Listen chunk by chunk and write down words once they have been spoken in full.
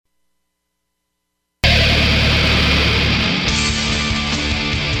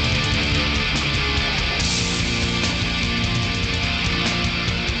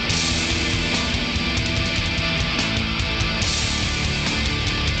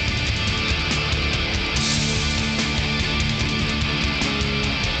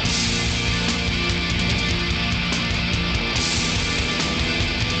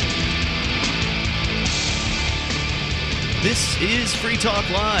This is Free Talk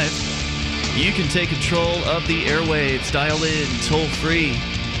Live. You can take control of the airwaves. Dial in, toll free.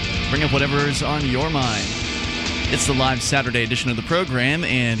 Bring up whatever's on your mind. It's the live Saturday edition of the program,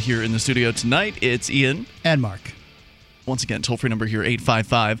 and here in the studio tonight, it's Ian. And Mark. Once again, toll-free number here,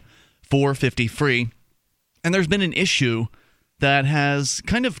 855-450-FREE. And there's been an issue that has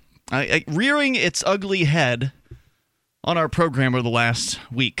kind of rearing its ugly head on our program over the last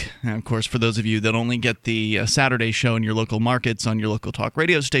week. And of course, for those of you that only get the Saturday show in your local markets on your local talk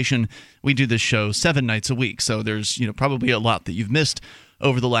radio station, we do this show 7 nights a week. So there's probably a lot that you've missed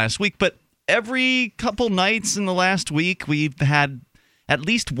over the last week. But every couple nights in the last week, we've had at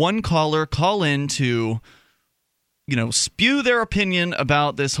least one caller call in to spew their opinion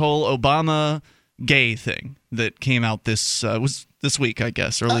about this whole Obama gay thing that came out this week, I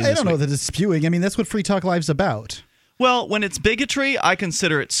guess. I don't know that it's spewing. I mean, that's what Free Talk Live's about. Well, when it's bigotry, I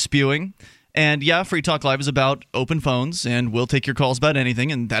consider it spewing. And yeah, Free Talk Live is about open phones, and we'll take your calls about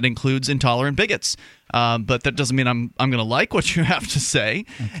anything, and that includes intolerant bigots. But that doesn't mean I'm going to like what you have to say.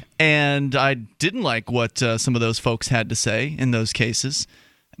 Okay. And I didn't like what some of those folks had to say in those cases.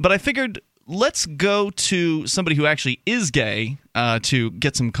 But I figured, let's go to somebody who actually is gay to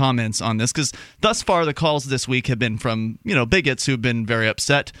get some comments on this, because thus far the calls this week have been from bigots who've been very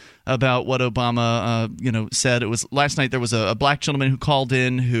upset about what Obama said. It was last night. There was a black gentleman who called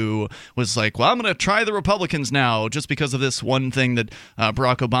in who was like, "Well, I'm going to try the Republicans now just because of this one thing that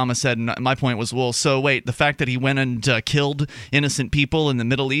Barack Obama said." And my point was, well, so wait, the fact that he went and killed innocent people in the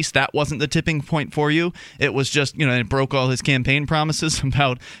Middle East, that wasn't the tipping point for you? It was just it broke all his campaign promises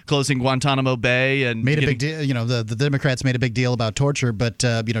about closing Guantanamo Bay and made a big deal. The Democrats made a big deal about torture, but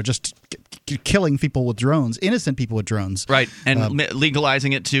just killing people with drones, innocent people with drones, right? And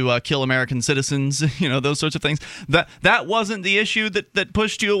legalizing it to kill American citizens, those sorts of things. That wasn't the issue that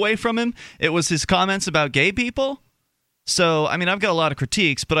pushed you away from him. It was his comments about gay people. So, I mean, I've got a lot of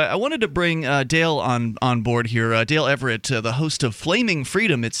critiques, but I wanted to bring Dale on board here. Dale Everett, the host of Flaming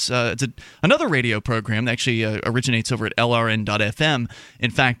Freedom. It's another radio program that actually originates over at LRN.FM.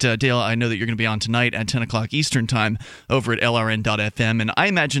 In fact, Dale, I know that you're going to be on tonight at 10 o'clock Eastern Time over at LRN.FM, and I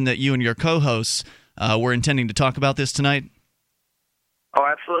imagine that you and your co-hosts were intending to talk about this tonight. Oh,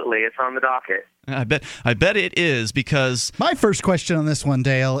 absolutely. It's on the docket. I bet it is, because my first question on this one,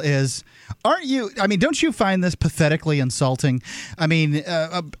 Dale, is don't you find this pathetically insulting? I mean,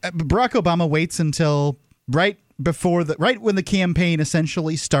 Barack Obama waits until right when the campaign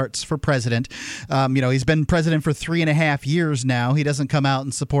essentially starts for president. He's been president for 3.5 years now. He doesn't come out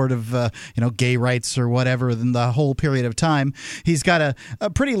in support of gay rights or whatever in the whole period of time. He's got a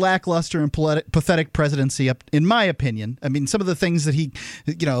pretty lackluster and pathetic presidency, in my opinion. I mean, some of the things that he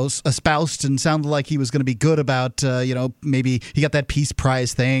espoused and sounded like he was going to be good about, maybe he got that Peace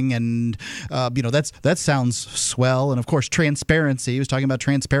Prize thing, and that sounds swell. And of course, transparency. He was talking about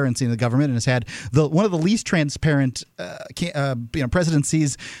transparency in the government, and has had one of the least transparent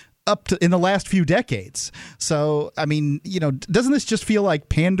presidencies up to in the last few decades. So, I mean, doesn't this just feel like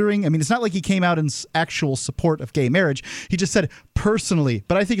pandering? I mean, it's not like he came out in actual support of gay marriage. He just said personally,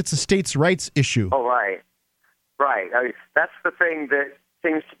 but I think it's a states' rights issue. Oh, right. I mean, that's the thing that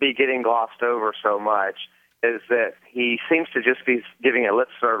seems to be getting glossed over so much, is that he seems to just be giving a lip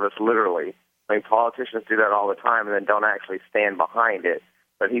service literally. I mean, politicians do that all the time and then don't actually stand behind it.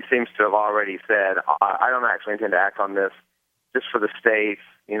 But he seems to have already said, I don't actually intend to act on this just for the states.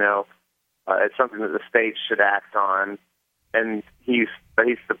 It's something that the states should act on. And he's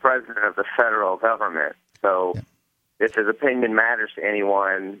the president of the federal government. So if his opinion matters to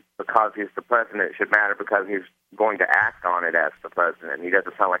anyone because he's the president, it should matter because he's going to act on it as the president. He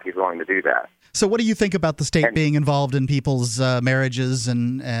doesn't sound like he's going to do that. So what do you think about the state being involved in people's marriages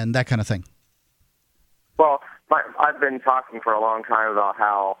and that kind of thing? Well, I've been talking for a long time about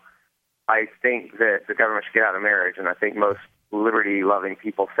how I think that the government should get out of marriage, and I think most liberty-loving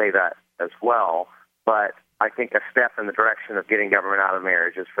people say that as well. But I think a step in the direction of getting government out of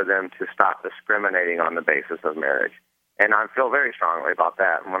marriage is for them to stop discriminating on the basis of marriage. And I feel very strongly about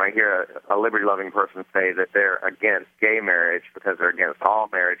that. And when I hear a liberty-loving person say that they're against gay marriage because they're against all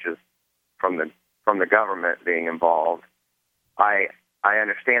marriages from the government being involved, I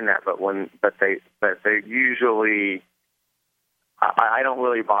understand that, but they usually, I don't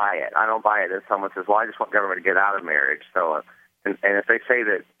really buy it. I don't buy it if someone says, "Well, I just want government to get out of marriage." So, and if they say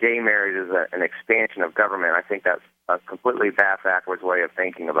that gay marriage is an expansion of government, I think that's a completely backwards way of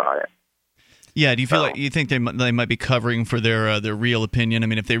thinking about it. Yeah, do you feel like you think they might be covering for their real opinion? I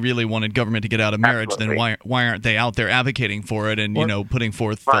mean, if they really wanted government to get out of marriage, then why aren't they out there advocating for it and putting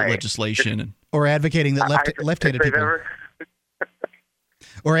forth legislation or advocating that left-handed people?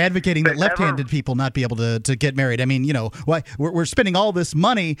 Or advocating that left-handed people not be able to get married. I mean, why we're spending all this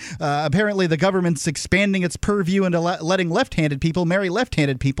money. Apparently, the government's expanding its purview into letting left-handed people marry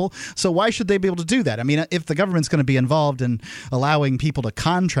left-handed people. So why should they be able to do that? I mean, if the government's going to be involved in allowing people to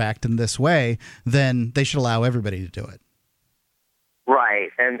contract in this way, then they should allow everybody to do it. Right,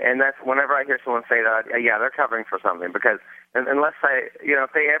 and that's whenever I hear someone say that, yeah, they're covering for something, because unless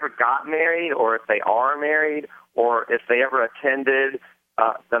if they ever got married, or if they are married, or if they ever attended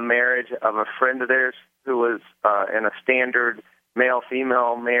the marriage of a friend of theirs who was in a standard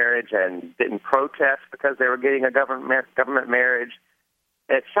male-female marriage and didn't protest because they were getting a government marriage,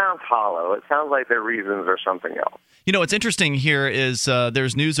 it sounds hollow. It sounds like their reasons are something else. What's interesting here is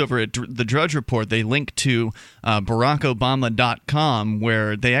there's news over at the Drudge Report. They link to BarackObama.com,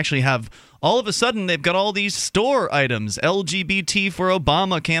 where they actually have all of a sudden they've got all these store items, LGBT for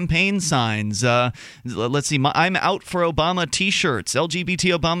Obama campaign signs. Let's see, I'm out for Obama T-shirts,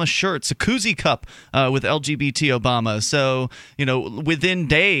 LGBT Obama shirts, a koozie cup with LGBT Obama. So, within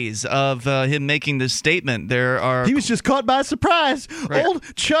days of him making this statement, there are... He was just caught by surprise. Right. Old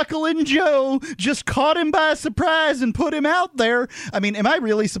Chuckling Joe just caught him by surprise and put him out there. I mean, am I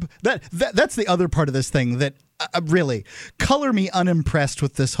really... That's the other part of this thing that... really, color me unimpressed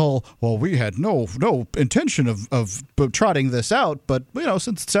with this whole, well, we had no intention of trotting this out, but,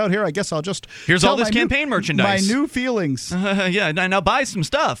 since it's out here, I guess I'll just... Here's all this campaign merchandise. My new feelings. Yeah, now buy some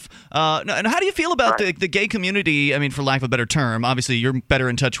stuff. And how do you feel about the gay community? I mean, for lack of a better term, obviously you're better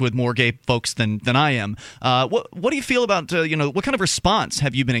in touch with more gay folks than I am. What do you feel about, what kind of response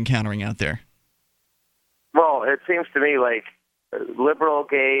have you been encountering out there? Well, it seems to me like liberal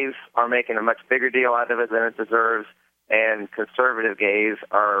gays are making a much bigger deal out of it than it deserves, and conservative gays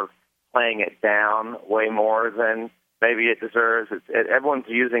are playing it down way more than maybe it deserves. Everyone's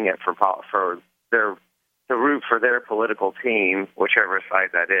using it for to root for their political team, whichever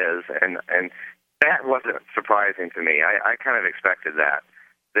side that is, and that wasn't surprising to me. I kind of expected that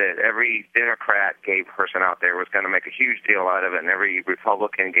every Democrat gay person out there was going to make a huge deal out of it, and every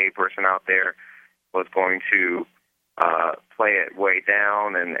Republican gay person out there was going to play it way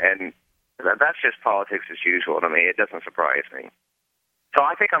down, and that's just politics as usual to me. It doesn't surprise me. So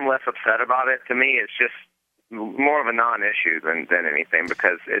I think I'm less upset about it. To me, it's just more of a non-issue than anything,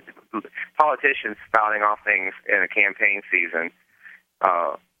 because politicians spouting off things in a campaign season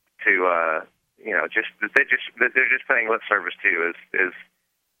they're just paying lip service to is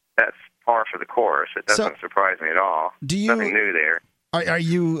that's par for the course. It doesn't surprise me at all. Nothing new there. Are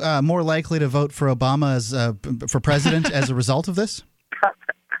you more likely to vote for Obama for president as a result of this?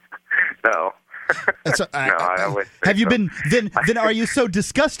 No. So, I would. Have you been then? Are you so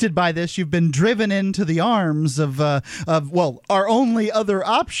disgusted by this you've been driven into the arms of our only other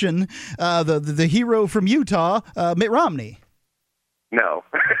option, the hero from Utah, Mitt Romney? No.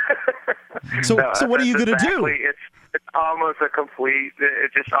 So what are you going to do? It's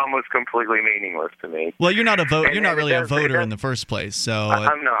just almost completely meaningless to me. Well, you're not You're not really a voter in the first place, so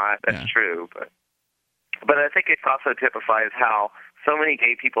I'm not. That's true, but I think it also typifies how so many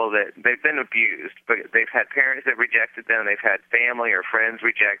gay people that they've been abused, but they've had parents that rejected them, they've had family or friends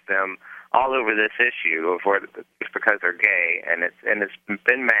reject them, all over this issue of just because they're gay, and it's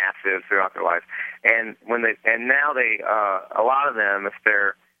been massive throughout their lives. And now a lot of them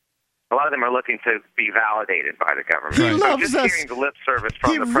are looking to be validated by the government. He loves us. Hearing the lip service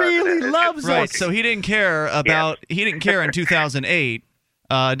from the president. He really loves us. Right. So he didn't care he didn't care in 2008.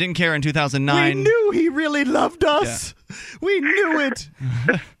 Didn't care in 2009. We knew he really loved us. Yeah. We knew it.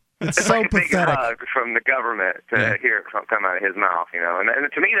 It's so like a pathetic. big hug from the government to hear it come out of his mouth,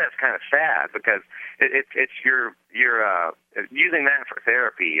 And to me, that's kind of sad, because it's you're using that for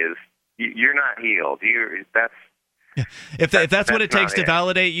therapy is you're not healed. If that's what it takes to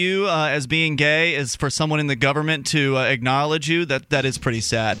validate you as being gay, is for someone in the government to acknowledge you, that is pretty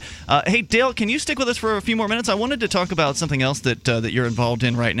sad. Hey, Dale, can you stick with us for a few more minutes? I wanted to talk about something else that you're involved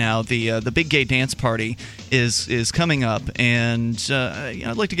in right now. The Big Gay Dance Party is coming up, and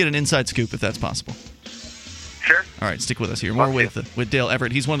I'd like to get an inside scoop if that's possible. Sure. All right, stick with us here. More with Dale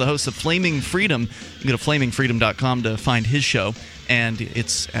Everett. He's one of the hosts of Flaming Freedom. You can go to flamingfreedom.com to find his show, and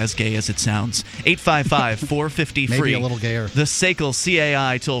it's as gay as it sounds. 855-450-FREE. Maybe a little gayer. The SACL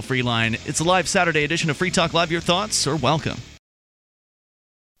CAI toll-free line. It's a live Saturday edition of Free Talk Live. Your thoughts are welcome.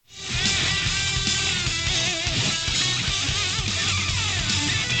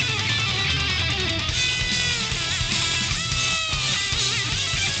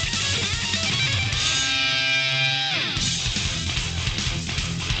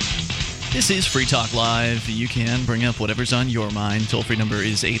 This is Free Talk Live. You can bring up whatever's on your mind. Toll-free number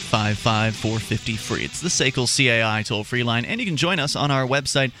is 855-450-FREE. It's the SACL CAI toll-free line, and you can join us on our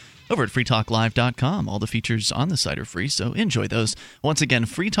website over at freetalklive.com. All the features on the site are free, so enjoy those. Once again,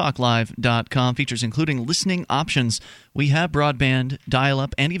 freetalklive.com, features including listening options. We have broadband,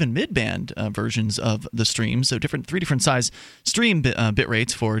 dial-up, and even mid-band versions of the stream, so three different size stream bit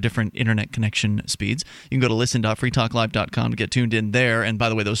rates for different internet connection speeds. You can go to listen.freetalklive.com to get tuned in there, and by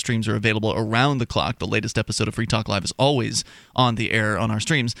the way, those streams are available around the clock. The latest episode of Free Talk Live is always on the air on our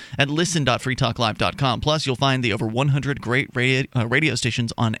streams at listen.freetalklive.com. Plus, you'll find the over 100 great radio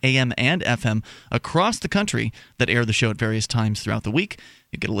stations on AM and FM across the country that air the show at various times throughout the week.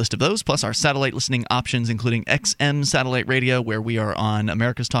 You get a list of those, plus our satellite listening options, including XM satellite radio, where we are on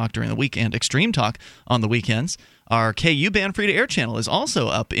America's Talk during the week and Extreme Talk on the weekends. Our KU band free-to-air channel is also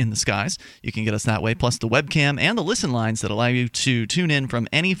up in the skies. You can get us that way, plus the webcam and the listen lines that allow you to tune in from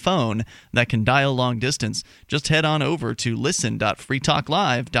any phone that can dial long distance. Just head on over to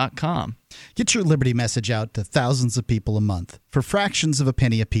listen.freetalklive.com. Get your Liberty message out to thousands of people a month for fractions of a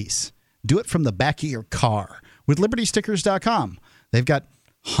penny apiece. Do it from the back of your car with libertystickers.com. They've got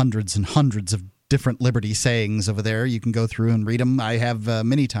hundreds and hundreds of different Liberty sayings over there. You can go through and read them. I have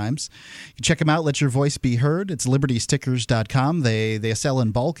many times. You can check them out. Let your voice be heard. It's libertystickers.com. They sell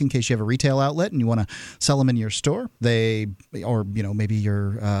in bulk in case you have a retail outlet and you want to sell them in your store. Maybe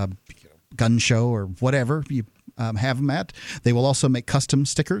your gun show or whatever you have them at. They will also make custom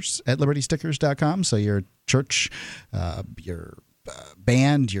stickers at libertystickers.com. So your church, your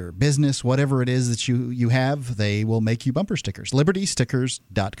band, your business, whatever it is that you have, they will make you bumper stickers.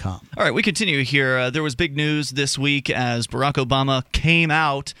 libertystickers.com. All right, we continue here. There was big news this week as Barack Obama came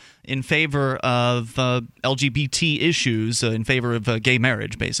out in favor of LGBT issues, in favor of gay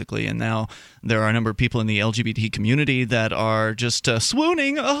marriage, basically. And now there are a number of people in the LGBT community that are just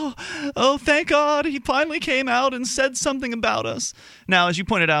swooning. Oh, thank God he finally came out and said something about us. Now, as you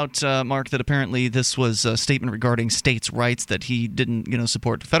pointed out, Mark, that apparently this was a statement regarding states' rights, that he didn't,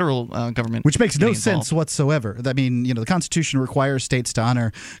 support federal government. Which makes no sense whatsoever. I mean, the Constitution requires states to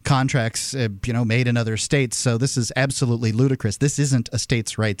honor contracts, made in other states. So this is absolutely ludicrous. This isn't a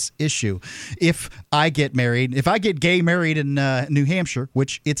states' rights issue. If I get gay married in New Hampshire,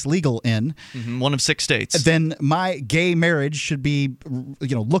 which it's legal in, one of 6 states, then my gay marriage should be,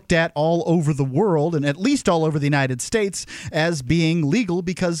 looked at all over the world and at least all over the United States as being legal,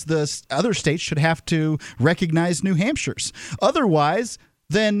 because the other states should have to recognize New Hampshire's. Otherwise,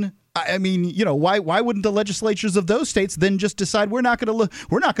 then why wouldn't the legislatures of those states then just decide we're not going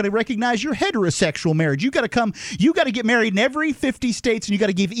to recognize your heterosexual marriage? You got to get married in every 50 states, and you got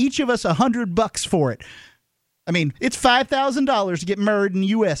to give each of us $100 for it. I mean, it's $5,000 to get married in the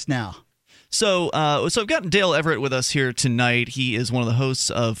U.S. now. So I've got Dale Everett with us here tonight. He is one of the hosts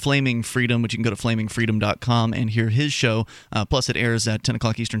of Flaming Freedom, which you can go to flamingfreedom.com and hear his show. Plus, it airs at 10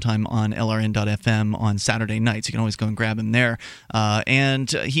 o'clock Eastern Time on LRN.FM on Saturday nights. You can always go and grab him there. And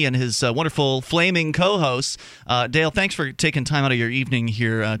he and his wonderful Flaming co-hosts. Dale, thanks for taking time out of your evening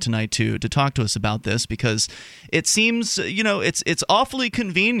here tonight to talk to us about this, because it seems, it's awfully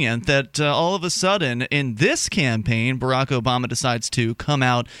convenient that all of a sudden in this campaign, Barack Obama decides to come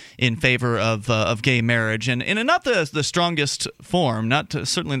out in favor of gay marriage, and in not the strongest form, not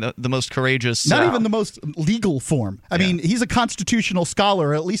certainly the most courageous, not even the most legal form. I mean, he's a constitutional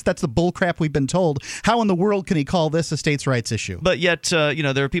scholar. At least that's the bullcrap we've been told. How in the world can he call this a states' rights issue? But yet,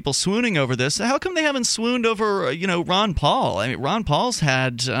 there are people swooning over this. How come they haven't swooned over, Ron Paul? I mean, Ron Paul's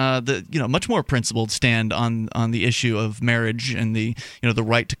had much more principled stand on the issue of marriage and the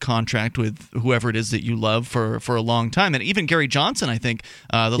right to contract with whoever it is that you love for a long time. And even Gary Johnson, I think,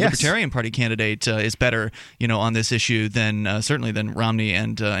 the Libertarian Party candidate, is better, on this issue than certainly than Romney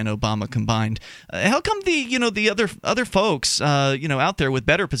and Obama combined. How come the other folks, out there with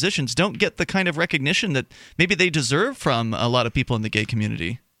better positions don't get the kind of recognition that maybe they deserve from a lot of people in the gay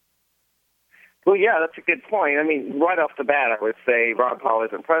community? Well, yeah, that's a good point. I mean, right off the bat, I would say Ron Paul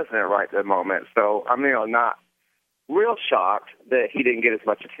isn't president right at the moment, so I'm not real shocked that he didn't get as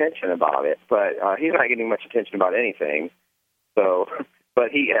much attention about it, but he's not getting much attention about anything. So,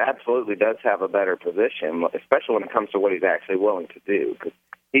 but he absolutely does have a better position, especially when it comes to what he's actually willing to do, because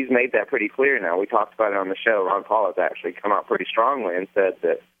he's made that pretty clear now. We talked about it on the show. Ron Paul has actually come out pretty strongly and said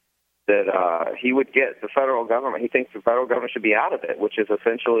that he would get the federal government. He thinks the federal government should be out of it, which is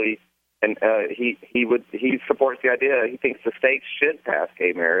essentially, and he supports the idea. He thinks the states should pass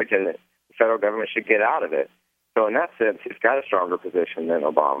gay marriage and the federal government should get out of it. So in that sense, he's got a stronger position than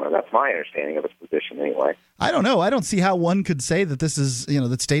Obama. That's my understanding of his position anyway. I don't know. I don't see how one could say that this is,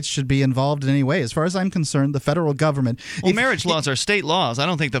 that states should be involved in any way. As far as I'm concerned, the federal government... Well, marriage laws are state laws. I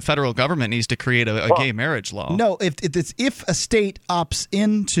don't think the federal government needs to create a gay marriage law. No, if a state opts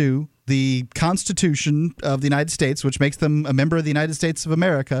into the Constitution of the United States, which makes them a member of the United States of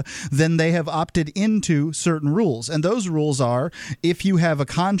America, then they have opted into certain rules. And those rules are, if you have a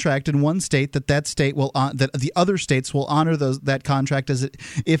contract in one state, that state will that the other states will honor that contract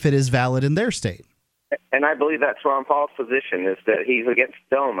if it is valid in their state. And I believe that's Ron Paul's position, is that he's against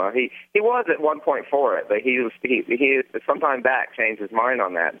DOMA. He was at one point for it, but he sometime back changed his mind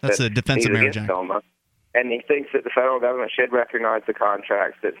on that. That's a Defense of Marriage Act. DOMA. And he thinks that the federal government should recognize the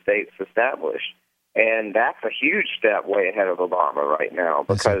contracts that states establish. And that's a huge step way ahead of Obama right now,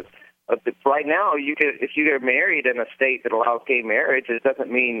 because right now, if you get married in a state that allows gay marriage, it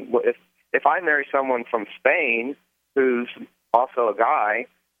doesn't mean if I marry someone from Spain who's also a guy,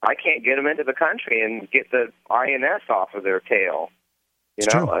 I can't get them into the country and get the INS off of their tail.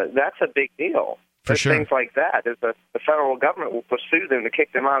 That's a big deal. For sure. Things like that. The federal government will pursue them to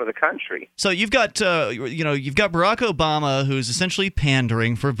kick them out of the country. So you've got Barack Obama, who's essentially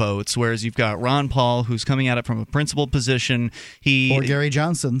pandering for votes, whereas you've got Ron Paul, who's coming at it from a principled position. Or Gary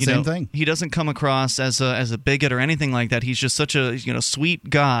Johnson, same thing. He doesn't come across as a bigot or anything like that. He's just such a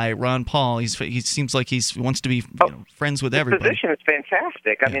sweet guy, Ron Paul. He seems like he wants to be friends with everybody. His position is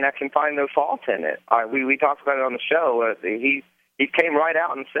fantastic. I mean, I can find no fault in it. We talked about it on the show. He came right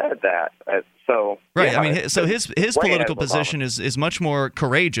out and said that. Right. I mean, so his political position is much more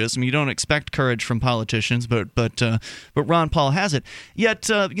courageous. I mean, you don't expect courage from politicians, but Ron Paul has it. Yet,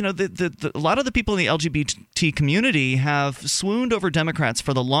 a lot of the people in the LGBT community have swooned over Democrats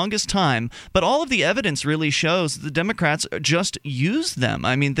for the longest time. But all of the evidence really shows the Democrats just use them.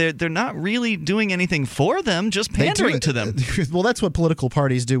 I mean, they're not really doing anything for them, just pandering to them. Well, that's what political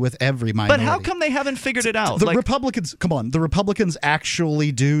parties do with every minority. But how come they haven't figured it out? The Republicans, come on, the Republicans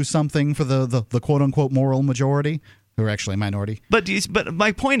actually do something for the quote-unquote moral majority, who are actually a minority. But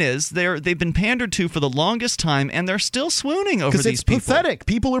my point is, they've been pandered to for the longest time, and they're still swooning over these people. Because it's pathetic.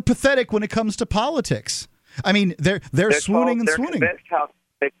 People are pathetic when it comes to politics. I mean, they're swooning and swooning.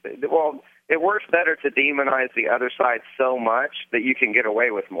 It works better to demonize the other side so much that you can get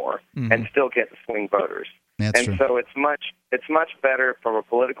away with more and still get the swing voters. That's true. So it's much better from a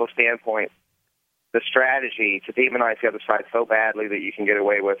political standpoint, the strategy to demonize the other side so badly that you can get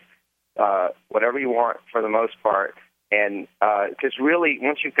away with whatever you want for the most part. And because really,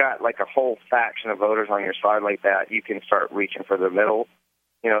 once you've got like a whole faction of voters on your side like that, you can start reaching for the middle,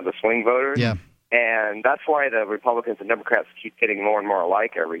 the swing voters. Yeah. And that's why the Republicans and Democrats keep getting more and more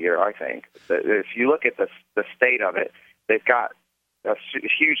alike every year, I think. If you look at the state of it, they've got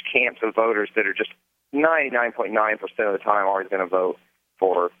huge camps of voters that are just 99.9% of the time always going to vote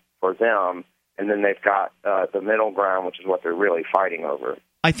for them. And then they've got the middle ground, which is what they're really fighting over.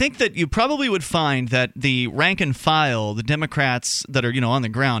 I think that you probably would find that the rank and file, the Democrats that are on the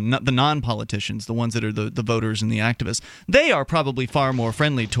ground, the non-politicians, the ones that are the voters and the activists, they are probably far more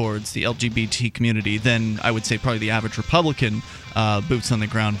friendly towards the LGBT community than I would say probably the average Republican boots on the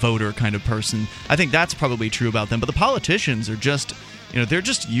ground voter kind of person. I think that's probably true about them. But the politicians are just they're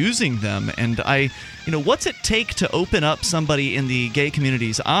just using them. And what's it take to open up somebody in the gay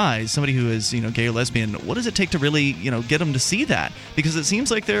community's eyes, somebody who is, gay or lesbian? What does it take to really, get them to see that? Because it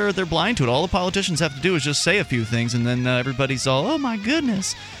seems like they're blind to it. All the politicians have to do is just say a few things, and then everybody's all, oh my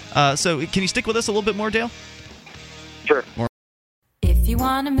goodness. So can you stick with us a little bit more, Dale? Sure. If you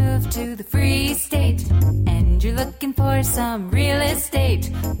want to move to the free state and you're looking for some real estate,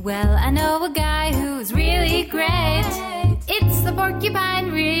 well, I know a guy who's really great. It's the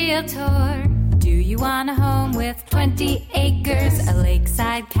Porcupine Realtor. Do you want a home with 20 acres, a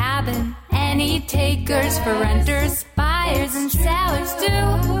lakeside cabin, any takers for renters, buyers, and sellers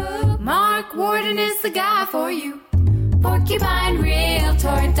too? Mark Warden is the guy for you.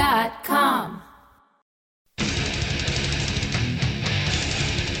 PorcupineRealtor.com.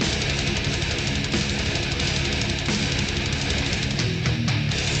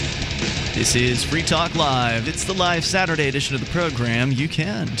 This is Free Talk Live. It's the live Saturday edition of the program. You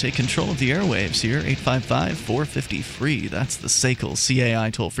can take control of the airwaves here, 855-450-FREE. That's the SACL CAI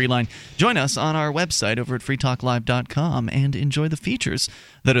toll-free line. Join us on our website over at freetalklive.com and enjoy the features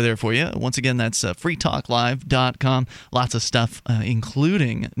that are there for you. Once again, that's freetalklive.com. Lots of stuff,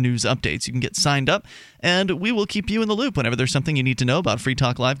 including news updates. You can get signed up, and we will keep you in the loop whenever there's something you need to know about Free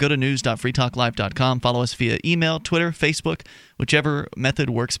Talk Live. Go to news.freetalklive.com. Follow us via email, Twitter, Facebook, whichever method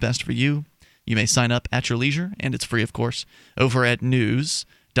works best for you. You may sign up at your leisure, and it's free, of course, over at news.freetalklive.com.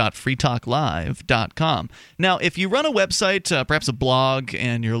 www.freetalklive.com. Now, if you run a website, perhaps a blog,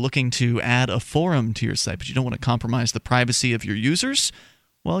 and you're looking to add a forum to your site, but you don't want to compromise the privacy of your users,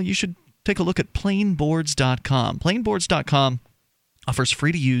 well, you should take a look at plainboards.com. Plainboards.com offers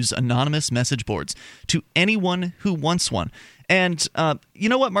free-to-use anonymous message boards to anyone who wants one. And you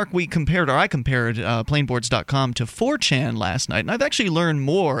know what, Mark? I compared plainboards.com to 4chan last night, and I've actually learned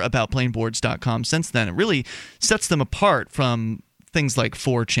more about plainboards.com since then. It really sets them apart from things like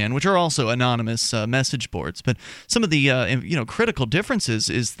 4chan, which are also anonymous message boards. But some of the critical differences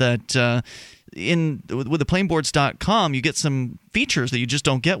is that with the plainboards.com, you get some features that you just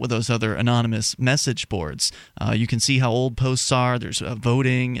don't get with those other anonymous message boards. You can see how old posts are. There's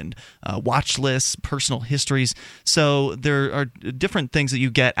voting and watch lists, personal histories. So there are different things that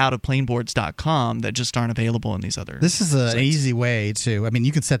you get out of plainboards.com that just aren't available in these other This is an sites. easy way to,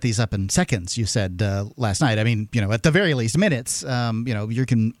 you can set these up in seconds, you said last night. At the very least, minutes. You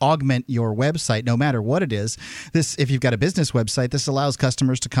can augment your website no matter what it is. If you've got a business website, this allows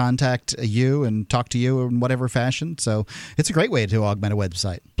customers to contact you and talk to you in whatever fashion. So it's a great way to augment a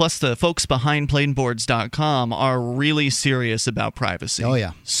website. Plus, the folks behind plainboards.com are really serious about privacy. Oh,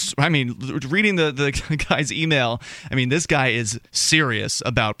 yeah. Reading the guy's email, this guy is serious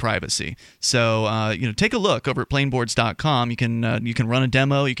about privacy. So, take a look over at plainboards.com. You can run a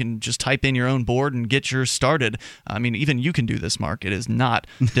demo. You can just type in your own board and get yours started. Even you can do this, Mark. It is not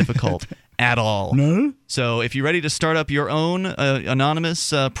difficult at all. No? So if you're ready to start up your own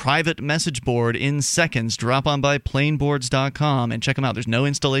anonymous private message board in seconds, drop on by plainboards.com and check them out. There's no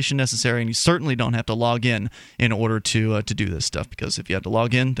installation necessary, and you certainly don't have to log in order to do this stuff, because if you had to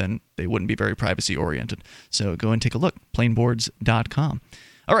log in, then they wouldn't be very privacy-oriented. So go and take a look, plainboards.com.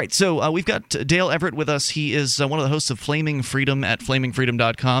 All right, so we've got Dale Everett with us. He is one of the hosts of Flaming Freedom at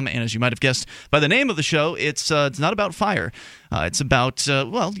flamingfreedom.com, and as you might have guessed by the name of the show, it's not about fire. It's about,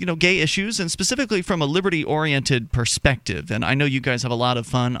 gay issues, and specifically from a liberty-oriented perspective. And I know you guys have a lot of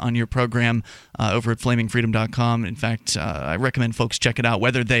fun on your program over at flamingfreedom.com. In fact, I recommend folks check it out,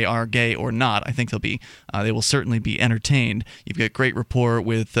 whether they are gay or not. I think they will certainly be entertained. You've got great rapport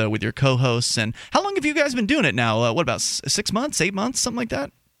with your co-hosts. And how long have you guys been doing it now? What, about 6 months, 8 months, something like that?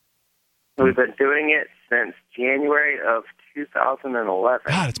 We've been doing it since January of 2011.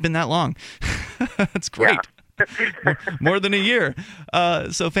 God, it's been that long. That's great. Yeah. More than a year.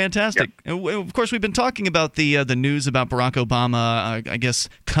 So fantastic. Yep. And of course, we've been talking about the news about Barack Obama, I guess,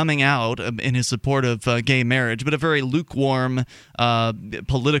 coming out in his support of gay marriage, but a very lukewarm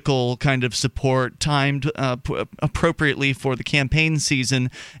political kind of support, timed appropriately for the campaign season.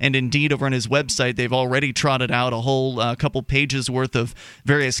 And indeed, over on his website, they've already trotted out a whole couple pages worth of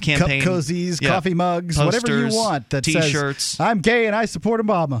various campaign cup cozies, coffee mugs, posters, whatever you want that T-shirts. Says, I'm gay and I support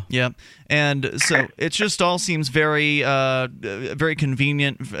Obama. Yeah. And so it just all seems very very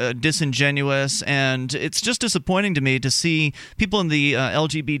convenient, disingenuous, and it's just disappointing to me to see people in the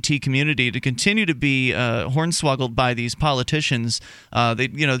LGBT community to continue to be hornswoggled by these politicians.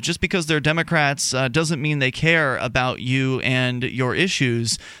 Just because they're Democrats doesn't mean they care about you and your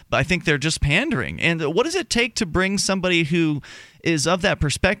issues, but I think they're just pandering. And what does it take to bring somebody who is of that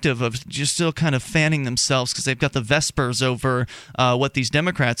perspective of just still kind of fanning themselves because they've got the Vespers over what these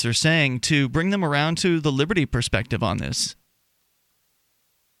Democrats are saying, to bring them around to the liberty perspective on this?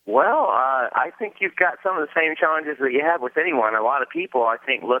 Well, I think you've got some of the same challenges that you have with anyone. A lot of people, I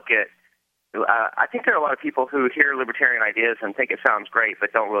think, I think there are a lot of people who hear libertarian ideas and think it sounds great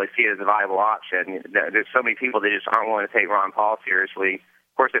but don't really see it as a viable option. There's so many people that just aren't willing to take Ron Paul seriously.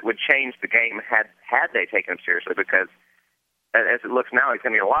 Of course, it would change the game had they taken him seriously, because as it looks now, he's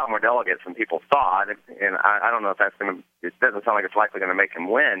going to get a lot more delegates than people thought, and I don't know if that's going to. It doesn't sound like it's likely going to make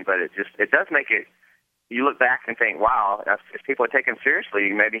him win, but it does make it. You look back and think, wow, if people had taken him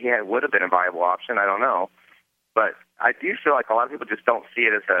seriously, maybe he would have been a viable option. I don't know, but I do feel like a lot of people just don't see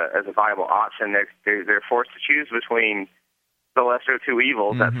it as a viable option. They're forced to choose between the lesser of two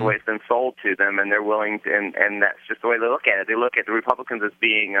evils. Mm-hmm. That's the way it's been sold to them, and they're willing to, and that's just the way they look at it. They look at the Republicans as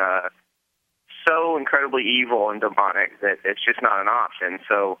being so incredibly evil and demonic that it's just not an option.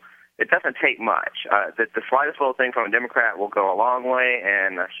 So it doesn't take much. The slightest little thing from a Democrat will go a long way,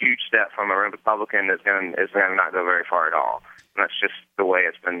 and a huge step from a Republican is going to not go very far at all. And that's just the way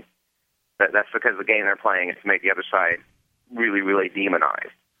it's been. That's because the game they're playing is to make the other side really, really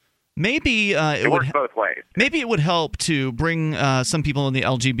demonized. Maybe it works both ways. Maybe it would help to bring some people in the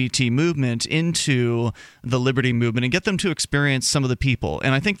LGBT movement into the liberty movement and get them to experience some of the people.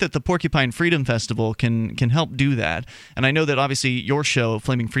 And I think that the Porcupine Freedom Festival can help do that. And I know that obviously your show,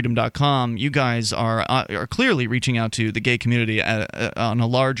 FlamingFreedom.com, you guys are clearly reaching out to the gay community on a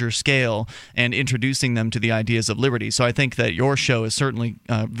larger scale and introducing them to the ideas of liberty. So I think that your show is certainly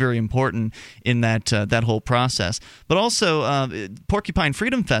very important in that whole process. But also, Porcupine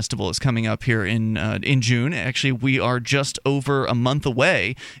Freedom Festival is coming up here in June. Actually, we are just over a month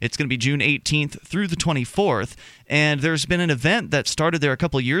away. It's going to be June 18th through the 24th. And there's been an event that started there a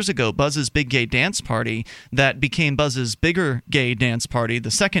couple of years ago, Buzz's Big Gay Dance Party, that became Buzz's Bigger Gay Dance Party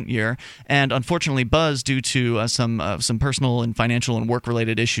the second year. And unfortunately, Buzz, due to some personal and financial and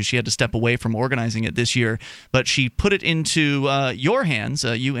work-related issues, she had to step away from organizing it this year. But she put it into your hands,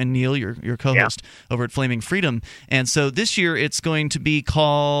 you and Neil, your co-host over at Flaming Freedom. And so this year it's going to be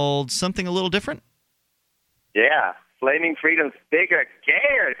called something a little different? Yeah. Flaming Freedom's Bigger,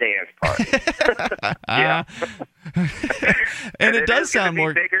 Gayer Dance Party. Yeah. And it does sound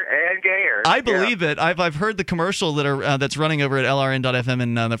more bigger and gayer. I believe it. I've heard the commercial that's running over at LRN.FM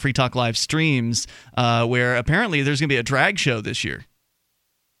and the Free Talk Live streams, where apparently there's going to be a drag show this year.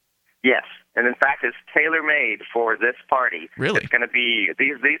 Yes, and in fact, it's tailor-made for this party. Really? It's going to be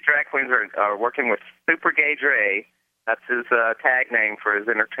these drag queens are working with Super Gay Dre. That's his tag name for his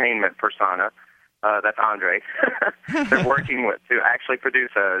entertainment persona. That's Andre. They're working to actually produce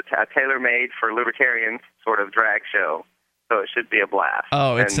a tailor-made for libertarians sort of drag show. So it should be a blast.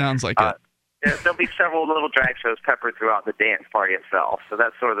 Oh, it sounds like it. There'll be several little drag shows peppered throughout the dance party itself. So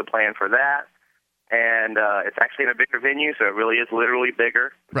that's sort of the plan for that. And it's actually in a bigger venue, so it really is literally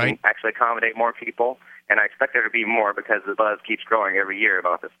bigger. Right. It can actually accommodate more people. And I expect there to be more because the buzz keeps growing every year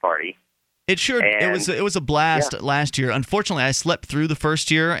about this party. It sure. It was a blast last year. Unfortunately, I slept through the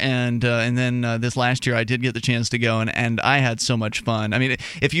first year, and then this last year I did get the chance to go, and I had so much fun. I mean,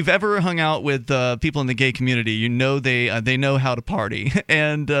 if you've ever hung out with people in the gay community, you know they know how to party,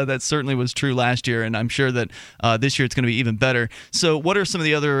 and that certainly was true last year. And I'm sure that this year it's going to be even better. So, what are some of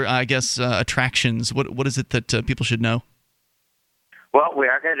the other, attractions? What is it that people should know? Well, we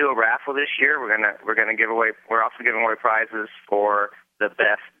are going to do a raffle this year. We're going to give away. We're also giving away prizes for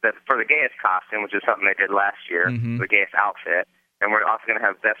for the gayest costume, which is something they did last year, the gayest outfit. And we're also going to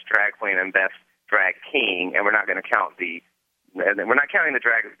have best drag queen and best drag king. And we're not going to count we're not counting the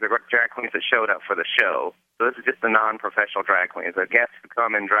drag queens that showed up for the show. So this is just the non-professional drag queens. The guests who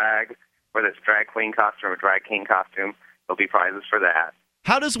come in drag, whether it's drag queen costume or drag king costume, there'll be prizes for that.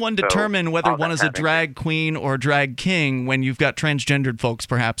 How does one determine whether one is a drag queen or drag king when you've got transgendered folks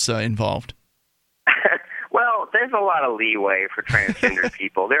perhaps involved? Well, there's a lot of leeway for transgender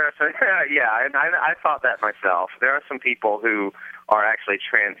people. There are some, and I thought that myself. There are some people who are actually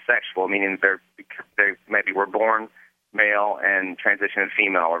transsexual, meaning they maybe were born male and transitioned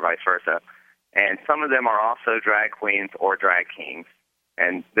female or vice versa. And some of them are also drag queens or drag kings.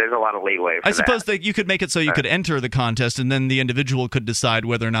 And there's a lot of leeway for that. I suppose that you could make it so you could enter the contest, and then the individual could decide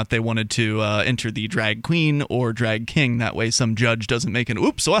whether or not they wanted to enter the drag queen or drag king. That way some judge doesn't make an,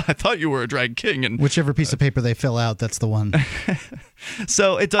 oops, well, I thought you were a drag king. And whichever piece of paper they fill out, that's the one.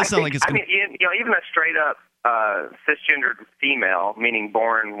 So it does sound like it's... I mean, even a straight-up cisgendered female, meaning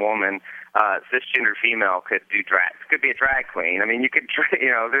born woman, cisgender female could do drag. Could be a drag queen. I mean, you could,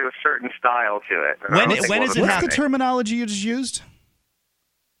 there's a certain style to it. When is it happening? What's the terminology you just used?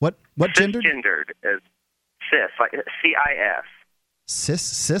 What gender? Cisgendered is cis, like CIS.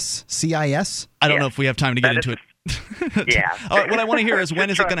 Cis, CIS? I don't know if we have time to get into it. Yeah. All right, what I want to hear is when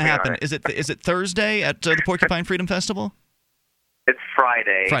is it going to happen? Is it Thursday at the Porcupine Freedom Festival? It's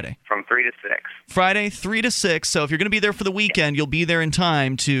Friday. From 3 to 6. Friday, 3 to 6. So if you're going to be there for the weekend, you'll be there in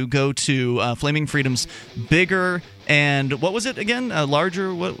time to go to Flaming Freedom's bigger and, what was it again?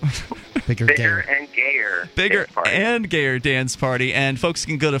 Larger? What? Bigger and gayer. Bigger and gayer dance party. And folks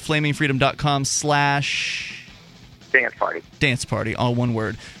can go to flamingfreedom.com/ dance party. Dance party, all one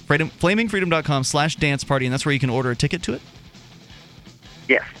word. Flamingfreedom.com / dance party, and that's where you can order a ticket to it?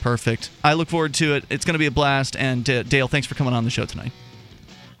 Yes. Perfect. I look forward to it. It's going to be a blast. And Dale, thanks for coming on the show tonight.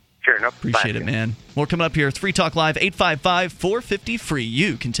 Sure. No, appreciate it, man. More coming up here. Free Talk Live, 855-450-FREE.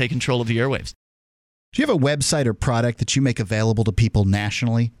 You can take control of the airwaves. Do you have a website or product that you make available to people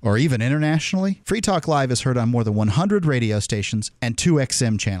nationally or even internationally? Free Talk Live is heard on more than 100 radio stations and 2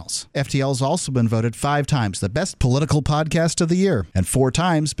 XM channels. FTL has also been voted 5 times the best political podcast of the year and 4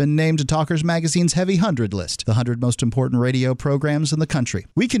 times been named to Talkers Magazine's Heavy 100 list, the 100 most important radio programs in the country.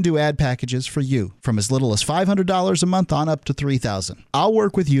 We can do ad packages for you from as little as $500 a month on up to $3,000. I'll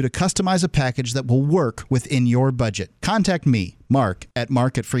work with you to customize a package that will work within your budget. Contact me, Mark, at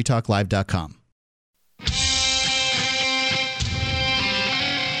freetalklive.com.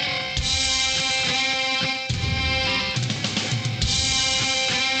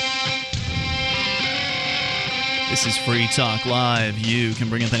 This is Free Talk Live. You can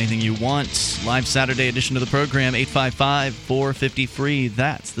bring up anything you want. Live Saturday edition of the program, 855-450-FREE.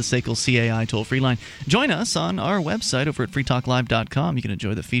 That's the SACL CAI toll-free line. Join us on our website over at freetalklive.com. You can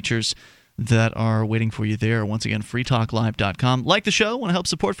enjoy the features that are waiting for you there. Once again, freetalklive.com. Like the show, want to help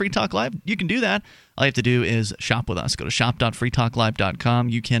support Free Talk Live? You can do that. All you have to do is shop with us. Go to shop.freetalklive.com.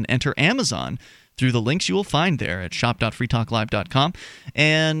 You can enter Amazon through the links you will find there at shop.freetalklive.com,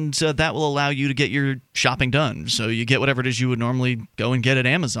 and that will allow you to get your shopping done. So you get whatever it is you would normally go and get at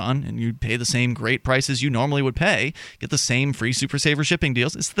Amazon, and you pay the same great prices you normally would pay, get the same free Super Saver shipping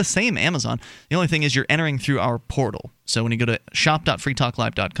deals. It's the same Amazon. The only thing is you're entering through our portal. So when you go to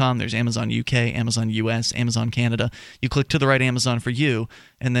shop.freetalklive.com, there's Amazon UK, Amazon US, Amazon Canada. You click to the right Amazon for you,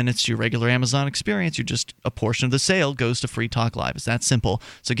 and then it's your regular Amazon experience. You just, a portion of the sale goes to Free Talk Live. It's that simple.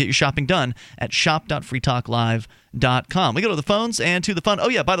 So get your shopping done at shop.freetalklive.com. We go to the phones and to the fun. Oh,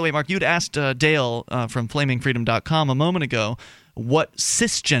 yeah, by the way, Mark, you'd asked Dale from flamingfreedom.com a moment ago what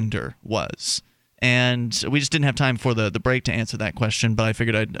cisgender was. And we just didn't have time for the break to answer that question, but I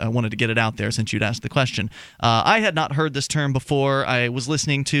figured I wanted to get it out there since you'd asked the question. I had not heard this term before. I was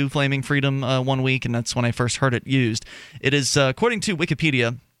listening to Flaming Freedom one week, and that's when I first heard it used. It is, according to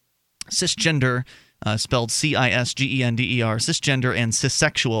Wikipedia, cisgender, spelled Cisgender, cisgender and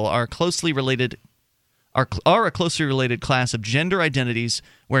cissexual are closely related. Are a closely related class of gender identities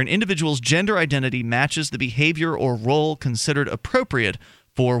where an individual's gender identity matches the behavior or role considered appropriate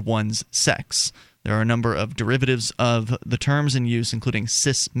for one's sex. There are a number of derivatives of the terms in use, including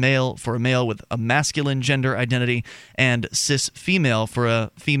cis male for a male with a masculine gender identity and cis female for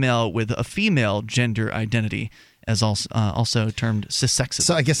a female with a female gender identity, as also termed cissexism.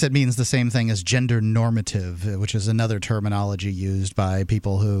 So I guess it means the same thing as gender normative, which is another terminology used by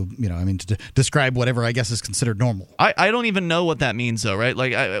people who, to describe whatever I guess is considered normal. I don't even know what that means, though, right?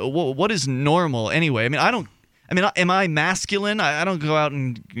 Like, what is normal anyway? Am I masculine? I don't go out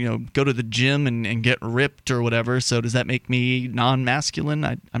and go to the gym and get ripped or whatever. So does that make me non-masculine?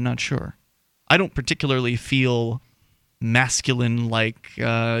 I'm not sure. I don't particularly feel masculine like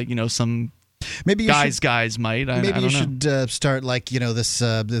some maybe guys might. I don't know. Should start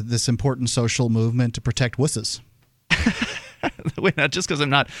this important social movement to protect wusses. Wait, just because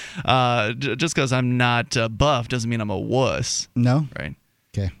I'm not buff doesn't mean I'm a wuss. No, right.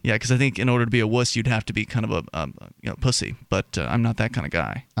 Okay. Yeah, because I think in order to be a wuss, you'd have to be kind of a pussy. But I'm not that kind of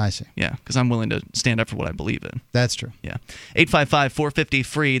guy. I see. Yeah, because I'm willing to stand up for what I believe in. That's true. Yeah.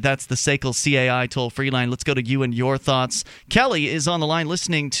 855-450-FREE. That's the SACL CAI toll-free line. Let's go to you and your thoughts. Kelly is on the line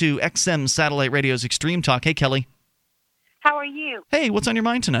listening to XM Satellite Radio's Extreme Talk. Hey, Kelly. How are you? Hey, what's on your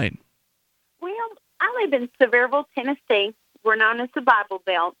mind tonight? Well, I live in Sevierville, Tennessee. We're known as the Bible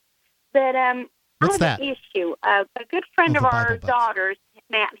Belt. But what's I have that? an issue. A good friend of the our Bible Belt. daughter's,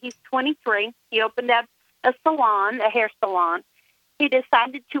 Matt, he's 23. He opened up a hair salon. He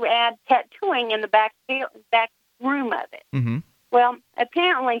decided to add tattooing in the back room of it. Mm-hmm. Well,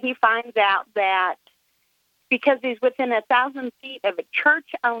 apparently he finds out that because he's within 1,000 feet of a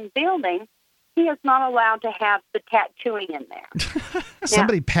church-owned building, he is not allowed to have the tattooing in there.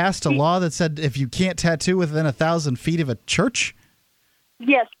 Somebody passed a law that said if you can't tattoo within 1,000 feet of a church?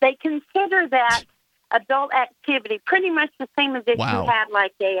 Yes, they consider that adult activity, pretty much the same as if you had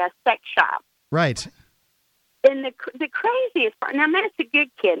like a sex shop. Right. And the craziest part, now Matt's a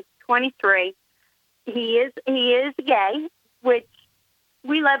good kid, 23. He is gay, which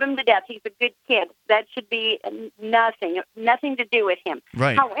we love him to death. He's a good kid. That should be nothing to do with him.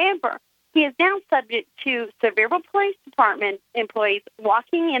 Right. However, he is now subject to Sevierville Police Department employees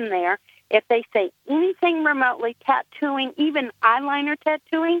walking in there. If they say anything remotely tattooing, even eyeliner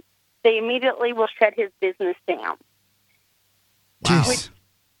tattooing, they immediately will shut his business down. Wow.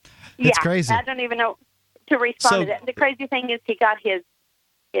 It's crazy. I don't even know to respond to that. The crazy thing is he got his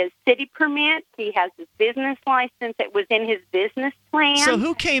city permit. He has his business license. It was in his business plan. So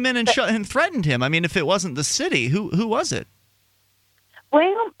who came in and threatened him? I mean, if it wasn't the city, who was it?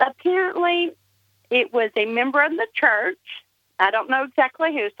 Well, apparently it was a member of the church. I don't know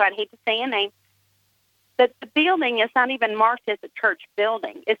exactly who, so I'd hate to say a name. that the building is not even marked as a church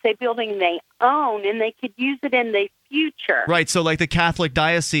building. It's a building they own, and they could use it in the future. Right, so like the Catholic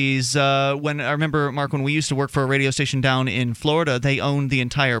diocese, when I remember, Mark, when we used to work for a radio station down in Florida, they owned the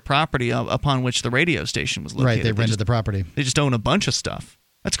entire property upon which the radio station was located. Right, they rented the property. They just own a bunch of stuff.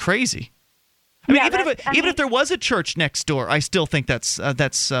 That's crazy. I mean, even if there was a church next door, I still think that's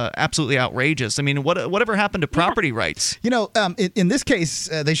absolutely outrageous. I mean, whatever happened to property rights? You know, in this case,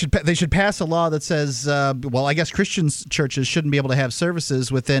 they should pass a law that says, well, I guess Christian churches shouldn't be able to have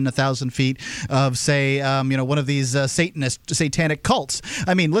services within 1,000 feet of, say, one of these satanic cults.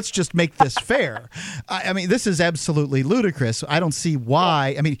 I mean, let's just make this fair. I mean, this is absolutely ludicrous. I don't see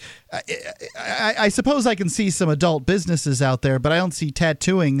why. I mean, I suppose I can see some adult businesses out there, but I don't see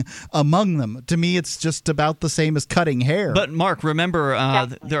tattooing among them. To me, it's just about the same as cutting hair. But Mark, remember,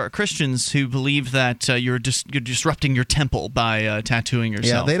 there are Christians who believe that you're disrupting your temple by tattooing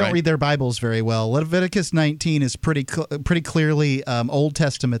yourself. Yeah, they don't read their Bibles very well. Leviticus 19 is pretty clearly Old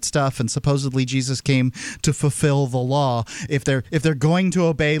Testament stuff, and supposedly Jesus came to fulfill the law. If they're going to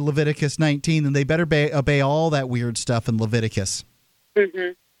obey Leviticus 19, then they better obey all that weird stuff in Leviticus.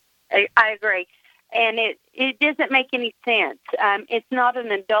 Mm-hmm. I agree. And it doesn't make any sense. It's not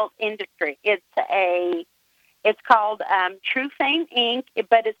an adult industry. It's called True Fame Inc.,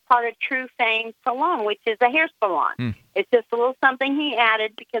 but it's part of True Fame Salon, which is a hair salon. It's just a little something he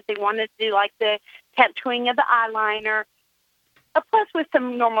added because he wanted to do like the tattooing of the eyeliner, plus with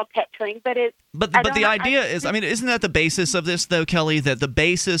some normal tattooing. But the idea is, I mean, isn't that the basis of this, though, Kelly? That the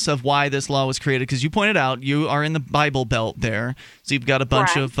basis of why this law was created, because you pointed out you are in the Bible Belt there, so you've got a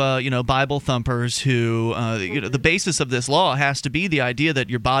bunch of Bible thumpers who the basis of this law has to be the idea that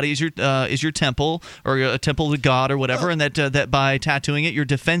your body is your temple, or a temple to God or whatever, and that by tattooing it you're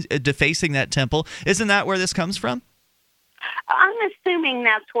defacing that temple. Isn't that where this comes from? I'm assuming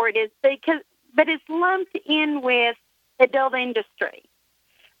that's where it is, but it's lumped in with adult industry.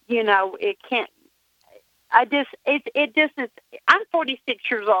 You know, it can't. It just is. I'm 46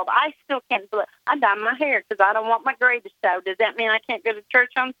 years old. I still can't believe I dye my hair because I don't want my gray to show. Does that mean I can't go to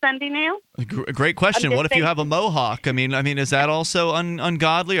church on Sunday now? Great question. What if you have a mohawk? I mean, is that also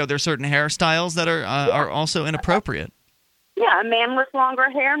ungodly? Are there certain hairstyles that are also inappropriate? Yeah, a man with longer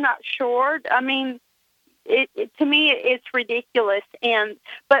hair, not short. I mean, to me, it's ridiculous.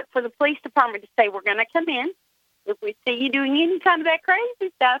 But for the police department to say we're going to come in, if we see you doing any kind of that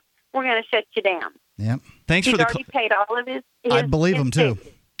crazy stuff, we're going to shut you down. Yep. He's already paid all of his I believe him, too.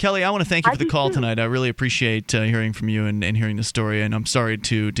 Kelly, I want to thank you for the call tonight. I really appreciate hearing from you and hearing the story, and I'm sorry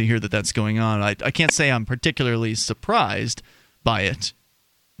to hear that that's going on. I can't say I'm particularly surprised by it.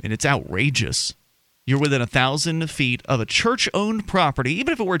 I mean, it's outrageous. You're within 1,000 feet of a church-owned property.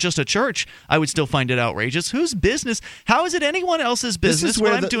 Even if it were just a church, I would still find it outrageous. Whose business? How is it anyone else's business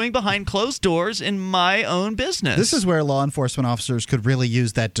what I'm doing behind closed doors in my own business? This is where law enforcement officers could really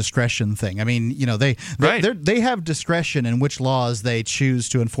use that discretion thing. I mean, you know, they have discretion in which laws they choose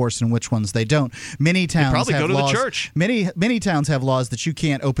to enforce and which ones they don't. Many towns probably have go to laws, the church. Many towns have laws that you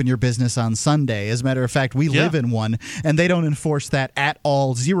can't open your business on Sunday. As a matter of fact, we live in one, and they don't enforce that at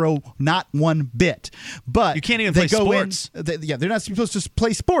all. Zero, not one bit. But you can't even play sports. They're not supposed to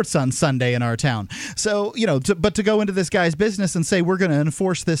play sports on Sunday in our town. So, you know, but to go into this guy's business and say we're going to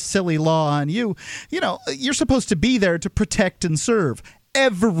enforce this silly law on you, you know, you're supposed to be there to protect and serve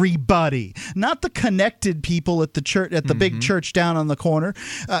everybody, not the connected people at the church, at the big church down on the corner.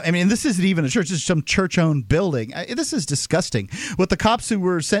 I mean, this isn't even a church; this is some church-owned building. This is disgusting. What the cops who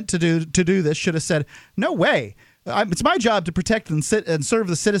were sent to do this should have said, "No way." It's my job to protect and serve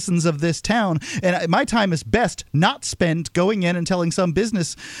the citizens of this town, and my time is best not spent going in and telling some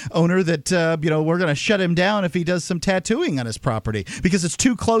business owner that we're going to shut him down if he does some tattooing on his property because it's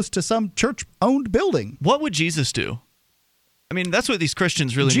too close to some church-owned building. What would Jesus do? I mean, that's what these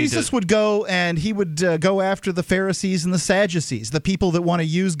Christians really need to do. Jesus would go, and he would go after the Pharisees and the Sadducees, the people that want to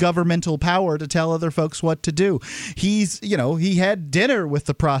use governmental power to tell other folks what to do. He had dinner with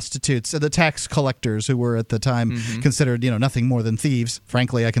the prostitutes and the tax collectors who were at the time considered, nothing more than thieves.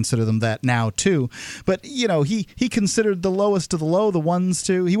 Frankly, I consider them that now too. But, he considered the lowest of the low, the ones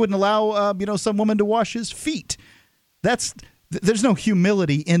he wouldn't allow, some woman to wash his feet. There's no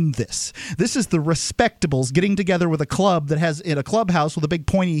humility in this. This is the respectables getting together with a club that has in a clubhouse with a big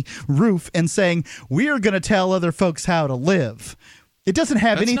pointy roof and saying, we're going to tell other folks how to live. It doesn't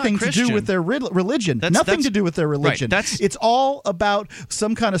have anything to do with their religion. Nothing to do with their religion. Right, it's all about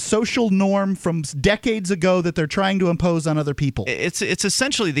some kind of social norm from decades ago that they're trying to impose on other people. It's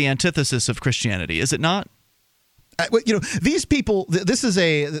essentially the antithesis of Christianity, is it not? These people. This is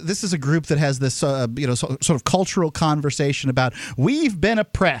a group that has this sort of cultural conversation about we've been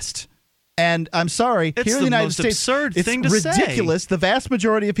oppressed, And I'm sorry, It's here in the the United most States, absurd it's thing to say. ridiculous. The vast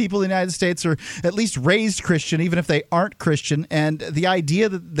majority of people in the United States are at least raised Christian, even if they aren't Christian. And the idea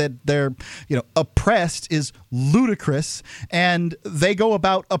that they're oppressed is ludicrous. And they go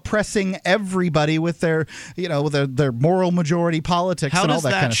about oppressing everybody with their their moral majority politics How and all does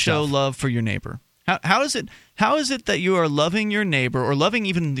that kind of show stuff. love for your neighbor? How is it that you are loving your neighbor or loving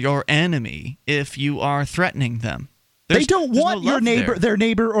even your enemy if you are threatening them? They don't want no your love neighbor, there. their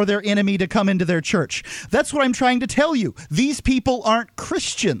neighbor or their enemy to come into their church. That's what I'm trying to tell you. These people aren't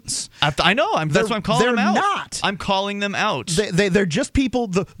Christians. I know. That's why I'm calling them out. They're not. I'm calling them out. They're just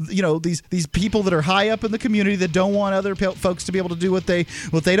people. These people that are high up in the community that don't want other folks to be able to do what they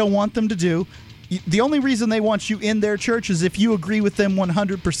don't want them to do. The only reason they want you in their church is if you agree with them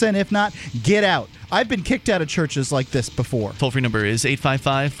 100%. If not, get out. I've been kicked out of churches like this before. Toll-free number is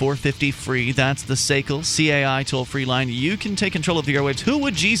 855-450-FREE. That's the SACL CAI toll-free line. You can take control of the airwaves. Who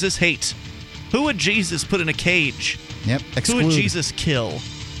would Jesus hate? Who would Jesus put in a cage? Yep, exclude. Who would Jesus kill?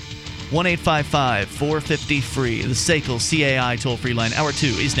 1-855-450-FREE. The SACL CAI toll-free line. Hour 2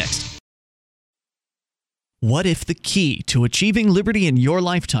 is next. What if the key to achieving liberty in your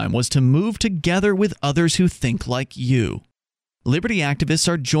lifetime was to move together with others who think like you? Liberty activists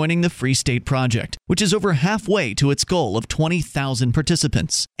are joining the Free State Project, which is over halfway to its goal of 20,000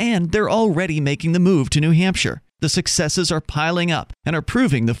 participants. And they're already making the move to New Hampshire. The successes are piling up and are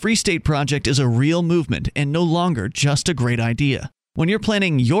proving the Free State Project is a real movement and no longer just a great idea. When you're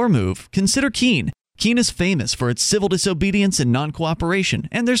planning your move, consider Keene. Keene is famous for its civil disobedience and non-cooperation,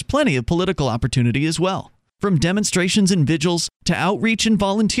 and there's plenty of political opportunity as well. From demonstrations and vigils to outreach and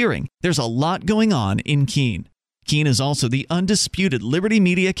volunteering, there's a lot going on in Keene. Keene is also the undisputed liberty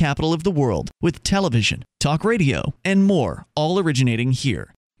media capital of the world, with television, talk radio, and more, all originating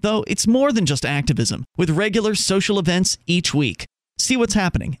here. Though it's more than just activism, with regular social events each week. See what's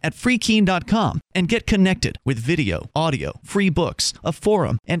happening at freekeene.com and get connected with video, audio, free books, a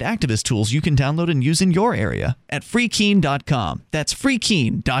forum, and activist tools you can download and use in your area at freekeene.com. That's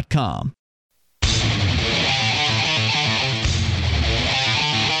freekeene.com.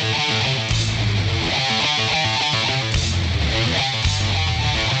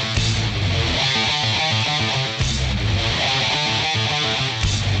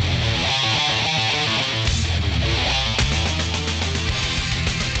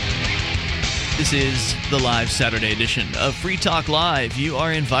 This is the live Saturday edition of Free Talk Live. You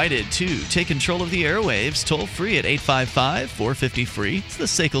are invited to take control of the airwaves toll-free at 855-450-FREE. It's the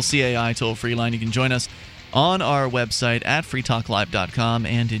SACL CAI toll-free line. You can join us on our website at freetalklive.com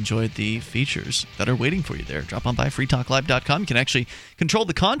and enjoy the features that are waiting for you there. Drop on by freetalklive.com. You can actually control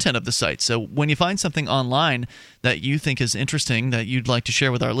the content of the site. So when you find something online that you think is interesting that you'd like to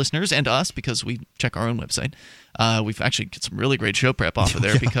share with our listeners and us, because we check our own website, we've actually get some really great show prep off of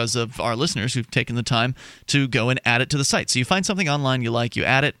there because of our listeners who've taken the time to go and add it to the site. So you find something online you like, you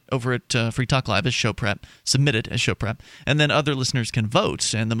add it over at Free Talk Live as show prep, submit it as show prep, and then other listeners can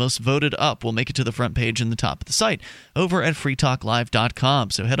vote, and the most voted up will make it to the front page and the top of the site over at freetalklive.com.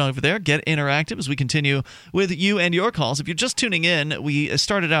 So head on over there, get interactive as we continue with you and your calls. If you're just tuning in, we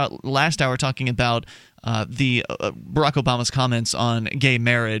started out last hour talking about the Barack Obama's comments on gay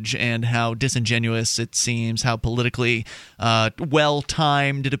marriage and how disingenuous it seems, how politically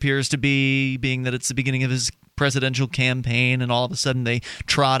well-timed it appears to be, being that it's the beginning of his presidential campaign, and all of a sudden they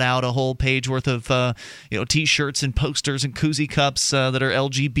trot out a whole page worth of T-shirts and posters and koozie cups that are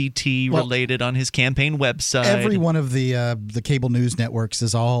LGBT related on his campaign website. Every one of the cable news networks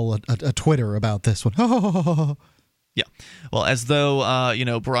is all a Twitter about this one. Yeah. Well, as though,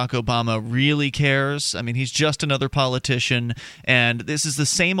 Barack Obama really cares. I mean, he's just another politician, and this is the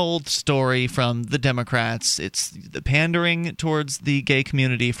same old story from the Democrats. It's the pandering towards the gay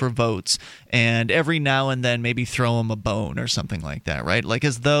community for votes, and every now and then maybe throw him a bone or something like that, right? Like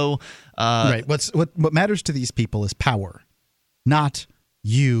as though... right. What matters to these people is power, not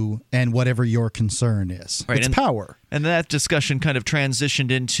you and whatever your concern is. Right. It's power. And that discussion kind of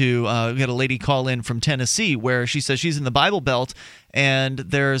transitioned into, we had a lady call in from Tennessee where she says she's in the Bible Belt, and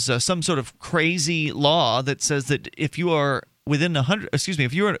there's some sort of crazy law that says that if you are within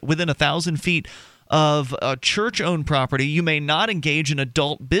 1,000 feet of a church-owned property, you may not engage in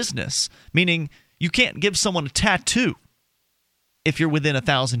adult business, meaning you can't give someone a tattoo if you're within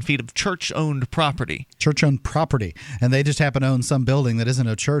 1,000 feet of church-owned property. Church-owned property. And they just happen to own some building that isn't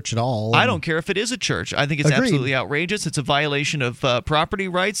a church at all. I don't care if it is a church. I think it's absolutely outrageous. It's a violation of property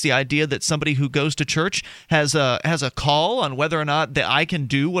rights. The idea that somebody who goes to church has a call on whether or not that I can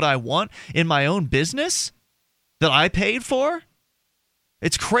do what I want in my own business that I paid for.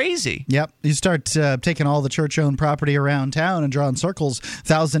 It's crazy. Yep. You start taking all the church-owned property around town and drawing circles,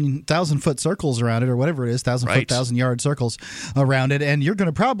 1,000-foot circles around it, or whatever it is, 1,000-foot, 1,000-yard circles around it, and you're going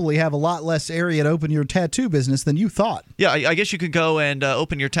to probably have a lot less area to open your tattoo business than you thought. Yeah, I guess you could go and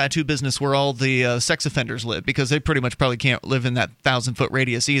open your tattoo business where all the sex offenders live, because they pretty much probably can't live in that 1,000-foot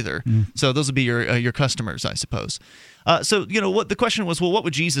radius either. So those would be your customers, I suppose. So, what the question was, well, what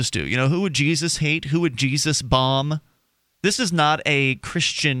would Jesus do? Who would Jesus hate? Who would Jesus bomb? This is not a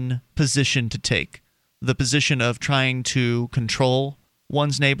Christian position to take, the position of trying to control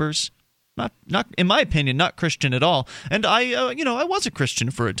one's neighbors. Not, in my opinion, not Christian at all. And I was a Christian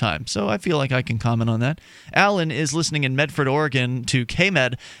for a time, so I feel like I can comment on that. Alan is listening in Medford, Oregon to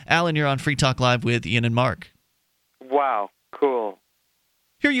KMED. Alan, you're on Free Talk Live with Ian and Mark. Wow, cool.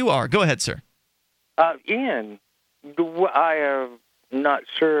 Here you are. Go ahead, sir. Ian, I am not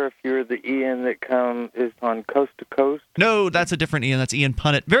sure if you're the Ian that is on Coast to Coast. No, that's a different Ian. That's Ian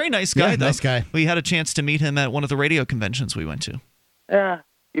Punnett. Very nice guy, though. Nice guy. We had a chance to meet him at one of the radio conventions we went to. Yeah,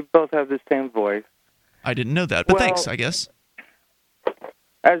 you both have the same voice. I didn't know that, but thanks, I guess.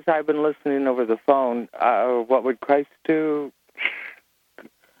 As I've been listening over the phone, what would Christ do?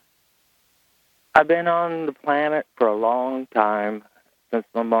 I've been on the planet for a long time, since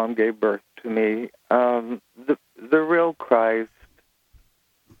my mom gave birth to me. The real Christ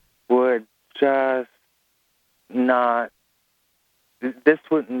would just not, this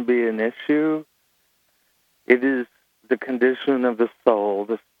wouldn't be an issue. It is the condition of the soul,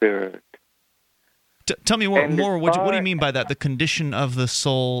 the spirit. Tell me more. What do you mean by that? The condition of the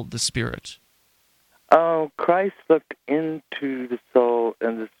soul, the spirit. Oh, Christ looked into the soul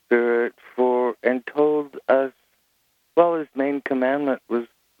and the spirit and told us, well, his main commandment was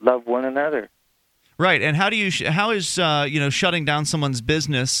love one another. Right, and how is shutting down someone's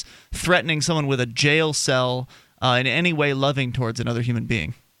business, threatening someone with a jail cell, in any way loving towards another human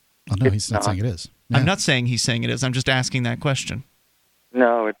being? Oh, no, he's not saying it is. Yeah. I'm not saying he's saying it is. I'm just asking that question.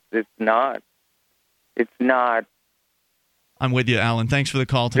 No, it's not. It's not. I'm with you, Alan. Thanks for the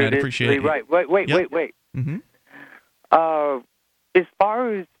call tonight. I appreciate it. Right. Wait. Mm-hmm. As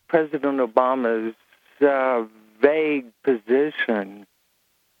far as President Obama's vague position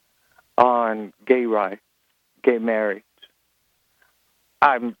on gay rights, gay marriage,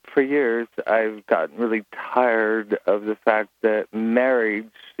 for years I've gotten really tired of the fact that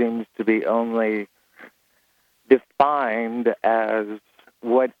marriage seems to be only defined as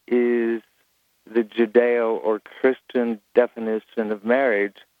what is the Judeo or Christian definition of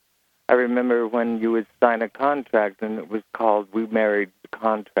marriage. I remember when you would sign a contract and it was called "We married the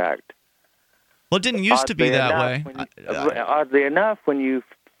contract." Well, it didn't used to be that way. Oddly enough, when you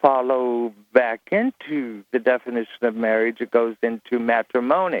follow back into the definition of marriage, it goes into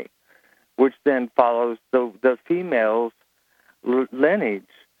matrimony, which then follows the female's lineage.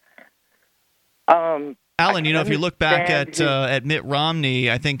 Alan, if you look back at Mitt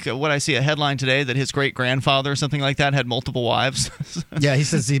Romney, I think what I see a headline today that his great-grandfather or something like that had multiple wives. Yeah, he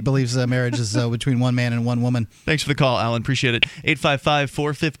says he believes marriage is between one man and one woman. Thanks for the call, Alan. Appreciate it.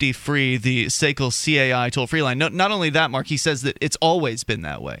 855-450-FREE, the SACL CAI toll-free line. Not only that, Mark, he says that it's always been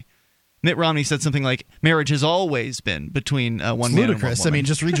that way. Mitt Romney said something like, marriage has always been between one man and one woman. Ludicrous. I mean,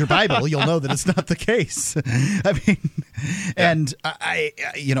 just read your Bible. You'll know that it's not the case. I mean, and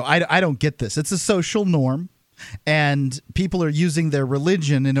I don't get this. It's a social norm, and people are using their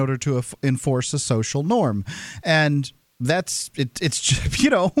religion in order to enforce a social norm. And that's it. It's just,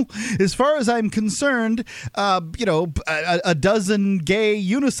 as far as I'm concerned, a dozen gay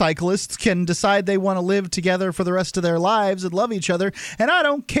unicyclists can decide they want to live together for the rest of their lives and love each other, and I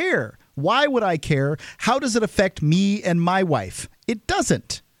don't care. Why would I care? How does it affect me and my wife? It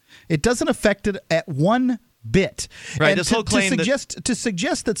doesn't. It doesn't affect it at one bit. Right. And this whole claim to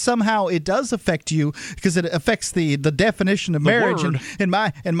suggest that somehow it does affect you because it affects the definition of marriage and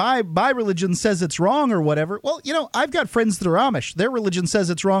my religion says it's wrong or whatever. Well, I've got friends that are Amish. Their religion says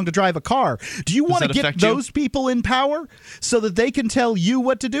it's wrong to drive a car. Do you want to get those people in power so that they can tell you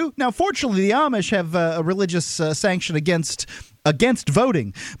what to do? Now, fortunately, the Amish have a religious sanction against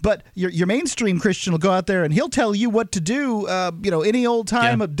voting, but your mainstream Christian will go out there and he'll tell you what to do, any old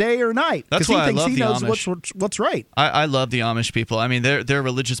time of day or night. That's why he thinks I love he the knows Amish. what's right. I love the Amish people. I mean, their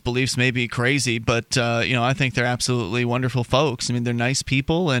religious beliefs may be crazy, but I think they're absolutely wonderful folks. I mean, they're nice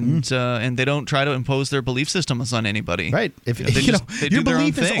people, and they don't try to impose their belief systems on anybody. Right. Your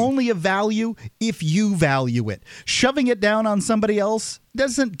belief is only of value if you value it. Shoving it down on somebody else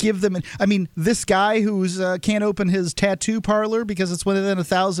doesn't give them. I mean, this guy who's can't open his tattoo parlor because it's within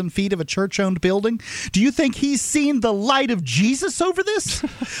 1,000 feet of a church-owned building. Do you think he's seen the light of Jesus over this?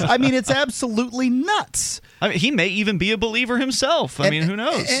 I mean, it's absolutely nuts. I mean, he may even be a believer himself. I mean, who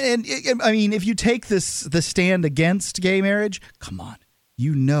knows? And I mean, if you take the stand against gay marriage, come on,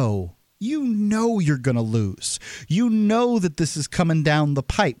 you know you're going to lose. You know that this is coming down the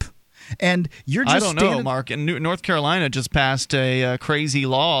pipe. And you're just I don't know, Mark. And North Carolina just passed a crazy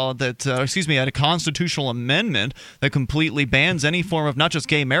law that, had a constitutional amendment that completely bans any form of not just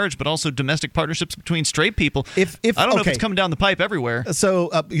gay marriage, but also domestic partnerships between straight people. I don't know if it's coming down the pipe everywhere. So,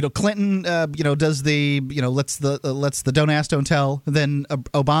 Clinton, does the, lets the don't ask, don't tell. Then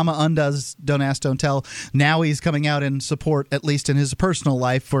Obama undoes don't ask, don't tell. Now he's coming out in support, at least in his personal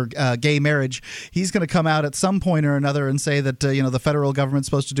life, for gay marriage. He's going to come out at some point or another and say that, the federal government's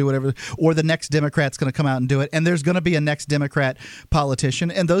supposed to do whatever. Or the next Democrat's going to come out and do it. And there's going to be a next Democrat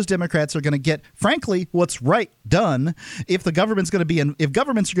politician. And those Democrats are going to get, frankly, what's right done. If the government's going to be if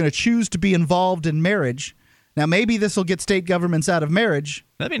governments are going to choose to be involved in marriage. Now, maybe this will get state governments out of marriage.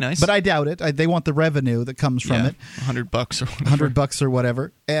 That'd be nice. But I doubt it. They want the revenue that comes from it. $100 or whatever. $100 or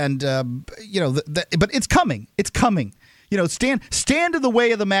whatever. And, but it's coming. It's coming. Stand in the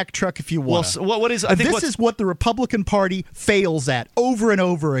way of the Mack truck if you want. Well, what is? This is what the Republican Party fails at over and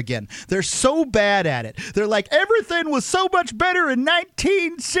over again. They're so bad at it. They're like, everything was so much better in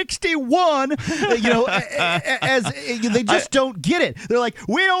 1961. They just don't get it. They're like,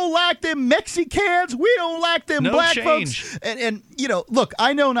 we don't like them Mexicans. We don't like them black folks. And look,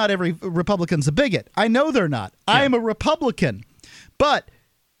 I know not every Republican's a bigot. I know they're not. Yeah. I am a Republican, but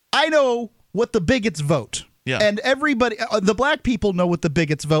I know what the bigots vote. Yeah. And everybody, the black people know what the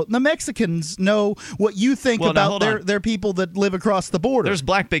bigots vote, and the Mexicans know what you think about their people that live across the border. There's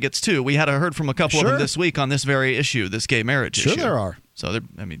black bigots too. We heard from a couple of them this week on this very issue, this gay marriage issue. Sure, there are. So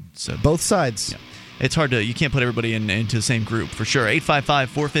both sides. Yeah. It's hard you can't put everybody into the same group for sure.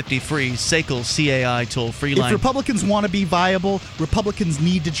 855-450-FREE, SACL CAI toll-free line. If Republicans want to be viable, Republicans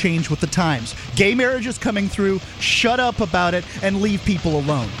need to change with the times. Gay marriage is coming through. Shut up about it and leave people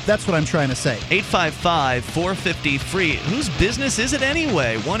alone. That's what I'm trying to say. 855-450-FREE. Whose business is it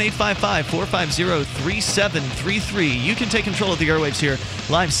anyway? 1-855-450-3733. You can take control of the airwaves here.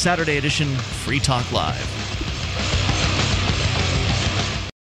 Live Saturday edition, Free Talk Live.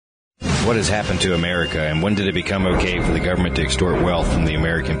 What has happened to America, and when did it become okay for the government to extort wealth from the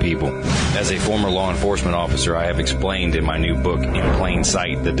American people? As a former law enforcement officer, I have explained in my new book, In Plain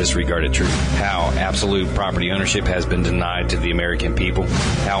Sight, the Disregarded Truth, how absolute property ownership has been denied to the American people,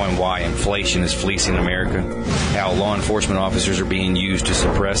 how and why inflation is fleecing America, how law enforcement officers are being used to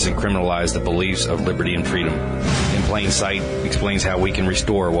suppress and criminalize the beliefs of liberty and freedom. In Plain Sight explains how we can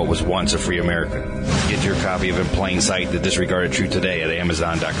restore what was once a free America. Get your copy of In Plain Sight, the Disregarded Truth today at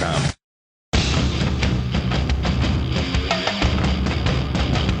Amazon.com.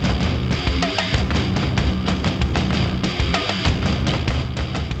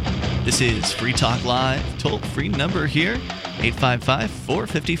 This is Free Talk Live, toll-free number here,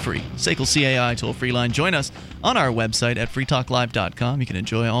 855-450-FREE. SACL CAI toll-free line. Join us on our website at freetalklive.com. You can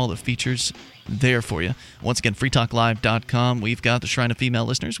enjoy all the features there for you. Once again, freetalklive.com. We've got the Shrine of Female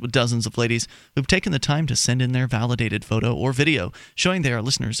Listeners with dozens of ladies who've taken the time to send in their validated photo or video showing they are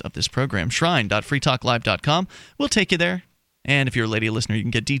listeners of this program. Shrine.freetalklive.com. We'll take you there. And if you're a lady listener, you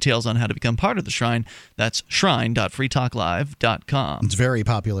can get details on how to become part of the Shrine. That's shrine.freetalklive.com. It's a very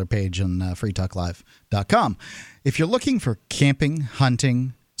popular page on freetalklive.com. If you're looking for camping,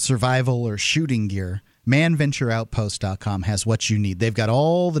 hunting, survival, or shooting gear, manventureoutpost.com has what you need. They've got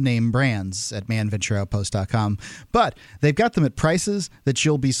all the name brands at manventureoutpost.com, but they've got them at prices that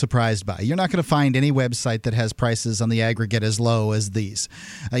you'll be surprised by. You're not going to find any website that has prices on the aggregate as low as these.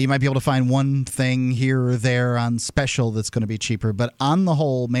 You might be able to find one thing here or there on special that's going to be cheaper, but on the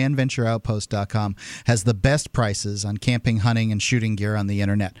whole, manventureoutpost.com has the best prices on camping, hunting, and shooting gear on the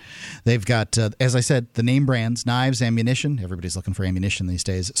internet. They've got, as I said, the name brands, knives, ammunition. Everybody's looking for ammunition these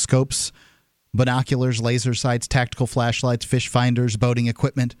days. Scopes, binoculars, laser sights, tactical flashlights, fish finders, boating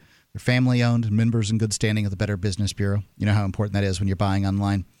equipment. They're family-owned, members in good standing of the Better Business Bureau. You know how important that is when you're buying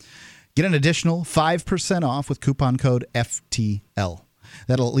online. Get an additional 5% off with coupon code FTL.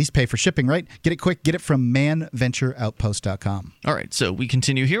 That'll at least pay for shipping, right? Get it quick. Get it from manventureoutpost.com. All right, so we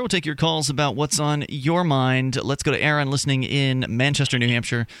continue here. We'll take your calls about what's on your mind. Let's go to Aaron listening in Manchester, New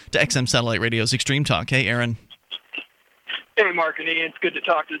Hampshire to XM Satellite Radio's Extreme Talk. Hey, Aaron. Hey, Mark and Ian. It's good to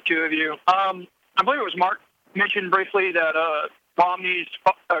talk to the two of you. I believe it was Mark mentioned briefly that Romney's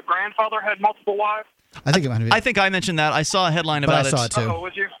grandfather had multiple wives. I think it might have been. I think I mentioned that. I saw a headline about it. I saw it too. Oh,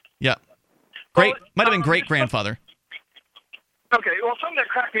 was you? Yeah. Well, Might have been great-grandfather. Okay, well, something that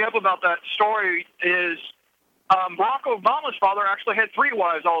cracked me up about that story is Barack Obama's father actually had 3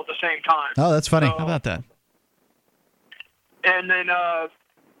 wives all at the same time. Oh, that's funny. So, How about that? And then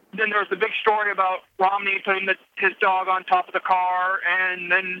there's the big story about Romney putting his dog on top of the car,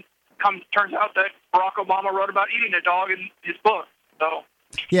 and then turns out that Barack Obama wrote about eating a dog in his book. So.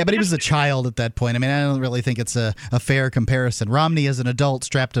 Yeah, but he was a child at that point. I mean, I don't really think it's a fair comparison. Romney, as an adult,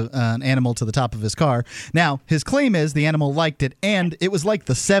 strapped an animal to the top of his car. Now, his claim is the animal liked it, and it was like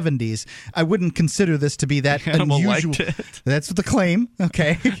the 70s. I wouldn't consider this to be that Animal unusual. liked it. That's the claim.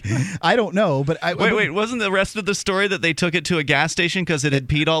 Okay. I don't know, but Wait, wasn't the rest of the story that they took it to a gas station because it had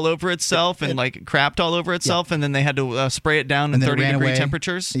peed all over itself and like crapped all over itself, and then they had to spray it down in 30-degree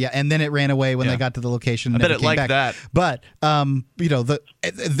temperatures? Yeah, and then it ran away when they got to the location. And I bet never it came liked back. that. But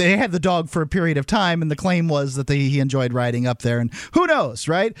they had the dog for a period of time, and the claim was that he enjoyed riding up there. And who knows,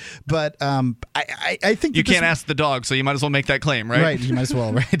 right? But I think you can't ask the dog, so you might as well make that claim, right? Right, you might as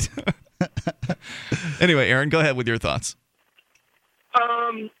well, right? Anyway, Aaron, go ahead with your thoughts.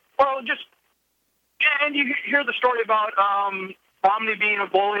 Well, and you hear the story about Romney being a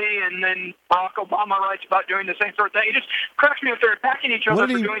bully, and then Barack Obama writes about doing the same sort of thing. It just cracks me up. They're attacking each other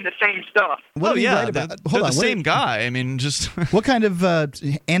for doing the same stuff. What did he write about? They're the same guy. I mean, just what kind of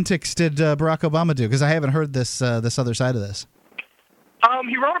antics did Barack Obama do? Because I haven't heard this other side of this.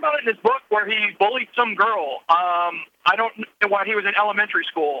 He wrote about it in his book where he bullied some girl. I don't know why he was in elementary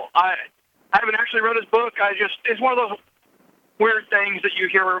school. I haven't actually read his book. It's one of those weird things that you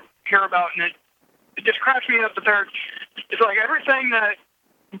hear about, and it just cracks me up that it's like everything that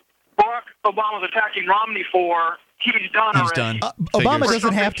Barack Obama's attacking Romney for, he's done already. Obama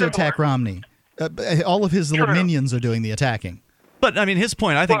doesn't have to attack Romney. All of his little minions are doing the attacking. But, I mean, his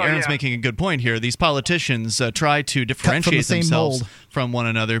point, I think Aaron's making a good point here. These politicians try to differentiate themselves from one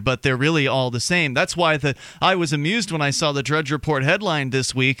another, but they're really all the same. That's why I was amused when I saw the Drudge Report headline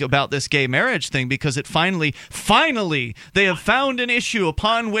this week about this gay marriage thing, because it finally, they have found an issue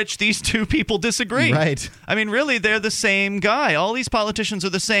upon which these two people disagree. Right. I mean, really, they're the same guy. All these politicians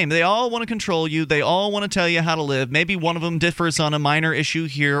are the same. They all want to control you. They all want to tell you how to live. Maybe one of them differs on a minor issue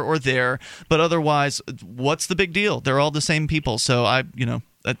here or there, but otherwise, what's the big deal? They're all the same people. So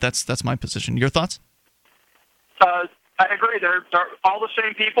that's my position. Your thoughts? I agree. They're all the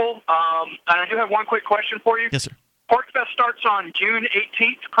same people. And I do have one quick question for you. Yes, sir. PorcFest starts on June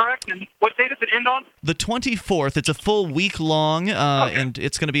 18th, correct? And what date does it end on? The 24th. It's a full week long, and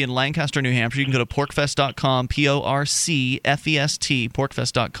it's going to be in Lancaster, New Hampshire. You can go to porcfest.com, PORCFEST,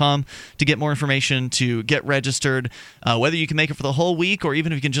 porcfest.com, to get more information, to get registered. Whether you can make it for the whole week or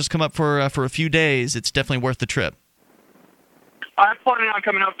even if you can just come up for a few days, it's definitely worth the trip. I'm planning on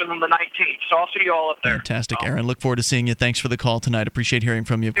coming up on the 19th, so I'll see you all up there. Fantastic, Aaron. Look forward to seeing you. Thanks for the call tonight. Appreciate hearing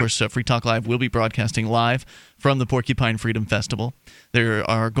from you. Of course, Free Talk Live will be broadcasting live from the Porcupine Freedom Festival. There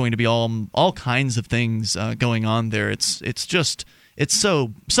are going to be all kinds of things going on there. It's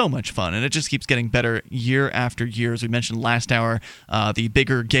so much fun, and it just keeps getting better year after year. As we mentioned last hour, the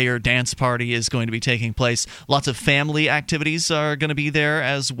bigger, gayer dance party is going to be taking place. Lots of family activities are going to be there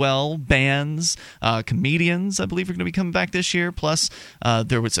as well. Bands, comedians, I believe, are going to be coming back this year. Plus,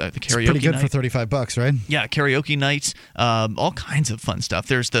 there was the karaoke night. It's pretty good for $35, right? Yeah, karaoke night. All kinds of fun stuff.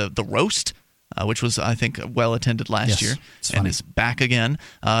 There's the roast, which was, I think, well attended last year and is back again.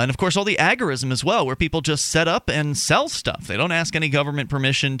 And, of course, all the agorism as well, where people just set up and sell stuff. They don't ask any government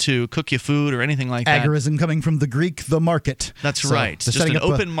permission to cook you food or anything like that. Agorism coming from the Greek, the market. That's right. Just an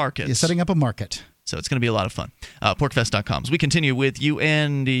open market. You're setting up a market. So it's going to be a lot of fun. Porcfest.com. So we continue with you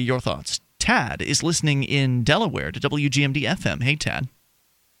and your thoughts. Tad is listening in Delaware to WGMD FM. Hey, Tad.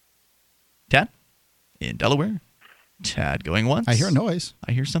 Tad? In Delaware? Tad going once. I hear a noise.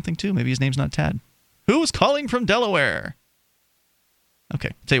 I hear something too. Maybe his name's not Tad. Who is calling from Delaware?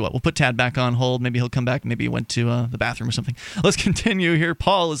 Okay, tell you what, we'll put Tad back on hold. Maybe he'll come back. Maybe he went to the bathroom or something. Let's continue here.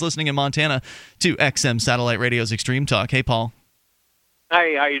 Paul is listening in Montana to XM Satellite Radio's Extreme Talk. Hey, Paul.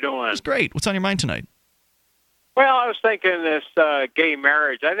 Hey, how you doing? It's great. What's on your mind tonight? Well, I was thinking this gay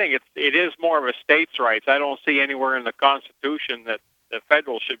marriage. I think it is more of a states' rights. I don't see anywhere in the Constitution that the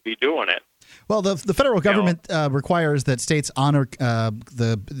federal should be doing it. Well, the federal government requires that states honor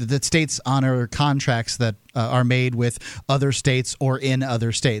that states honor contracts that are made with other states or in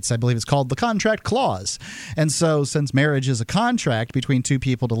other states. I believe it's called the contract clause. And so, since marriage is a contract between two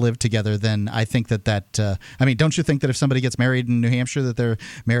people to live together, then I think that I mean, don't you think that if somebody gets married in New Hampshire, that their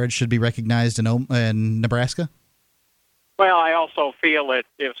marriage should be recognized in Nebraska? Well, I also feel that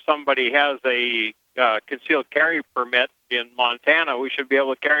if somebody has a concealed carry permit in Montana, we should be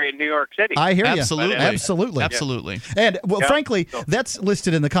able to carry in New York City. I hear you. Absolutely. And, well, Yeah. frankly, that's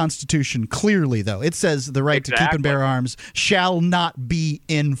listed in the Constitution clearly, though. It says the right to keep and bear arms shall not be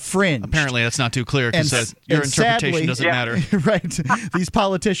infringed. Apparently, that's not too clear because your interpretation doesn't matter. Right. These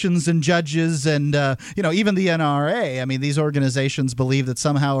politicians and judges and, even the NRA, I mean, these organizations believe that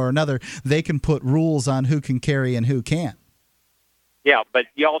somehow or another they can put rules on who can carry and who can't. Yeah, but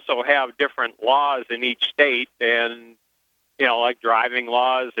you also have different laws in each state, and like driving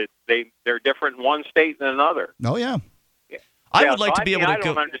laws, they're different in one state than another. Oh yeah. I would like to be able to go.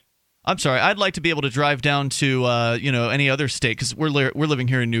 Understand. I'm sorry. I'd like to be able to drive down to any other state because we're living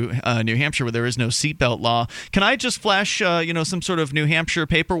here in New Hampshire where there is no seatbelt law. Can I just flash some sort of New Hampshire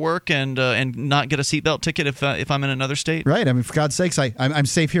paperwork and not get a seatbelt ticket if I'm in another state? Right. I mean, for God's sakes, I'm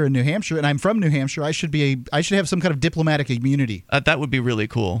safe here in New Hampshire, and I'm from New Hampshire. I should have some kind of diplomatic immunity. That would be really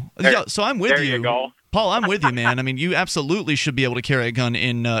cool. Yeah. So I'm with you. There you go. Paul, I'm with you, man. I mean, you absolutely should be able to carry a gun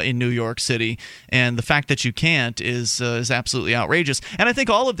in New York City, and the fact that you can't is absolutely outrageous. And I think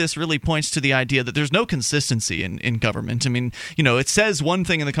all of this really points to the idea that there's no consistency in government. I mean, it says one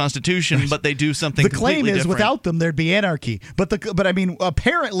thing in the Constitution, but they do something completely different. The claim is without them there'd be anarchy. But I mean,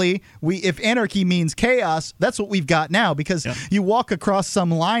 apparently, if anarchy means chaos, that's what we've got now. Because you walk across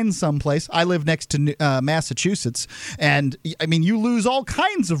some line someplace. I live next to Massachusetts, and I mean, you lose all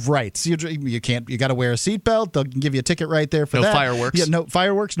kinds of rights. You can't. You got to wear a seatbelt. They'll give you a ticket right there for that. No fireworks. Yeah, no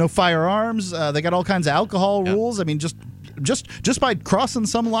fireworks, no firearms. They got all kinds of alcohol rules. I mean, just by crossing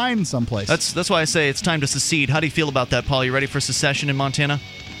some line someplace. That's why I say it's time to secede. How do you feel about that, Paul? You ready for secession in Montana?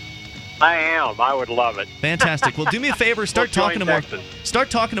 I am. I would love it. Fantastic. Well, do me a favor. Start talking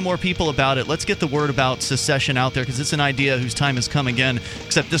to more people about it. Let's get the word about secession out there because it's an idea whose time has come again.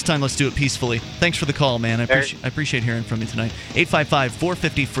 Except this time, let's do it peacefully. Thanks for the call, man. I appreciate hearing from you tonight.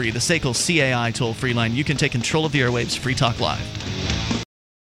 855-450-FREE, the SACL CAI toll-free line. You can take control of the airwaves. Free Talk Live.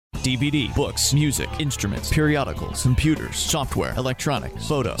 DVD, books, music, instruments, periodicals, computers, software, electronics,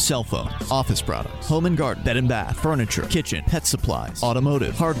 photo, cell phones, office products, home and garden, bed and bath, furniture, kitchen, pet supplies,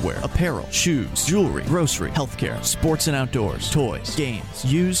 automotive, hardware, apparel, shoes, jewelry, grocery, healthcare, sports and outdoors, toys, games,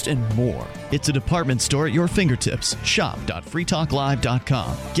 used, and more. It's a department store at your fingertips.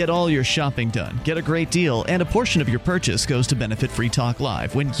 Shop.freetalklive.com. Get all your shopping done, get a great deal, and a portion of your purchase goes to benefit Free Talk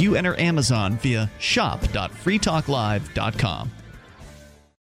Live when you enter Amazon via shop.freetalklive.com.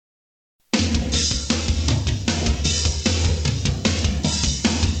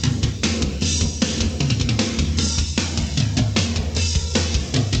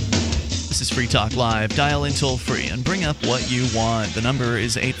 This is Free Talk Live. Dial in toll free and bring up what you want. The number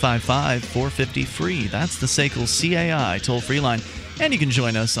is 855-450-FREE. That's the SACL CAI toll free line. And you can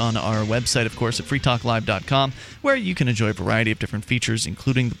join us on our website, of course, at freetalklive.com, where you can enjoy a variety of different features,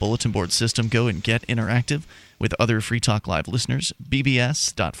 including the bulletin board system. Go and get interactive with other Free Talk Live listeners.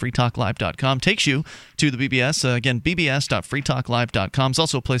 bbs.freetalklive.com takes you to the BBS. Again, bbs.freetalklive.com is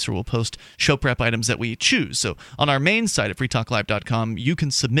also a place where we'll post show prep items that we choose. So on our main site at freetalklive.com, you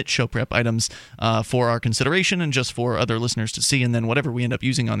can submit show prep items for our consideration and just for other listeners to see. And then whatever we end up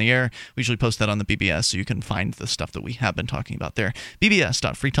using on the air, we usually post that on the BBS, so you can find the stuff that we have been talking about there.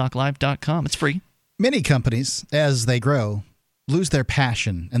 bbs.freetalklive.com. It's free. Many companies, as they grow, lose their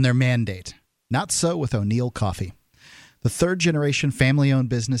passion and their mandate. Not so with O'Neill Coffee. The third-generation family-owned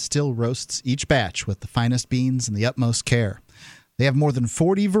business still roasts each batch with the finest beans and the utmost care. They have more than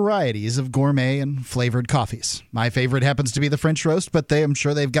 40 varieties of gourmet and flavored coffees. My favorite happens to be the French roast, but I'm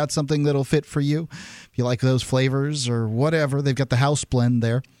sure they've got something that'll fit for you. If you like those flavors or whatever, they've got the house blend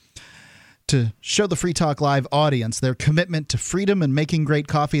there. To show the Free Talk Live audience their commitment to freedom and making great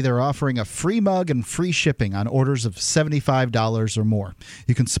coffee, they're offering a free mug and free shipping on orders of $75 or more.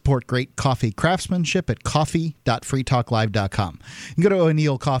 You can support great coffee craftsmanship at coffee.freetalklive.com. You can go to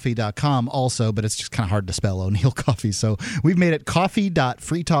o'neillcoffee.com also, but it's just kind of hard to spell O'Neill Coffee. So we've made it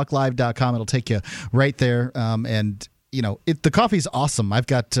coffee.freetalklive.com. It'll take you right there. And the coffee's awesome. I've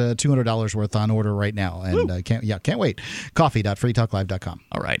got $200 worth on order right now, and can't wait. Coffee.freetalklive.com.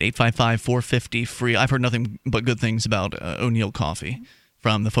 All right, 855-450-FREE. I've heard nothing but good things about O'Neill Coffee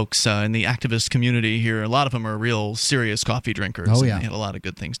from the folks in the activist community here. A lot of them are real serious coffee drinkers. Oh, yeah. And they had a lot of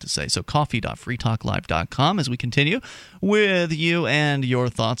good things to say. So coffee.freetalklive.com as we continue with you and your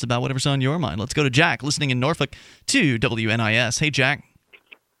thoughts about whatever's on your mind. Let's go to Jack, listening in Norfolk to WNIS. Hey, Jack.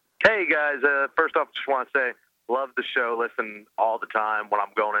 Hey, guys. First off, just want to say, love the show. Listen all the time when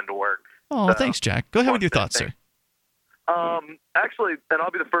I'm going into work. Oh, so, thanks, Jack. Go ahead with your thoughts, sir. Actually, and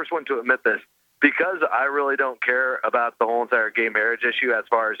I'll be the first one to admit this, because I really don't care about the whole entire gay marriage issue as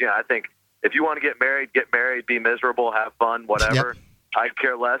far as, I think if you want to get married, be miserable, have fun, whatever. Yep. I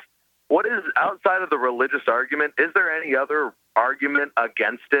care less. what is, outside of the religious argument, is there any other argument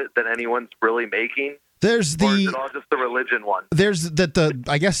against it that anyone's really making? There's Or is it all just the religion one? There's that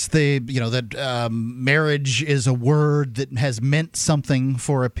marriage is a word that has meant something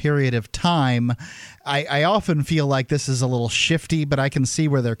for a period of time. I often feel like this is a little shifty, but I can see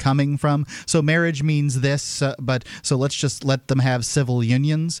where they're coming from. So marriage means this, so let's just let them have civil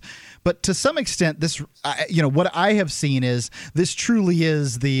unions. But to some extent, this, what I have seen is this truly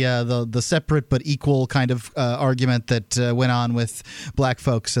is the separate but equal kind of argument that went on with black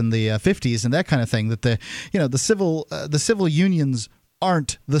folks in the 50s and that kind of thing. That the civil unions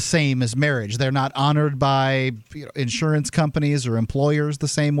aren't the same as marriage. They're not honored by insurance companies or employers the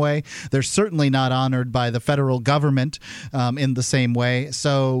same way. They're certainly not honored by the federal government in the same way.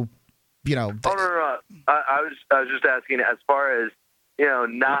 So, No. I was just asking, as far as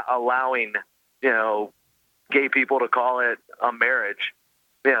not allowing gay people to call it a marriage.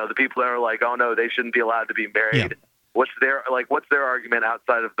 The people that are like, oh no, they shouldn't be allowed to be married. Yeah. What's their argument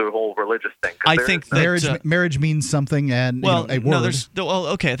outside of the whole religious thing? I think that, marriage means something, and a word.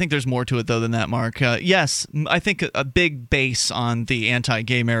 I think there's more to it though than that, Mark. Yes, I think a big base on the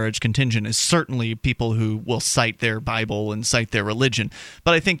anti-gay marriage contingent is certainly people who will cite their Bible and cite their religion.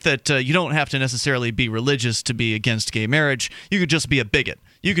 But I think that you don't have to necessarily be religious to be against gay marriage. You could just be a bigot.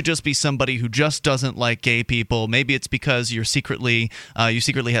 You could just be somebody who just doesn't like gay people. Maybe it's because you secretly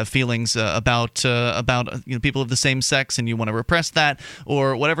have feelings about people of the same sex, and you want to repress that,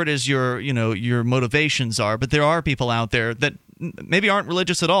 or whatever it is your motivations are. But there are people out there that maybe aren't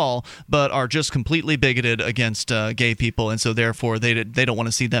religious at all, but are just completely bigoted against gay people, and so therefore they don't want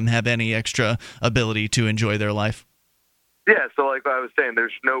to see them have any extra ability to enjoy their life. Yeah, so like I was saying,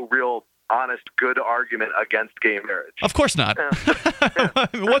 there's no real honest, good argument against gay marriage. Of course not.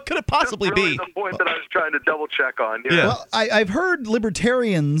 What could it possibly really be? The point that I was trying to double check on. Yeah. Well, I've heard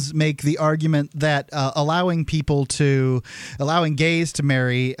libertarians make the argument that allowing gays to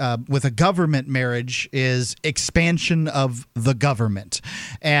marry with a government marriage is expansion of the government,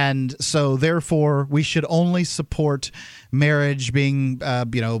 and so therefore we should only support marriage being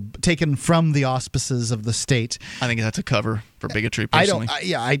taken from the auspices of the state. I think that's a cover for bigotry, personally.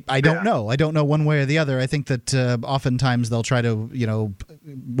 I don't know. I don't know one way or the other. I think that oftentimes they'll try to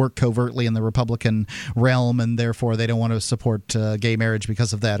work covertly in the Republican realm, and therefore they don't want to support gay marriage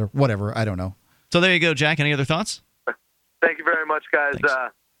because of that or whatever. I don't know. So there you go, Jack. Any other thoughts? Thank you very much, guys.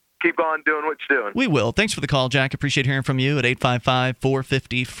 Keep on doing what you're doing. We will. Thanks for the call, Jack. Appreciate hearing from you at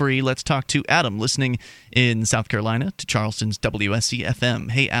 855-450-FREE. Let's talk to Adam, listening in South Carolina to Charleston's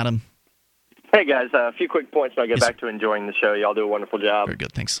WSC-FM. Hey, Adam. Hey, guys. A few quick points and I'll get back to enjoying the show. Y'all do a wonderful job. Very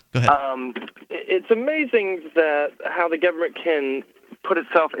good. Thanks. Go ahead. It's amazing that how the government can put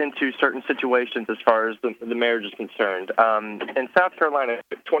itself into certain situations as far as the marriage is concerned. In South Carolina,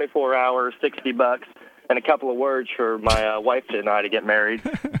 24 hours, $60, and a couple of words for my wife and I to get married.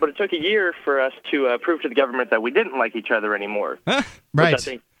 But it took a year for us to prove to the government that we didn't like each other anymore. Right.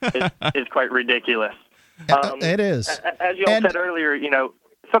 Which I think is quite ridiculous. It is. As you all said earlier,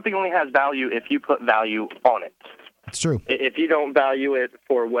 something only has value if you put value on it. It's true. If you don't value it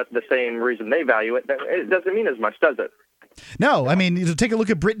for the same reason they value it, then it doesn't mean as much, does it? No, I mean, take a look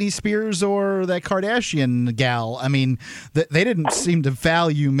at Britney Spears or that Kardashian gal. I mean, they didn't seem to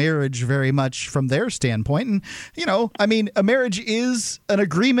value marriage very much from their standpoint. And, a marriage is an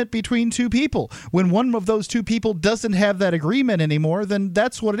agreement between two people. When one of those two people doesn't have that agreement anymore, then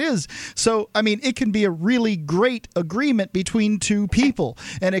that's what it is. So, it can be a really great agreement between two people,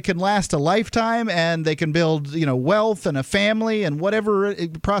 and it can last a lifetime, and they can build, wealth and a family and whatever,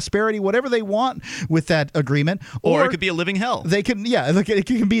 prosperity, whatever they want with that agreement. Or it could be a living hell. They can, it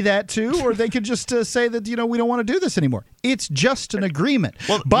can be that too, or they could just say that, we don't want to do this anymore. It's just an agreement.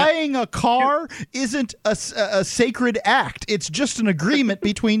 Well, buying a car isn't a sacred act. It's just an agreement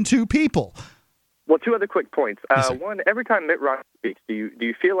between two people. Well, two other quick points. One, every time Mitt Romney speaks, do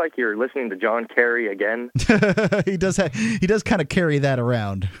you feel like you're listening to John Kerry again? He does kind of carry that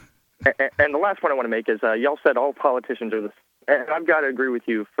around. And the last point I want to make is y'all said all politicians are the same. And I've got to agree with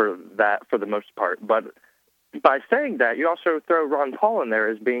you for that for the most part. But by saying that, you also throw Ron Paul in there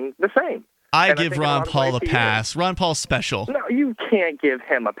as being the same. I give Ron Paul a pass. Ron Paul's special. No, you can't give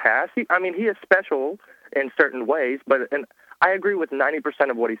him a pass. He is special in certain ways, and I agree with 90%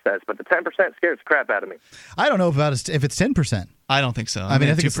 of what he says, but the 10% scares the crap out of me. I don't know if it's 10%. I don't think so. I mean,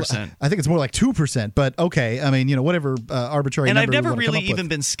 I think 2%. I think it's more like 2%. But okay, I mean, whatever arbitrary. And number I've never we wanna come really up even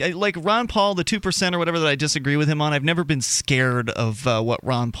with. been like Ron Paul, the 2% or whatever that I disagree with him on. I've never been scared of what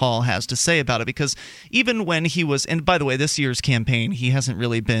Ron Paul has to say about it, because even when he was, and by the way, this year's campaign, he hasn't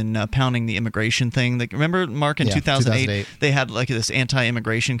really been pounding the immigration thing. Like, remember, Mark, in 2008, they had like this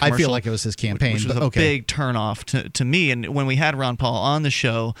anti-immigration commercial. I feel like it was his campaign, which was but a big turnoff to me. And when we had Ron Paul on the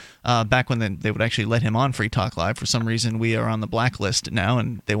show, back when they would actually let him on Free Talk Live, for some reason we are on the blacklist now,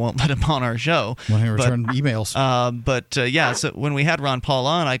 and they won't let him on our show. When he returned emails. So when we had Ron Paul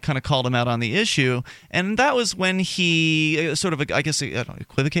on, I kind of called him out on the issue, and that was when he sort of, I guess,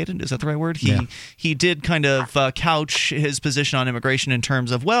 equivocated. Is that the right word? He did kind of couch his position on immigration in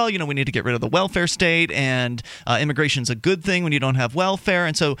terms of, well, we need to get rid of the welfare state, and immigration's a good thing when you don't have welfare.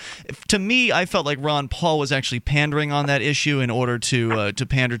 And so, to me, I felt like Ron Paul was actually pandering on that issue in order to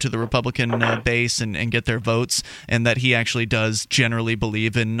pander to the Republican base and get their votes, and that he actually does generally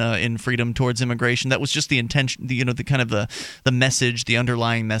believe in freedom towards immigration. That was just the intention, the kind of the message, the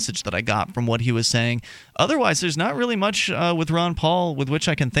underlying message that I got from what he was saying. Otherwise, there's not really much with Ron Paul with which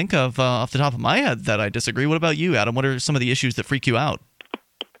I can think of off the top of my head that I disagree. What about you, Adam? What are some of the issues that freak you out?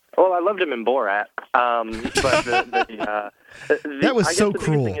 Well, I loved him in Borat, but that was so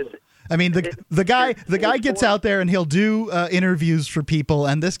cruel. I mean, the guy gets out there and he'll do interviews for people,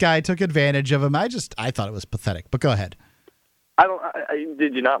 and this guy took advantage of him. I thought it was pathetic. But go ahead.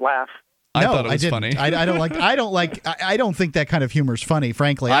 Did you not laugh? I thought it was funny. I don't think that kind of humor's funny,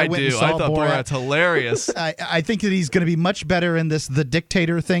 frankly. I do. I thought Borat's hilarious. I think that he's going to be much better in the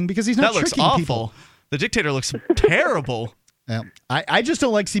dictator thing, because he's not tricking awful. people. The dictator looks terrible. Yeah. I just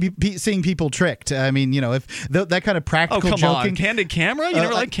don't like seeing people tricked. I mean, if that kind of practical joking. On. Candid camera? You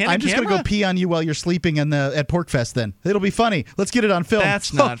never like candid camera? I'm just going to go pee on you while you're sleeping at Porkfest then. It'll be funny. Let's get it on film.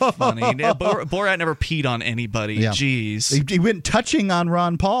 That's not funny. Borat never peed on anybody. Yeah. Jeez. He went touching on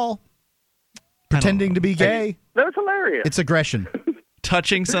Ron Paul, pretending to be gay. That was hilarious. It's aggression.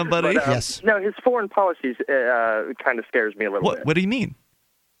 Touching somebody? But, yes. No, his foreign policies kind of scares me a little bit. What do you mean?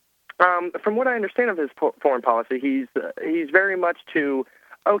 From what I understand of his foreign policy, he's very much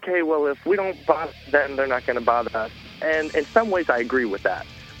okay, well, if we don't bother them, they're not going to bother us. And in some ways, I agree with that.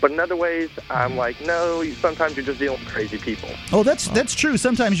 But in other ways, I'm like, no, sometimes you're just dealing with crazy people. Oh, that's true.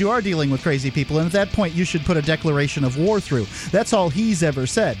 Sometimes you are dealing with crazy people, and at that point, you should put a declaration of war through. That's all he's ever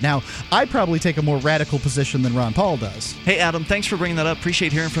said. Now, I probably take a more radical position than Ron Paul does. Hey, Adam, thanks for bringing that up.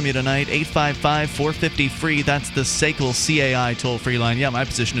 Appreciate hearing from you tonight. 855-450-FREE. That's the SACL CAI toll-free line. Yeah, my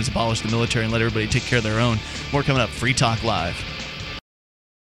position is abolish the military and let everybody take care of their own. More coming up. Free Talk Live.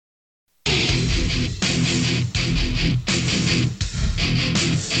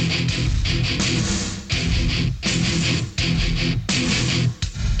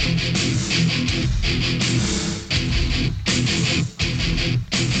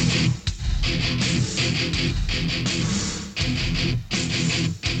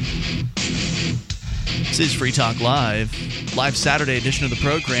 This is Free Talk Live Saturday edition of the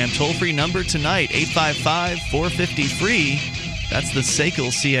program. Toll-free number tonight, 855-450-FREE. That's the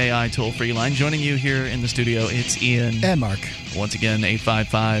SACL CAI toll-free line. Joining you here in the studio, it's Ian. And Mark. Once again,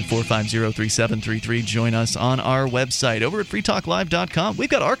 855-450-3733. Join us on our website over at freetalklive.com. We've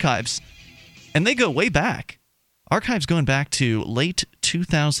got archives, and they go way back. Archives going back to late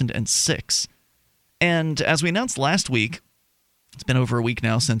 2006. And as we announced last week, it's been over a week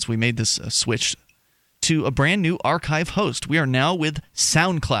now since we made this switch to a brand new archive host. We are now with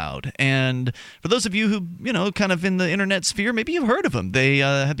SoundCloud. And for those of you who, kind of in the internet sphere, maybe you've heard of them. They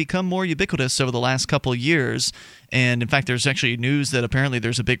have become more ubiquitous over the last couple of years. And in fact, there's actually news that apparently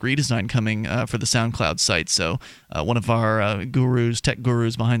there's a big redesign coming for the SoundCloud site. So one of our tech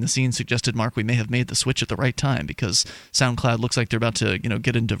gurus behind the scenes suggested, Mark, we may have made the switch at the right time, because SoundCloud looks like they're about to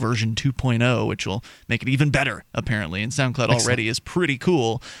get into version 2.0, which will make it even better, apparently. And SoundCloud already is pretty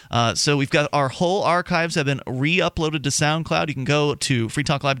cool. So we've got our whole archives have been re-uploaded to SoundCloud. You can go to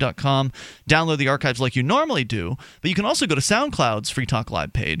freetalklive.com, download the archives like you normally do, but you can also go to SoundCloud's Free Talk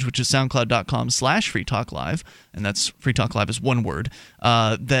Live page, which is soundcloud.com/freetalklive. And that's Free Talk Live is one word,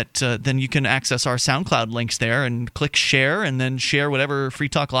 then you can access our SoundCloud links there and click share, and then share whatever Free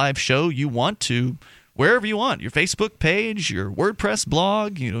Talk Live show you want to wherever you want, your Facebook page, your WordPress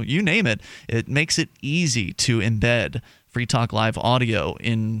blog, you name it. It makes it easy to embed Free Talk Live audio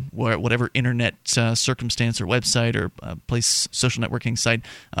in whatever internet circumstance or website or place, social networking site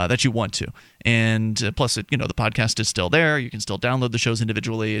that you want to. And plus, the podcast is still there. You can still download the shows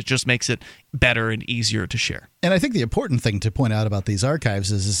individually. It just makes it better and easier to share. And I think the important thing to point out about these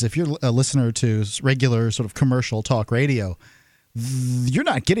archives is if you're a listener to regular sort of commercial talk radio, you're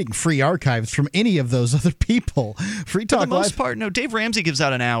not getting free archives from any of those other people. Free Talk Live. For the most part, no. Dave Ramsey gives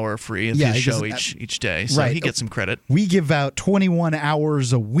out an hour free of his show each day, so he gets some credit. We give out 21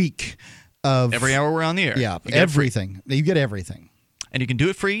 hours a week of every hour we're on the air. Yeah, everything. You get everything. And you can do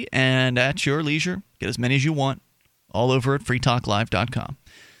it free and at your leisure. Get as many as you want all over at freetalklive.com.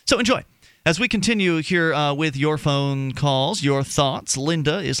 So enjoy. As we continue here with your phone calls, your thoughts,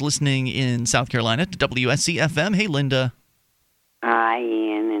 Linda is listening in South Carolina to WSC-FM. Hey, Linda. Hi,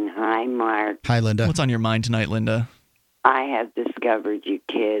 Ian, and hi, Mark. Hi, Linda. What's on your mind tonight, Linda? I have discovered you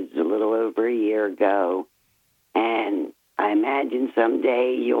kids a little over a year ago, and I imagine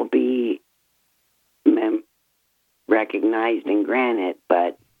someday you'll be recognized and granted,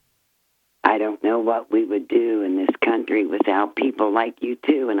 but I don't know what we would do in this country without people like you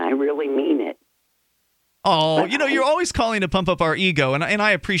two, and I really mean it. Oh, you're always calling to pump up our ego, and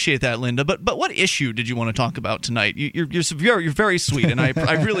I appreciate that, Linda. But what issue did you want to talk about tonight? You're very sweet, and I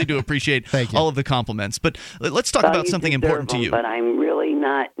really do appreciate all of the compliments. But let's talk about something important to you. But I'm really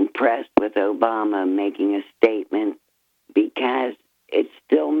not impressed with Obama making a statement, because it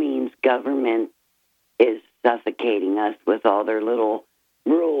still means government is suffocating us with all their little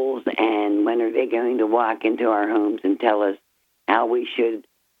rules, and when are they going to walk into our homes and tell us how we should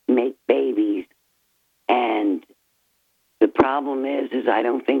make babies? And the problem is I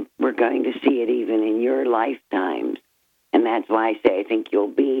don't think we're going to see it even in your lifetimes. And that's why I say I think you'll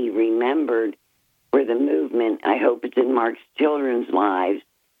be remembered for the movement. I hope it's in Mark's children's lives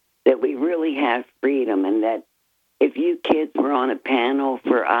that we really have freedom, and that if you kids were on a panel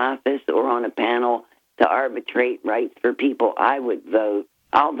for office or on a panel to arbitrate rights for people, I would vote.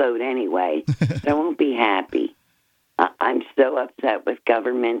 I'll vote anyway. So I won't be happy. I'm so upset with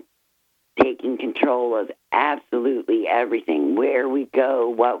government taking control of absolutely everything. Where we go,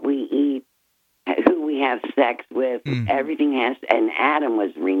 what we eat, who we have sex with, everything has. And Adam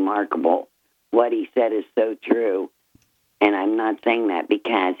was remarkable. What he said is so true. And I'm not saying that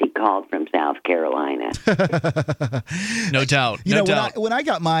because he called from South Carolina. No doubt. When I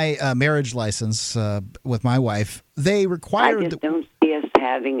got my marriage license with my wife, they required... I just don't see us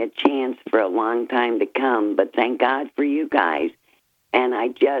having a chance for a long time to come, but thank God for you guys. And I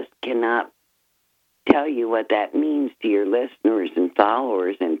just cannot tell you what that means to your listeners and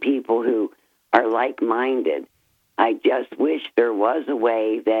followers and people who are like-minded. I just wish there was a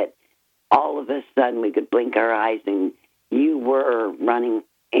way that all of a sudden we could blink our eyes and you were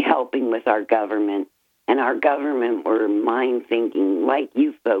helping with our government, and our government were mind-thinking like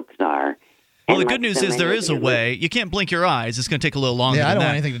you folks are. Well, the good news is there is a way. You can't blink your eyes. It's going to take a little longer than that. I don't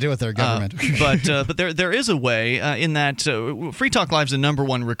want anything to do with their government. But there is a way in that Free Talk Live is the number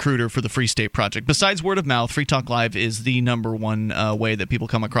one recruiter for the Free State Project. Besides word of mouth, Free Talk Live is the number one way that people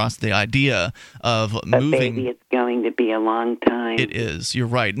come across the idea of moving. Maybe it's going to be a long time. It is. You're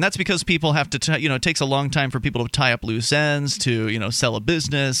right. And that's because people have to, it takes a long time for people to tie up loose ends, to, sell a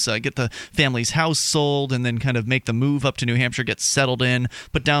business, get the family's house sold, and then kind of make the move up to New Hampshire, get settled in,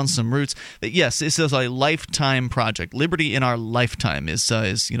 put down some roots. But yes, this is a lifetime project. Liberty in our lifetime is the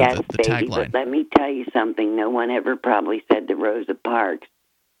tagline. But let me tell you something. No one ever probably said to Rosa Parks,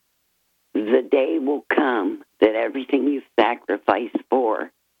 the day will come that everything you sacrificed for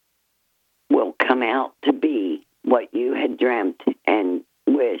will come out to be what you had dreamt and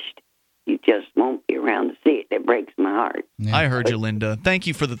wished. You just won't be around to see it. It breaks my heart. Yeah. I heard you, Linda. Thank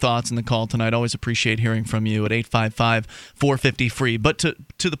you for the thoughts and the call tonight. Always appreciate hearing from you at 855-450-FREE. But to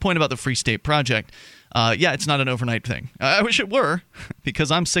the point about the Free State Project, it's not an overnight thing. I wish it were, because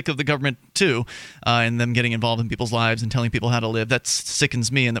I'm sick of the government too, and them getting involved in people's lives and telling people how to live. That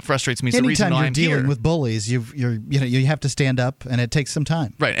sickens me and that frustrates me. It's the reason why I'm here. Anytime you're dealing with bullies, you have to stand up, and it takes some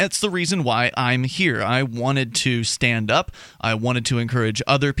time. Right. That's the reason why I'm here. I wanted to stand up. I wanted to encourage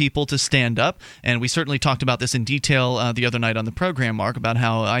other people to stand up, and we certainly talked about this in detail the other night on the program, Mark, about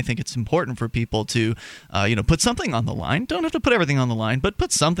how I think it's important for people to, put something on the line. Don't have to put everything on the line, but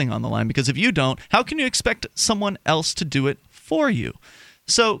put something on the line, because if you don't, how can you expect someone else to do it for you?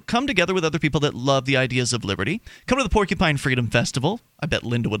 So come together with other people that love the ideas of liberty. Come to the Porcupine Freedom Festival. I bet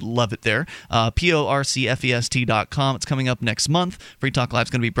Linda would love it there. PORCFEST.com. It's coming up next month. Free Talk Live is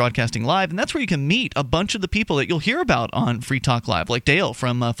going to be broadcasting live, and that's where you can meet a bunch of the people that you'll hear about on Free Talk Live, like Dale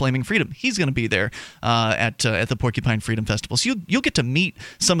from Flaming Freedom. He's going to be there at the Porcupine Freedom Festival. So you'll get to meet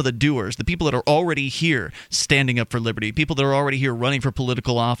some of the doers, the people that are already here standing up for liberty, people that are already here running for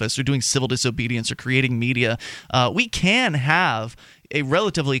political office or doing civil disobedience or creating media. We can have a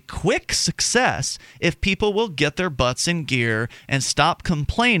relatively quick success if people will get their butts in gear and stop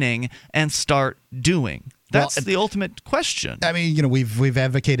complaining and start doing. That's the ultimate question. I mean, we've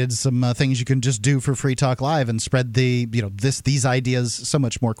advocated some things you can just do for Free Talk Live and spread these ideas so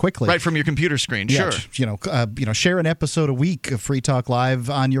much more quickly. Right from your computer screen, sure. Share an episode a week of Free Talk Live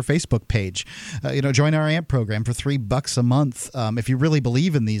on your Facebook page. Join our AMP program for $3 a month. If you really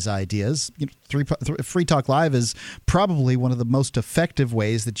believe in these ideas, Free Talk Live is probably one of the most effective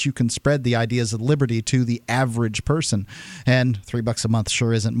ways that you can spread the ideas of liberty to the average person. And $3 a month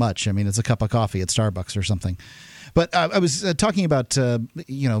sure isn't much. I mean, it's a cup of coffee at Starbucks or something. But I was talking about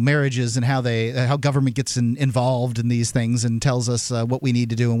marriages and how government gets involved in these things and tells us what we need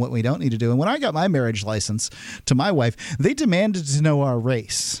to do and what we don't need to do. And when I got my marriage license to my wife, they demanded to know our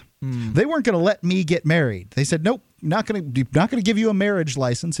race. They weren't going to let me get married. They said, nope, not going to give you a marriage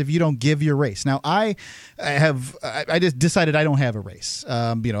license if you don't give your race. Now, I just decided I don't have a race.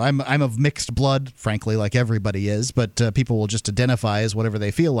 I'm of mixed blood, frankly, like everybody is, but people will just identify as whatever they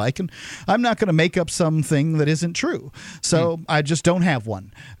feel like, and I'm not going to make up something that isn't true. So I just don't have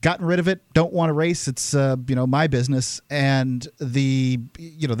one. Gotten rid of it. Don't want a race. It's my business, and they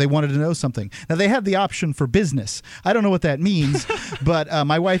wanted to know something. Now they had the option for business. I don't know what that means, but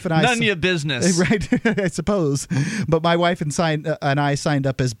my wife and I none of your business, right? I suppose. But my wife and I signed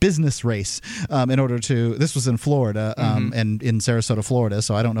up as business race in order to. This was in Florida and in Sarasota, Florida.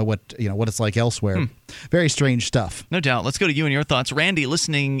 So I don't know what it's like elsewhere. Very strange stuff. No doubt. Let's go to you and your thoughts, Randy,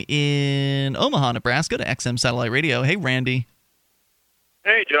 listening in Omaha, Nebraska, to XM Satellite Radio. Hey, Randy.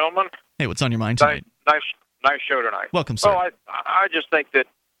 Hey, gentlemen. Hey, what's on your mind tonight? Nice show tonight. Welcome, sir. Oh, I just think that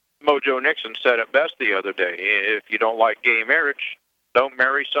Mojo Nixon said it best the other day. If you don't like gay marriage, don't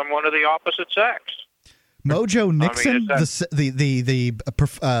marry someone of the opposite sex. Mojo Nixon, the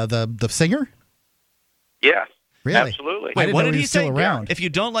singer? Yeah, really? Absolutely. Wait, what did he say? Around. If you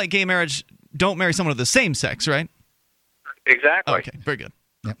don't like gay marriage, don't marry someone of the same sex, right? Exactly. Okay, very good.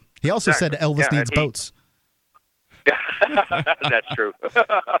 Yep. He also said Elvis needs boats. That's true.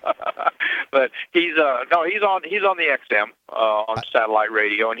 But he's on the XM on satellite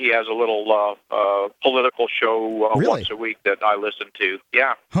radio, and he has a little political show once a week that I listen to.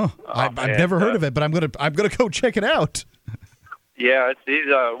 Yeah. Huh. I've never heard of it, but I'm gonna go check of out. Yeah,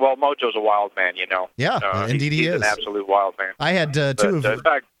 Mojo's a wild man, Yeah, indeed he is. He's an absolute wild man. I had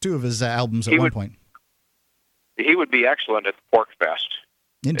two of his albums at one point. He would be excellent at the Pork Fest.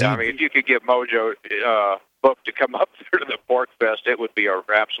 Indeed. I mean, if you could get Mojo book to come up there to the Pork Fest, it would be an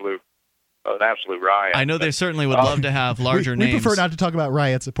absolute riot. I know they certainly would love to have larger names. We prefer not to talk about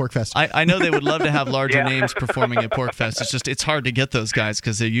riots at Pork Fest. I know they would love to have larger names performing at Pork Fest. It's hard to get those guys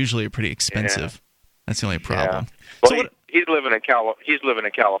because they're usually pretty expensive. That's the only problem. Yeah. Well, he's living in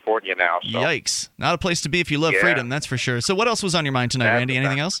California now. So. Yikes! Not a place to be if you love freedom. That's for sure. So what else was on your mind tonight, Randy?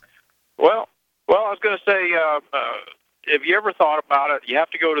 Anything else? Well, I was going to say. Have you ever thought about it? You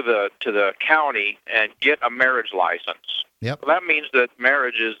have to go to the county and get a marriage license. Yep. Well, that means that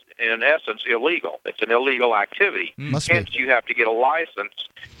marriage is, in essence, illegal. It's an illegal activity. Hence, you have to get a license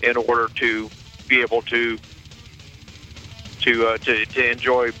in order to be able to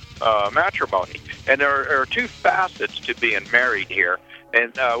enjoy matrimony. And there are two facets to being married here.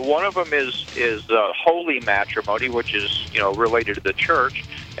 And one of them is holy matrimony, which is related to the church,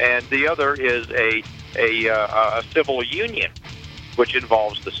 and the other is a civil union, which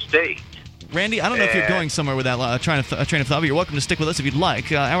involves the state. Randy, I don't know if you're going somewhere with that train of thought, but you're welcome to stick with us if you'd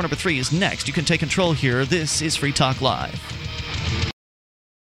like. Hour number 3 is next. You can take control here. This is Free Talk Live.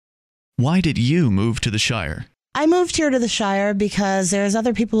 Why did you move to the Shire? I moved here to the Shire because there's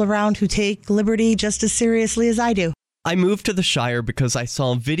other people around who take liberty just as seriously as I do. I moved to the Shire because I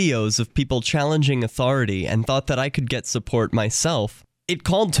saw videos of people challenging authority and thought that I could get support myself. It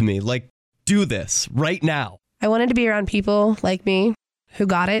called to me, like, do this right now. I wanted to be around people like me who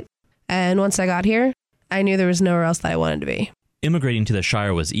got it. And once I got here, I knew there was nowhere else that I wanted to be. Immigrating to the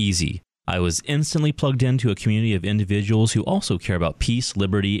Shire was easy. I was instantly plugged into a community of individuals who also care about peace,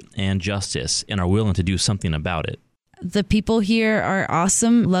 liberty, and justice, and are willing to do something about it. The people here are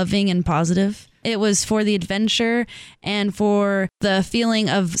awesome, loving, and positive. It was for the adventure and for the feeling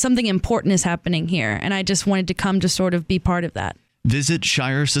of something important is happening here. And I just wanted to come to sort of be part of that. Visit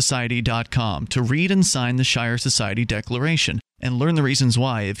ShireSociety.com to read and sign the Shire Society Declaration and learn the reasons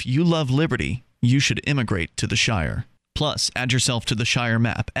why, if you love liberty, you should immigrate to the Shire. Plus, add yourself to the Shire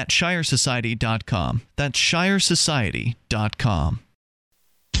map at ShireSociety.com. That's ShireSociety.com.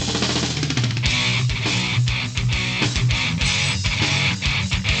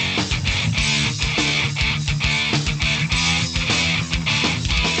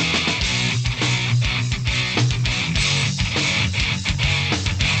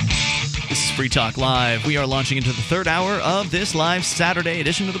 Free Talk Live. We are launching into the third hour of this live Saturday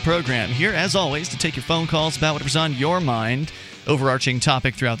edition of the program. Here, as always, to take your phone calls about whatever's on your mind. Overarching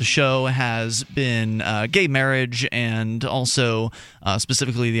topic throughout the show has been gay marriage, and also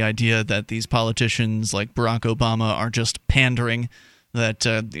specifically the idea that these politicians like Barack Obama are just pandering, that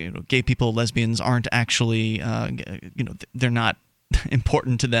gay people, lesbians aren't actually, they're not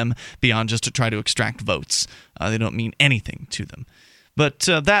important to them beyond just to try to extract votes. They don't mean anything to them. But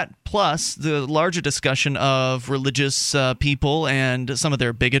that plus the larger discussion of religious people and some of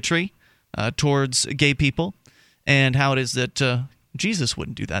their bigotry towards gay people, and how it is that Jesus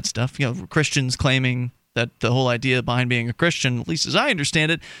wouldn't do that stuff. Christians claiming that the whole idea behind being a Christian, at least as I understand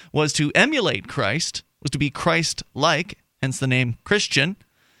it, was to emulate Christ, was to be Christ-like, hence the name Christian.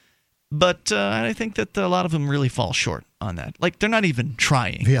 But I think that a lot of them really fall short on that. Like, they're not even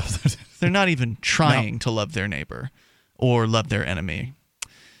trying. Yeah. They're not even trying to love their neighbor or love their enemy.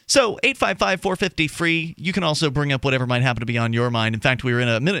 So 855-450-FREE. You can also bring up whatever might happen to be on your mind. In fact, we were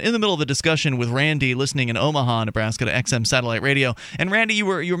in the middle of a discussion with Randy, listening in Omaha, Nebraska, to XM Satellite Radio. And Randy, you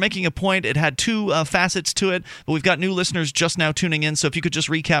were making a point. It had two facets to it, but we've got new listeners just now tuning in. So if you could just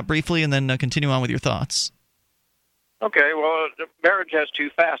recap briefly and then continue on with your thoughts. Okay, well, marriage has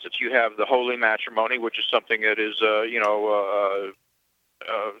two facets. You have the holy matrimony, which is something that is,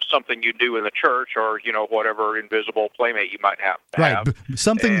 something you do in the church, or whatever invisible playmate you might have. Right,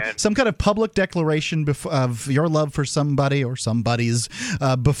 some kind of public declaration of your love for somebody or somebody's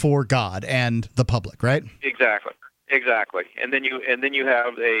before God and the public, right? Exactly. And then you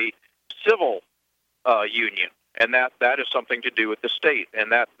have a civil union, and that is something to do with the state,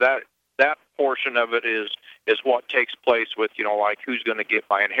 and that portion of it is what takes place with like who's going to get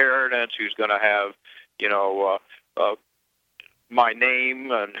my inheritance, who's going to have my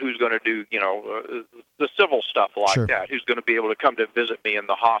name, and who's going to do the civil stuff like that. Who's going to be able to come to visit me in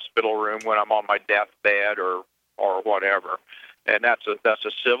the hospital room when I'm on my deathbed or whatever. And that's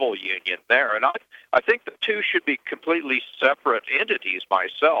a civil union there. And I think the two should be completely separate entities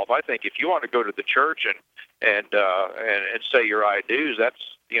myself. I think if you want to go to the church and say your I do's,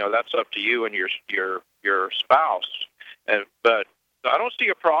 that's up to you and your spouse. But I don't see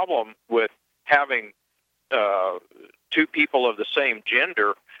a problem with having two people of the same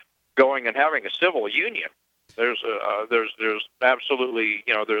gender going and having a civil union. There's absolutely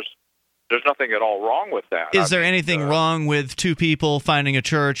there's nothing at all wrong with that. Is there anything wrong with two people finding a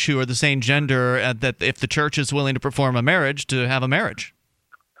church who are the same gender, that if the church is willing to perform a marriage, to have a marriage?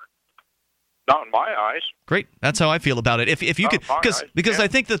 Not in my eyes. Great. That's how I feel about it. If you could, because I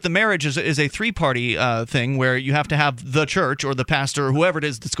think that the marriage is a three-party thing where you have to have the church or the pastor or whoever it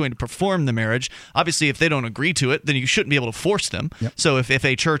is that's going to perform the marriage. Obviously, if they don't agree to it, then you shouldn't be able to force them. Yep. So if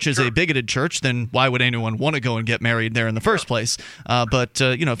a church is a bigoted church, then why would anyone want to go and get married there in the first place? But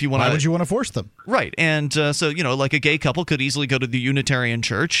if you want to, why would you want to force them? Right. And so like a gay couple could easily go to the Unitarian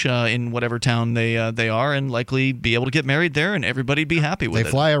Church in whatever town they are, and likely be able to get married there, and everybody'd be happy with it. They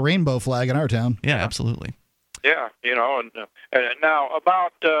fly a rainbow flag in our town. Yeah, absolutely. Yeah, and now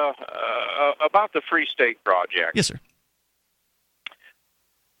about the Free State Project. Yes, sir.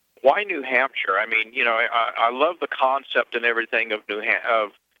 Why New Hampshire? I mean, I love the concept and everything of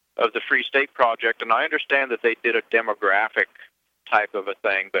of the Free State Project, and I understand that they did a demographic type of a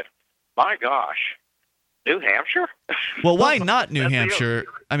thing, but my gosh, New Hampshire? Well, why not New Hampshire?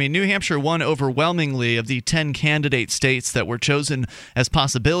 I mean, New Hampshire won overwhelmingly of the 10 candidate states that were chosen as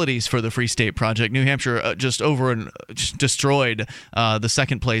possibilities for the Free State Project. New Hampshire just destroyed the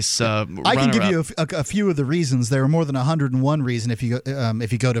second place runner-up. I can give you a few of the reasons. There are more than 101 reasons if you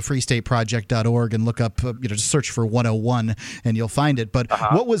go to freestateproject.org and look up, just search for 101 and you'll find it. But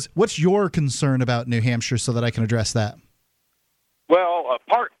what's your concern about New Hampshire so that I can address that? Well,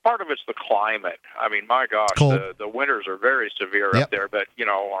 part of it's the climate. I mean, my gosh, the winters are very severe up there. But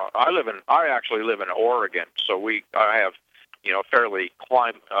I actually live in Oregon, so I have fairly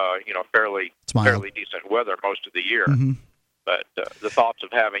decent weather most of the year. Mm-hmm. But the thoughts of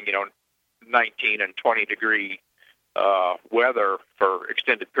having 19 and 20 degree weather for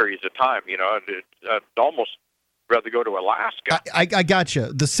extended periods of time, I'd almost rather go to Alaska. I got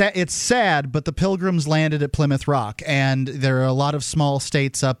you. It's sad, but the Pilgrims landed at Plymouth Rock, and there are a lot of small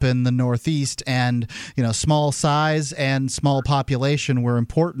states up in the Northeast, and small size and small population were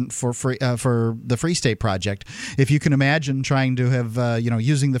important for the Free State Project. If you can imagine trying to have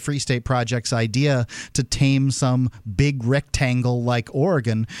using the Free State Project's idea to tame some big rectangle like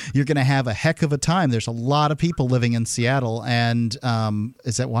Oregon, you're going to have a heck of a time. There's a lot of people living in Seattle, and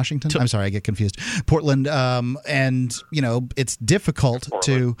is that Washington? I'm sorry, I get confused. Portland, and it's difficult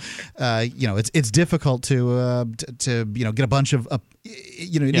to it's difficult to get a bunch of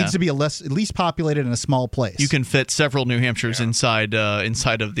it needs to be at least populated in a small place. You can fit several New Hampshires inside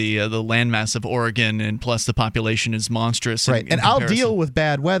of the landmass of Oregon, and plus the population is monstrous. Right, and I'll deal with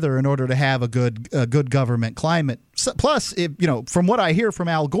bad weather in order to have a good government climate. Plus, from what I hear from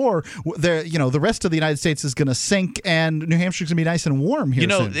Al Gore, the rest of the United States is going to sink, and New Hampshire's going to be nice and warm here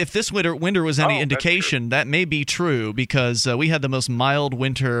soon. If this winter was any indication, that may be true, because we had the most mild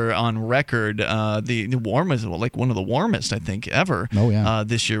winter on record. The warmest, like one of the warmest, I think, ever. Oh, yeah.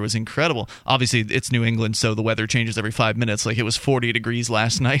 This year was incredible. Obviously, it's New England, so the weather changes every 5 minutes. Like, it was 40 degrees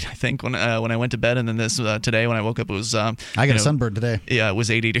last night, I think, when I went to bed, and then this today when I woke up, it was I got a sunburn today. Yeah, it was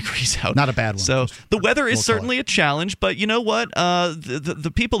 80 degrees out. Not a bad one. So the weather is certainly a challenge, but you know what?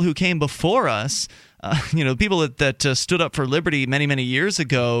 The people who came before us, people that stood up for liberty many, many years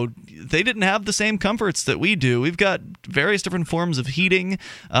ago, they didn't have the same comforts that we do. We've got various different forms of heating.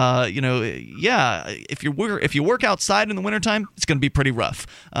 If you work outside in the wintertime, it's going to be pretty rough.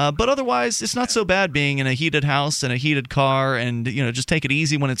 But otherwise, it's not so bad being in a heated house and a heated car, and just take it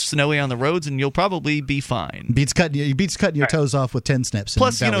easy when it's snowy on the roads, and you'll probably be fine. Beats cutting your toes off with 10 snips.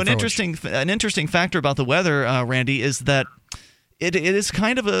 Plus, an interesting factor about the weather, Randy, is that it is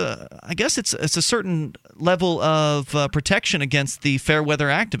kind of it's a certain level of protection against the fair weather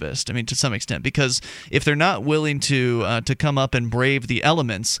activist. I mean, to some extent, because if they're not willing to come up and brave the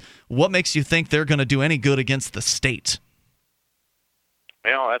elements, what makes you think they're going to do any good against the state?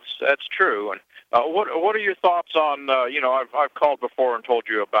 That's true. And what are your thoughts on? I've called before and told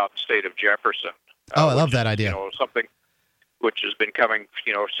you about the state of Jefferson. I love that idea. Something which has been coming,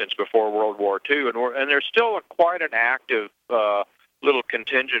 since before World War II, and there's still quite an active little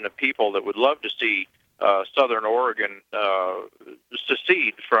contingent of people that would love to see Southern Oregon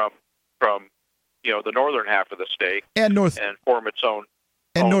secede from the northern half of the state and form its own.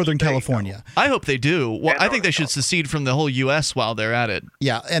 And Northern California. I hope they do. Well, I think they should secede from the whole U.S. while they're at it.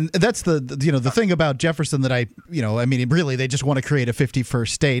 Yeah, and that's the thing about Jefferson that really they just want to create a 51st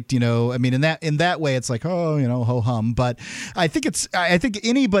state. In that way it's like, ho hum. But I think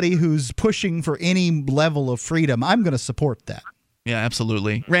anybody who's pushing for any level of freedom, I'm going to support that. Yeah,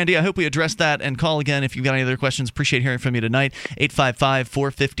 absolutely. Randy, I hope we addressed that, and call again if you've got any other questions. Appreciate hearing from you tonight.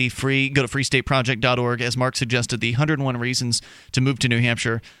 855-450-FREE. Go to freestateproject.org. As Mark suggested, the 101 Reasons to Move to New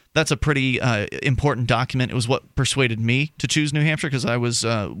Hampshire. That's a pretty important document. It was what persuaded me to choose New Hampshire, because I was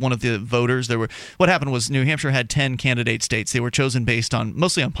one of the voters. What happened was New Hampshire had 10 candidate states. They were chosen based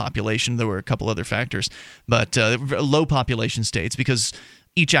mostly on population. There were a couple other factors, but low population states, because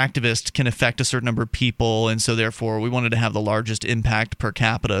each activist can affect a certain number of people, and so therefore we wanted to have the largest impact per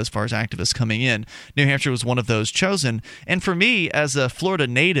capita as far as activists coming in. New Hampshire was one of those chosen, and for me, as a Florida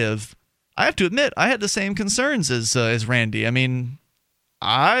native, I have to admit I had the same concerns as Randy. I mean,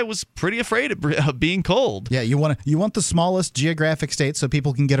 I was pretty afraid of being cold. Yeah, you want the smallest geographic state so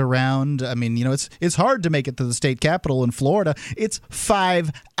people can get around. I mean, it's hard to make it to the state capital in Florida. It's 5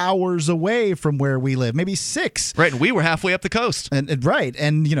 hours away from where we live, maybe 6. Right, and we were halfway up the coast. And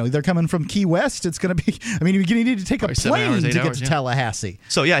they're coming from Key West. It's going to be. I mean, you need to take probably a plane to get to Tallahassee.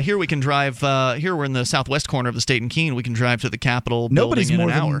 So yeah, here we can drive. Here we're in the southwest corner of the state in Keene. We can drive to the Capitol Nobody's building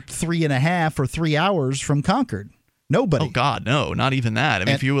in an hour. Than 3.5 or 3 hours from Concord. Nobody. Oh God, no, not even that. I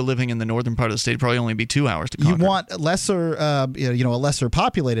mean, if you were living in the northern part of the state, it'd probably only be 2 hours to Concord. You want a lesser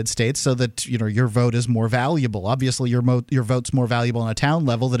populated state so that your vote is more valuable. Obviously, your vote's more valuable on a town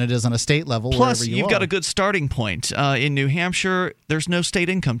level than it is on a state level. Plus, you've got a good starting point. In New Hampshire, there's no state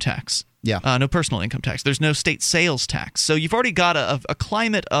income tax. Yeah, no personal income tax. There's no state sales tax. So you've already got a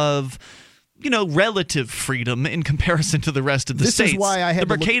climate of relative freedom in comparison to the rest of the states. This is why I had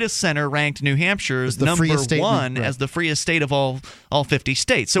the Mercatus Center ranked New Hampshire as number 1 as the freest state of all 50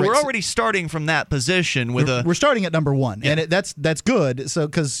 states. So we're already starting from that position with we're starting at number 1, and that's good. So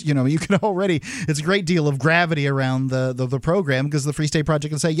because you can already, it's a great deal of gravity around the program, because the Free State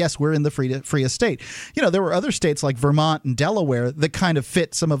Project can say yes, we're in the freest state. There were other states like Vermont and Delaware that kind of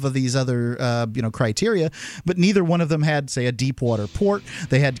fit some of these other criteria, but neither one of them had, say, a deep water port.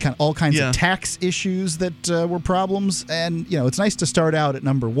 They had all kinds of tax issues that were problems, and it's nice to start out at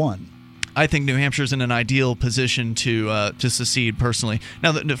number 1. I think New Hampshire's in an ideal position to secede personally.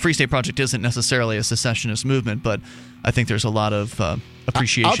 Now, the Free State Project isn't necessarily a secessionist movement, but I think there's a lot of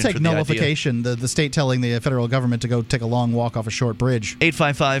appreciation I'll take for the nullification, the state telling the federal government to go take a long walk off a short bridge.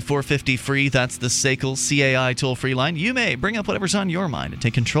 855-450-FREE, that's the SACL CAI toll-free line. You may bring up whatever's on your mind and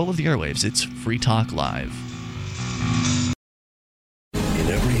take control of the airwaves. It's Free Talk Live. In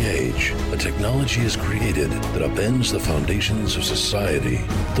every age, a technology technology is created that upends the foundations of society.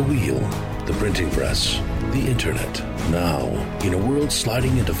 The wheel, the printing press, the internet. Now, in a world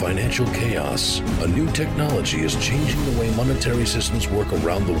sliding into financial chaos, a new technology is changing the way monetary systems work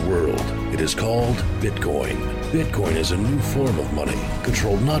around the world. It is called Bitcoin. Bitcoin is a new form of money,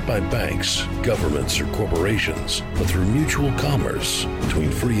 controlled not by banks, governments, or corporations, but through mutual commerce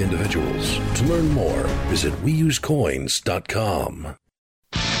between free individuals. To learn more, visit weusecoins.com.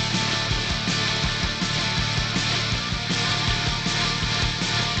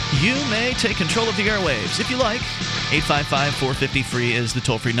 You may take control of the airwaves if you like. 855-450-FREE is the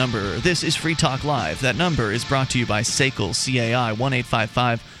toll-free number. This is Free Talk Live. That number is brought to you by SACL CAI,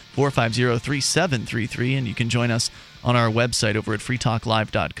 1-855-450-3733, and you can join us on our website over at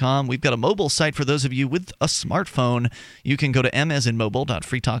freetalklive.com. We've got a mobile site for those of you with a smartphone. You can go to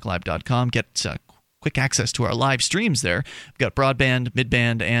masinmobile.freetalklive.com, get quick access to our live streams there. We've got broadband,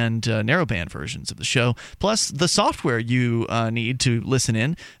 midband, and narrowband versions of the show, plus the software you need to listen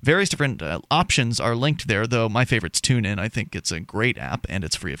in. Various different options are linked there, though my favorite's TuneIn. I think it's a great app, and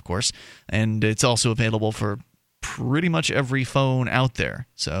it's free, of course. And it's also available for pretty much every phone out there.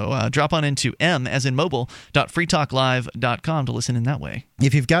 So drop on into mobile.freetalklive.com to listen in that way.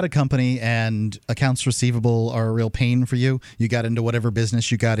 If you've got a company and accounts receivable are a real pain for you, you got into whatever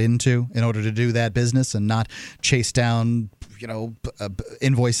business you got into in order to do that business and not chase down,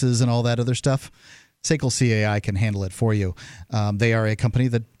 invoices and all that other stuff, SACL CAI can handle it for you. They are a company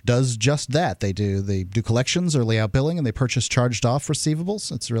that does just that. They do collections, early out billing, and they purchase charged off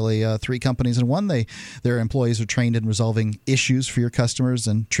receivables. It's really three companies in one. Their employees are trained in resolving issues for your customers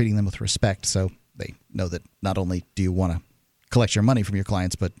and treating them with respect. So they know that not only do you want to collect your money from your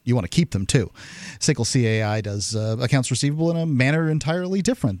clients, but you want to keep them too. SACL CAI does accounts receivable in a manner entirely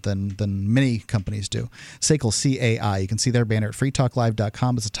different than many companies do. SACL CAI, you can see their banner at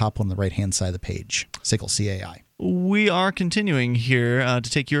freetalklive.com. It's the top one on the right-hand side of the page. SACL CAI. We are continuing here to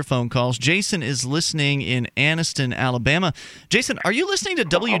take your phone calls. Jason is listening in Anniston, Alabama. Jason, are you listening to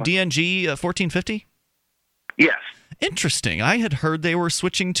WDNG 1450? Yes. Interesting. I had heard they were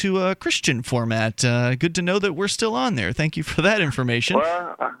switching to a Christian format. Good to know that we're still on there. Thank you for that information.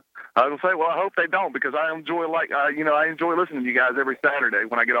 Well, I was going to say, I hope they don't, because I enjoy I enjoy listening to you guys every Saturday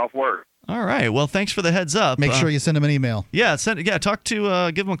when I get off work. All right. Well, thanks for the heads up. Make sure you send them an email. Yeah, give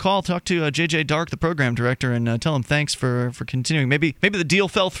them a call. Talk to JJ Dark, the program director, and tell him thanks for continuing. Maybe the deal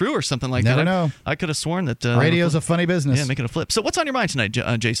fell through or something like that. Never know. I could have sworn that radio's a funny business. Yeah, making a flip. So, what's on your mind tonight,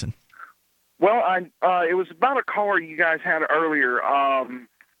 Jason? Well, it was about a caller you guys had earlier.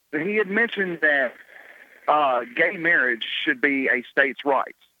 He had mentioned that gay marriage should be a states'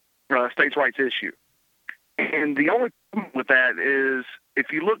 rights issue. And the only problem with that is,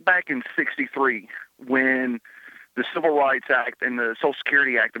 if you look back in '63, when the Civil Rights Act and the Social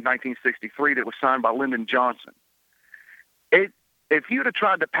Security Act of 1963 that was signed by Lyndon Johnson, if you'd have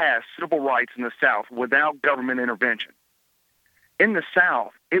tried to pass civil rights in the South without government intervention, in the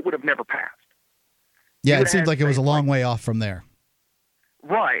South, it would have never passed. Yeah, it seems like it was a long way off from there.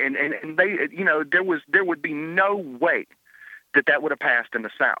 Right, and they, there would be no way that would have passed in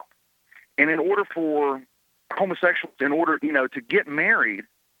the South. And in order for homosexuals, to get married,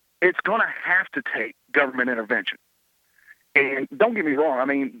 it's going to have to take government intervention. And don't get me wrong, I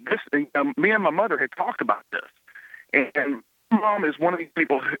mean, me and my mother had talked about this. And my mom is one of these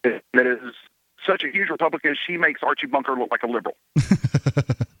people that is such a huge Republican, she makes Archie Bunker look like a liberal.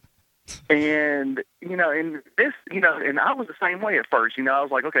 And, and I was the same way at first. I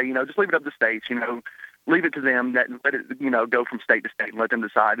was like, okay, just leave it up to the states, leave it to them, let it, go from state to state and let them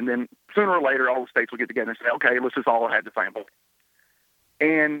decide. And then sooner or later, all the states will get together and say, okay, let's just all have the same vote.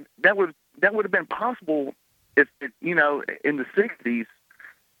 And that would have been possible if, in the 60s,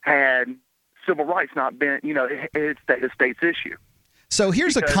 had civil rights not been, it stayed a state's issue. So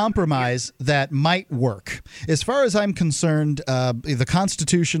here's a compromise that might work. As far as I'm concerned, the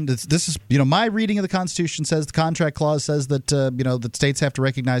Constitution, this is, my reading of the Constitution says the contract clause says that, that states have to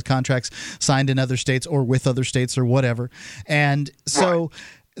recognize contracts signed in other states or with other states or whatever. And so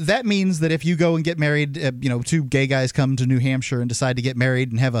that means that if you go and get married, two gay guys come to New Hampshire and decide to get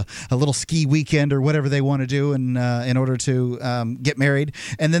married and have a little ski weekend or whatever they want to do in order to get married,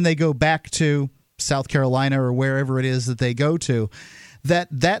 and then they go back to South Carolina or wherever it is that they go to,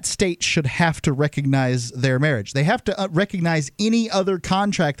 that state should have to recognize their marriage. They have to recognize any other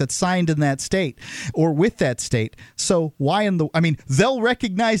contract that's signed in that state or with that state. So why they'll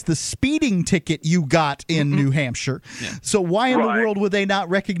recognize the speeding ticket you got in New Hampshire. Yeah. So why in the world would they not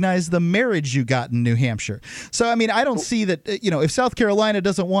recognize the marriage you got in New Hampshire? So, I don't see that, if South Carolina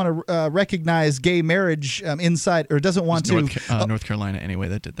doesn't want to recognize gay marriage inside, or doesn't want to. North Carolina, anyway,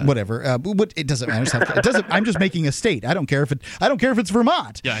 that did that. Whatever. It doesn't matter. I'm just making a state. I don't care if it's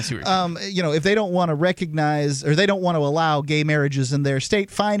Vermont. Yeah, I see what you're saying. If they don't want to recognize, or they don't want to allow gay marriages in their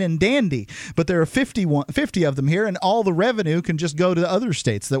state, fine and dandy. But there are 50 of them here, and all the revenue can just go to the other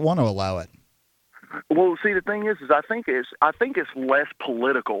states that want to allow it. Well, see, the thing is I think it's less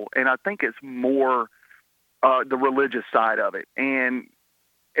political, and I think it's more the religious side of it. And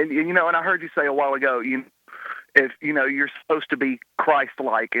I heard you say a while ago, if you're supposed to be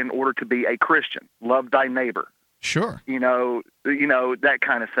Christ-like in order to be a Christian, love thy neighbor. Sure. That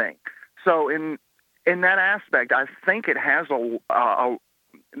kind of thing. So in that aspect, I think it has I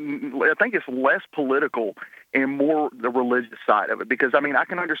think it's less political and more the religious side of it, because I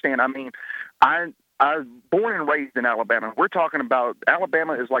can understand. I was born and raised in Alabama. We're talking about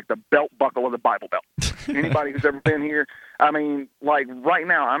Alabama is like the belt buckle of the Bible Belt. Anybody who's ever been here, like right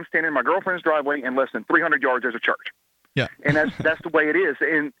now, I'm standing in my girlfriend's driveway, and less than 300 yards there's a church. Yeah, and that's the way it is.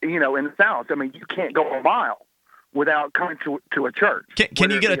 And in the South, you can't go a mile without coming to a church. Can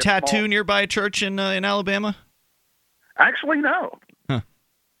you get a tattoo nearby a church in Alabama? Actually, no. Huh.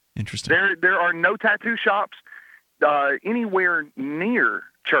 Interesting. There are no tattoo shops anywhere near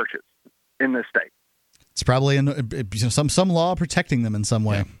churches in this state. It's probably some law protecting them in some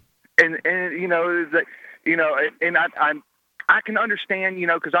way. And I can understand,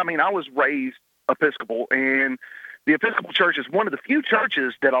 because I was raised Episcopal, and the Episcopal Church is one of the few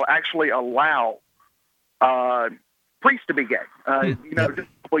churches that'll actually allow priests to be gay. Just a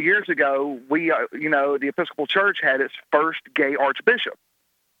couple of years ago, the Episcopal Church had its first gay archbishop,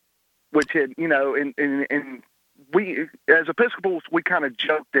 which had, and we, as Episcopals, we kind of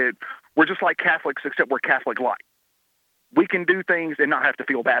joke that we're just like Catholics, except we're Catholic-like. We can do things and not have to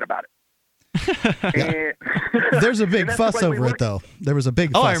feel bad about it. There's a big fuss over it, though. There was a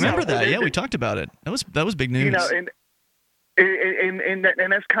big fuss. I remember that. Yeah, we talked about it. That was big news. And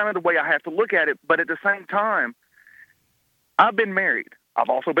that's kind of the way I have to look at it. But at the same time, I've been married. I've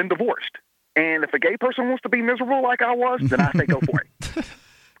also been divorced. And if a gay person wants to be miserable like I was, then I say go for it.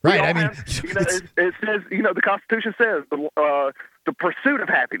 Right. It says, the Constitution says the pursuit of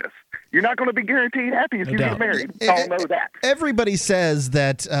happiness. You're not going to be guaranteed happy if you get married. We all know that. Everybody says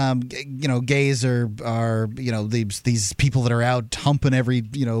that gays are these people that are out humping every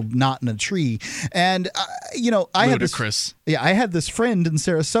knot in a tree, and I ludicrous. I had this friend in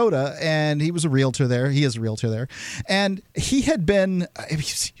Sarasota, and he was a realtor there. He is a realtor there, and he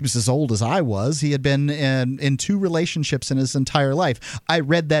was as old as I was. He had been in 2 relationships in his entire life. I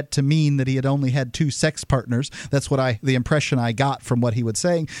read that to mean that he had only had 2 sex partners. That's the impression I got from what he was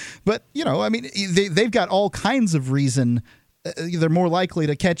saying. But they've got all kinds of reason. They're more likely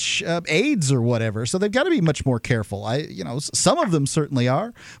to catch AIDS or whatever, so they've got to be much more careful. Some of them certainly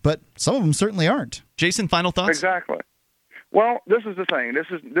are, but some of them certainly aren't. Jason, final thoughts? Exactly. Well, this is the thing. This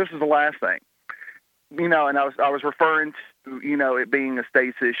is the last thing. And I was referring to it being a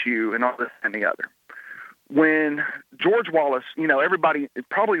state's issue and all this and the other. When George Wallace, everybody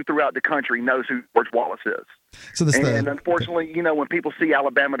probably throughout the country knows who George Wallace is. So Unfortunately, when people see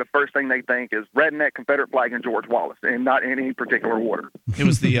Alabama, the first thing they think is redneck, Confederate flag, and George Wallace, and not in any particular order. It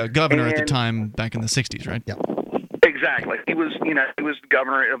was the governor at the time back in the 60s, right? Yeah. Exactly. He was the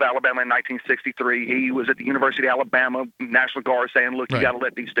governor of Alabama in 1963. He was at the University of Alabama National Guard saying, look, you got to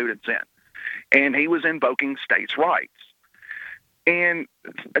let these students in. And he was invoking states' rights. And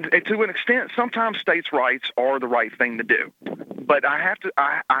to an extent, sometimes states' rights are the right thing to do. But I have to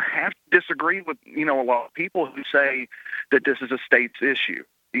disagree with, a lot of people who say that this is a state's issue.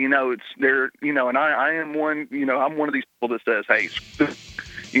 And I am one, I'm one of these people that says, hey,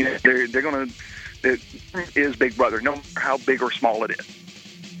 it is Big Brother, no matter how big or small it is.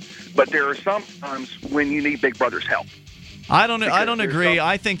 But there are some times when you need Big Brother's help. I don't agree.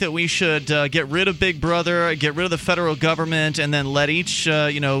 I think that we should get rid of Big Brother, get rid of the federal government, and then let each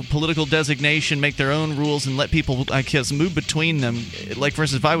political designation make their own rules and let people, I guess, move between them. Like, for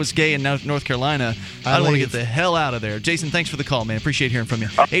instance, if I was gay in North Carolina, I'd want to get the hell out of there. Jason, thanks for the call, man. Appreciate hearing from you.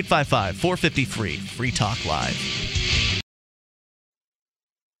 855-453 Free Talk Live.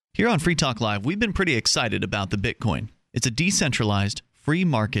 Here on Free Talk Live, we've been pretty excited about the Bitcoin. It's a decentralized, free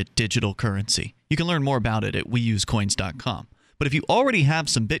market digital currency. You can learn more about it at weusecoins.com. But if you already have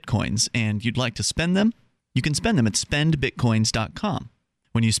some Bitcoins and you'd like to spend them, you can spend them at spendbitcoins.com.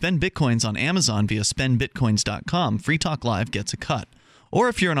 When you spend Bitcoins on Amazon via spendbitcoins.com, Free Talk Live gets a cut. Or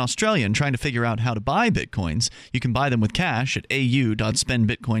if you're an Australian trying to figure out how to buy Bitcoins, you can buy them with cash at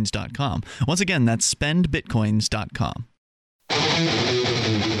au.spendbitcoins.com. Once again, that's spendbitcoins.com.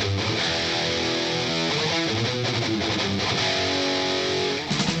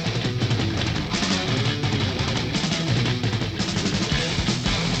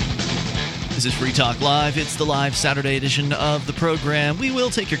 This is Free Talk Live. It's the live Saturday edition of the program. We will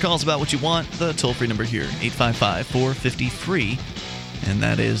take your calls about what you want. The toll-free number here, 855-450-FREE. And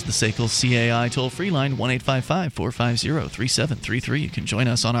that is the SACL CAI toll-free line, 1-855-450-3733. You can join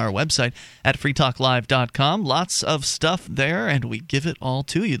us on our website at freetalklive.com. Lots of stuff there, and we give it all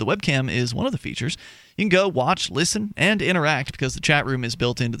to you. The webcam is one of the features. You can go watch, listen, and interact because the chat room is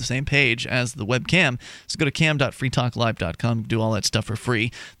built into the same page as the webcam. So go to cam.freetalklive.com. Do all that stuff for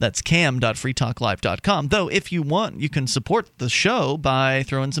free. That's cam.freetalklive.com. Though, if you want, you can support the show by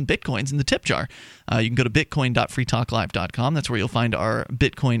throwing some Bitcoins in the tip jar. You can go to bitcoin.freetalklive.com. That's where you'll find our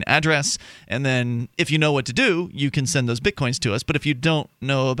Bitcoin address. And then if you know what to do, you can send those Bitcoins to us. But if you don't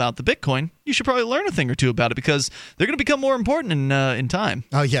know about the Bitcoin, you should probably learn a thing or two about it because they're going to become more important in time.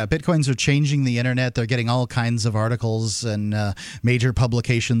 Oh, yeah. Bitcoins are changing the internet. They're getting all kinds of articles and major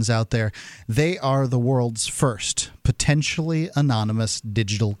publications out there. They are the world's first potentially anonymous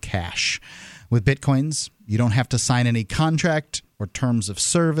digital cash. With Bitcoins, you don't have to sign any contract or terms of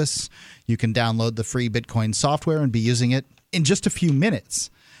service. You can download the free Bitcoin software and be using it in just a few minutes.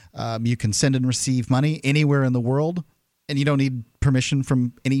 You can send and receive money anywhere in the world, and you don't need permission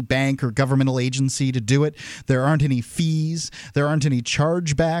from any bank or governmental agency to do it. There aren't any fees. There aren't any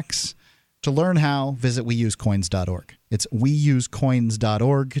chargebacks. To learn how, visit weusecoins.org. It's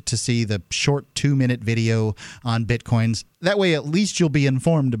weusecoins.org to see the short 2-minute video on Bitcoins. That way, at least you'll be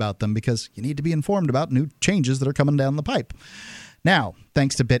informed about them because you need to be informed about new changes that are coming down the pipe. Now,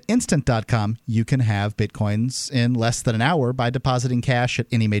 thanks to BitInstant.com, you can have Bitcoins in less than an hour by depositing cash at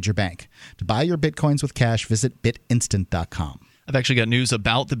any major bank. To buy your Bitcoins with cash, visit BitInstant.com. I've actually got news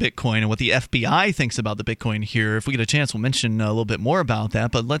about the Bitcoin and what the FBI thinks about the Bitcoin here. If we get a chance, we'll mention a little bit more about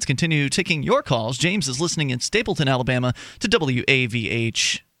that. But let's continue taking your calls. James is listening in Stapleton, Alabama to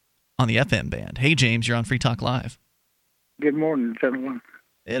WAVH on the FM band. Hey, James, you're on Free Talk Live. Good morning, gentlemen.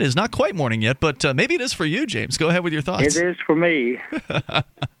 It is not quite morning yet, but maybe it is for you, James. Go ahead with your thoughts. It is for me because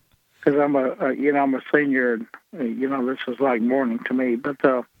I'm I'm a senior. This is like morning to me. But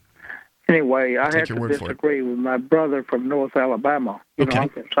anyway, I had to disagree with my brother from North Alabama. I'm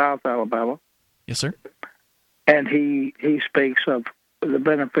from South Alabama. Yes, sir. And he speaks of the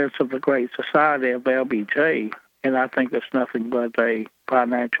benefits of the Great Society of LBJ, and I think it's nothing but a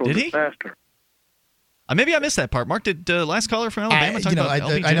financial disaster. Maybe I missed that part. Mark, did last caller from Alabama talk about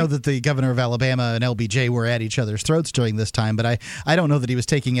LBJ? I know that the governor of Alabama and LBJ were at each other's throats during this time, but I don't know that he was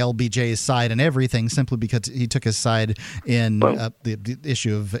taking LBJ's side in everything simply because he took his side in the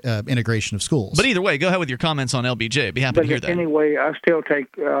issue of integration of schools. But either way, go ahead with your comments on LBJ. I'd be happy to hear that. Anyway, I still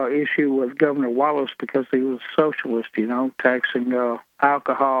take issue with Governor Wallace because he was a socialist, taxing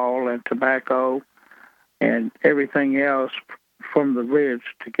alcohol and tobacco and everything else from the rich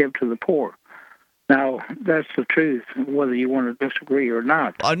to give to the poor. Now, that's the truth, whether you want to disagree or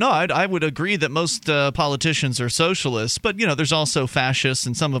not. No, I would agree that most politicians are socialists, but, there's also fascists,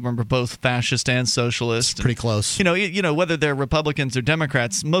 and some of them are both fascist and socialist. It's pretty close. Whether they're Republicans or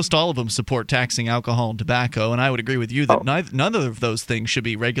Democrats, most all of them support taxing alcohol and tobacco, and I would agree with you that none of those things should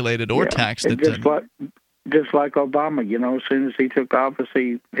be regulated or taxed. Just like Obama, as soon as he took office,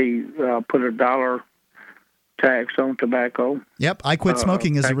 he put a $1 tax on tobacco. Yep, I quit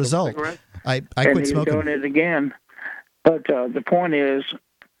smoking as a result. I quit smoking. And he's doing it again. But the point is,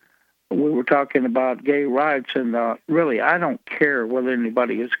 we were talking about gay rights, and really, I don't care whether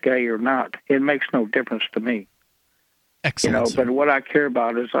anybody is gay or not. It makes no difference to me. Excellent. But what I care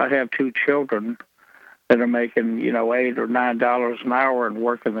about is I have 2 children that are making, $8 or $9 an hour and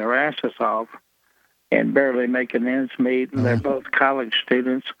working their asses off and barely making ends meet, and they're both college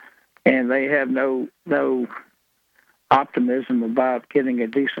students, and they have no optimism about getting a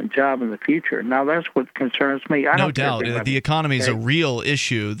decent job in the future. Now, that's what concerns me. No doubt. The economy is a real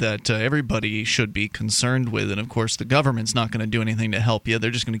issue that everybody should be concerned with. And, of course, the government's not going to do anything to help you.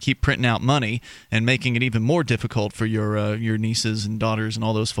 They're just going to keep printing out money and making it even more difficult for your nieces and daughters and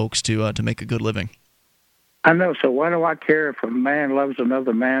all those folks to make a good living. I know. So why do I care if a man loves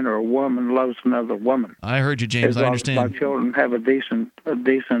another man or a woman loves another woman? I heard you, James. I understand. My children have a decent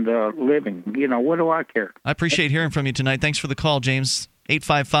living. What do I care? I appreciate hearing from you tonight. Thanks for the call, James.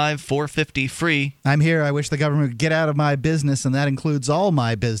 855-450-FREE. I'm here. I wish the government would get out of my business, and that includes all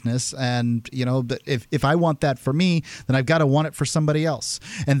my business. And, if I want that for me, then I've got to want it for somebody else.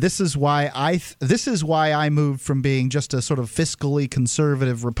 And this is why I moved from being just a sort of fiscally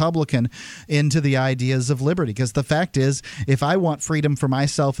conservative Republican into the ideas of liberty. Because the fact is, if I want freedom for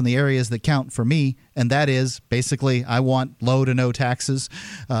myself in the areas that count for me, and that is basically I want low to no taxes,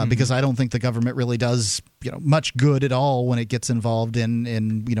 because I don't think the government really does much good at all when it gets involved in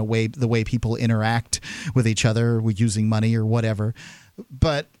the way people interact with each other with using money or whatever.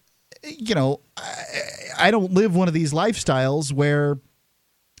 But I don't live one of these lifestyles where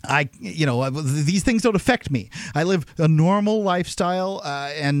these things don't affect me. I live a normal lifestyle,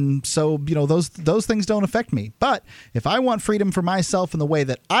 and so those things don't affect me. But if I want freedom for myself in the way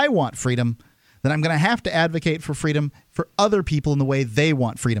that I want freedom, then I'm going to have to advocate for freedom for other people in the way they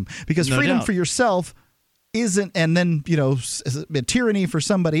want freedom. Because freedom for yourself isn't, and then tyranny for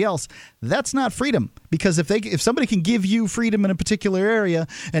somebody else, that's not freedom. Because if somebody can give you freedom in a particular area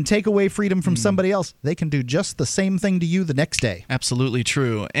and take away freedom from somebody else, they can do just the same thing to you the next day. Absolutely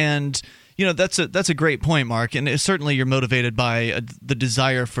true. And that's a great point, Mark, and certainly you're motivated by the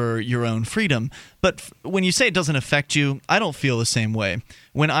desire for your own freedom. But when you say it doesn't affect you, I don't feel the same way.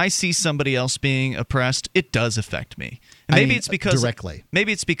 When I see somebody else being oppressed, it does affect me. And maybe it's because directly.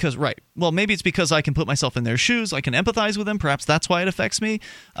 Maybe it's because maybe it's because I can put myself in their shoes. I can empathize with them. Perhaps that's why it affects me.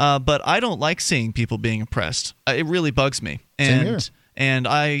 But I don't like seeing people being oppressed. It really bugs me. Same here. And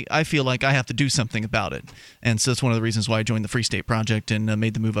I feel like I have to do something about it. And so that's one of the reasons why I joined the Free State Project and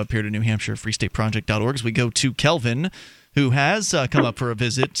made the move up here to New Hampshire, freestateproject.org. As we go to Kelvin, who has come up for a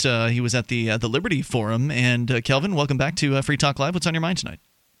visit. He was at the Liberty Forum. And Kelvin, welcome back to Free Talk Live. What's on your mind tonight?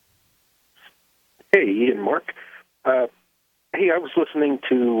 Hey, Ian, Mark. Hey, I was listening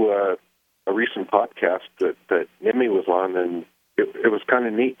to a recent podcast that Nimi was on, and it was kind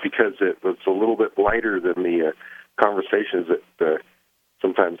of neat because it was a little bit lighter than the conversations that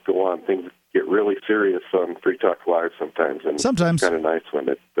sometimes go on. Things get really serious on Free Talk Live sometimes, and sometimes it's kind of nice when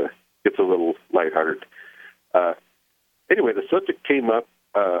it gets a little lighthearted. Anyway, the subject came up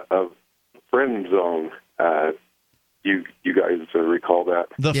of friend zone. You guys recall that?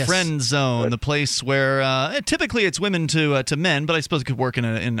 The friend zone, the place where typically it's women to men, but I suppose it could work in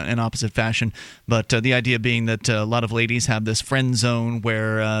an opposite fashion. But the idea being that a lot of ladies have this friend zone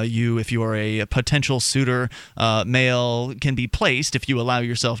where if you are a potential suitor, male can be placed if you allow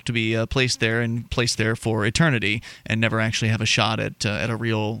yourself to be placed there for eternity and never actually have a shot at a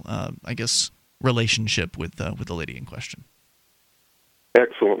real, relationship with the lady in question.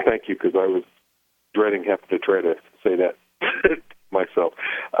 Excellent, thank you, because I was dreading having to try to say that myself.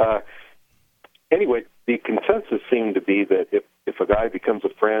 Anyway, the consensus seemed to be that if a guy becomes a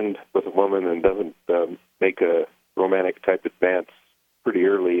friend with a woman and doesn't make a romantic type advance pretty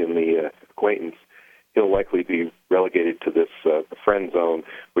early in the acquaintance, he'll likely be relegated to this friend zone,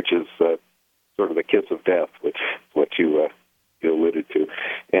 which is sort of the kiss of death, which is what you alluded to.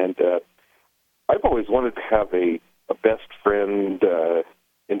 And I've always wanted to have a best friend,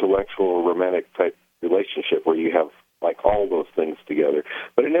 intellectual, romantic type relationship where you have like all those things together,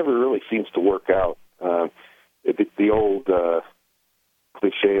 but it never really seems to work out. The old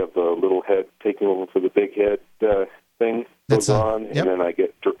cliche of the little head taking over for the big head thing goes on, and then I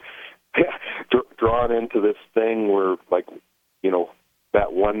get drawn into this thing where, like,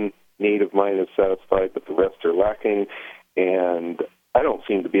 that one need of mine is satisfied, but the rest are lacking, and I don't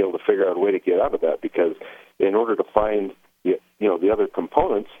seem to be able to figure out a way to get out of that, because in order to find the other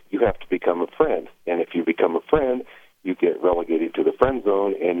components, you have to become a friend. And if you become a friend, you get relegated to the friend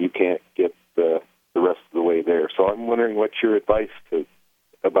zone, and you can't get the rest of the way there. So I'm wondering what your advice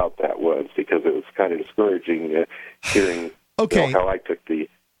about that was, because it was kind of discouraging hearing how I took the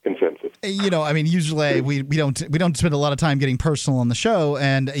consensus. Usually we don't spend a lot of time getting personal on the show,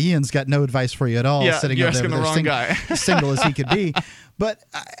 and Ian's got no advice for you at all. Yeah, you're asking the wrong guy. Single as he could be. But,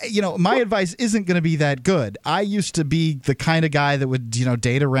 my advice isn't going to be that good. I used to be the kind of guy that would,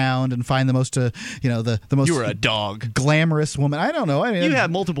 date around and find the most, the most. You were a dog. Glamorous woman. I don't know. You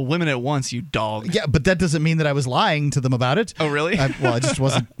had multiple women at once, you dog. Yeah, but that doesn't mean that I was lying to them about it. Oh, really? I just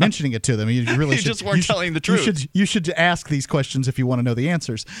wasn't mentioning it to them. You really should. Just weren't telling the truth. You should ask these questions if you want to know the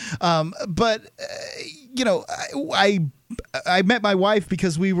answers. I met my wife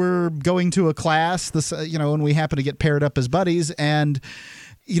because we were going to a class, and we happened to get paired up as buddies, and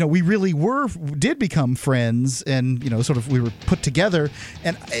we really did become friends, and sort of we were put together.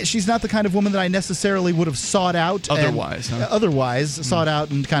 And she's not the kind of woman that I necessarily would have sought out sought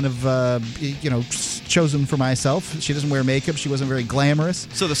out and kind of chosen for myself. She doesn't wear makeup. She wasn't very glamorous.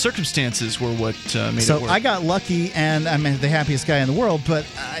 So the circumstances were what made it So work. I got lucky, and I'm the happiest guy in the world, but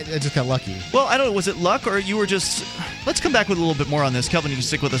I just got lucky. Well, I don't know. Was it luck, or you were just... Let's come back with a little bit more on this. Kelvin, you can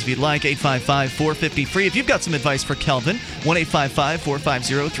stick with us if you'd like. 855-450-FREE. If you've got some advice for Kelvin,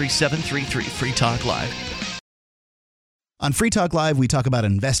 1-855-450-3733. Free Talk Live. On Free Talk Live, we talk about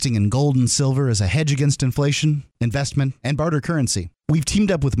investing in gold and silver as a hedge against inflation, investment, and barter currency. We've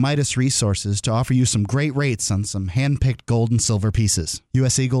teamed up with Midas Resources to offer you some great rates on some hand-picked gold and silver pieces.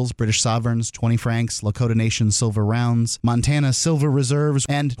 U.S. Eagles, British Sovereigns, 20 francs, Lakota Nation silver rounds, Montana silver reserves,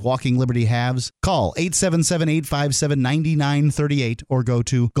 and Walking Liberty halves. Call 877-857-9938 or go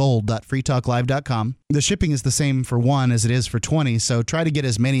to gold.freetalklive.com. The shipping is the same for 1 as it is for 20, so try to get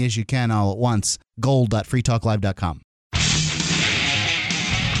as many as you can all at once. Gold.freetalklive.com.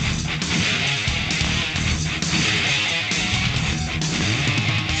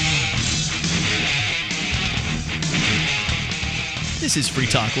 This is Free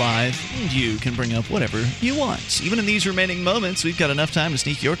Talk Live, and you can bring up whatever you want. Even in these remaining moments, we've got enough time to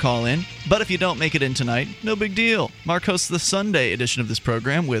sneak your call in. But if you don't make it in tonight, no big deal. Mark hosts the Sunday edition of this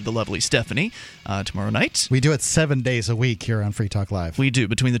program with the lovely Stephanie tomorrow night. We do it 7 days a week here on Free Talk Live. We do.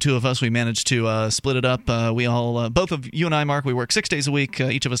 Between the two of us, we managed to split it up. We all, both of you and I, Mark, we work 6 days a week.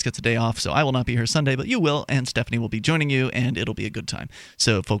 Each of us gets a day off, so I will not be here Sunday, but you will, and Stephanie will be joining you, and it'll be a good time.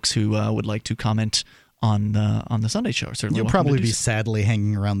 So folks who would like to comment on the Sunday show, certainly. You'll probably be sadly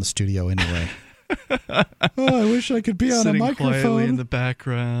hanging around the studio anyway. I wish I could be on Sitting a microphone. quietly in the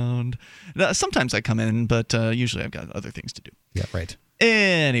background. Sometimes I come in, but usually I've got other things to do. Yeah, right.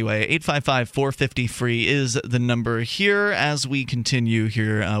 Anyway, 855-450-FREE is the number here as we continue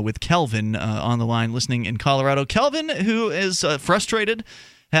here with Kelvin on the line listening in Colorado. Kelvin, who is frustrated,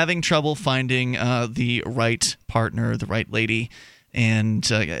 having trouble finding the right partner, the right lady. And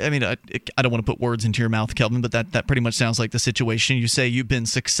I mean, I don't want to put words into your mouth, Kelvin, but that pretty much sounds like the situation. You say you've been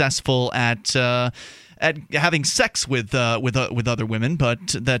successful at having sex with other women, but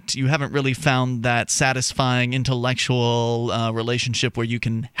that you haven't really found that satisfying intellectual relationship where you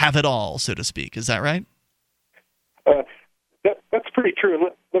can have it all, so to speak. Is that right? That's pretty true. And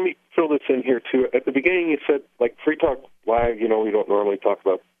let me fill this in here too. At the beginning, you said like Free Talk Live. We don't normally talk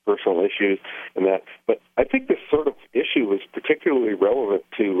about personal issues and that, but I think this sort of issue is particularly relevant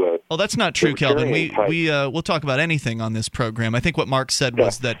to well, that's not true, Kelvin. We'll talk about anything on this program. I think what Mark said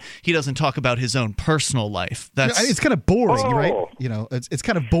was that he doesn't talk about his own personal life. It's kind of boring, right? It's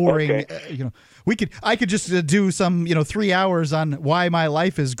kind of boring. Okay. I could just do some 3 hours on why my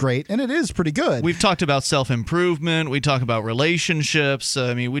life is great, and it is pretty good. We've talked about self-improvement. We talk about relationships.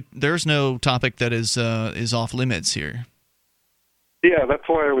 I mean, there's no topic that is off limits here. Yeah, that's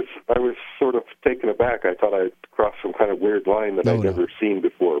why I was sort of taken aback. I thought I'd crossed some kind of weird line that I'd never seen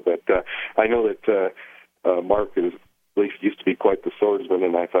before. But I know that Mark at least used to be quite the swordsman,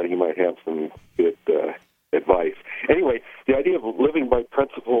 and I thought he might have some good advice. Anyway, the idea of living by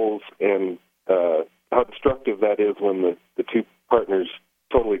principles and how destructive that is when the two partners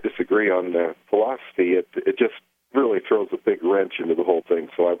totally disagree on philosophy, it just really throws a big wrench into the whole thing.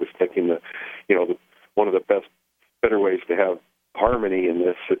 So I was thinking that one of the better ways to have harmony in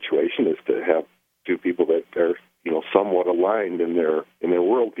this situation is to have two people that are somewhat aligned in their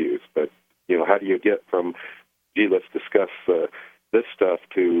worldviews. But how do you get from let's discuss this stuff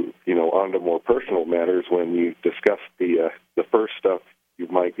to onto more personal matters when you discuss the first stuff? You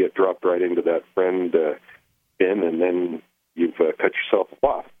might get dropped right into that friend bin, and then you've cut yourself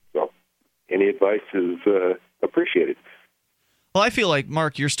off. So any advice is appreciated. Well, I feel like,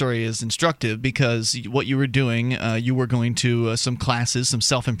 Mark, your story is instructive because what you were doing, you were going to some classes, some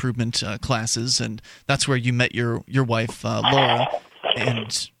self-improvement classes, and that's where you met your wife, Laura.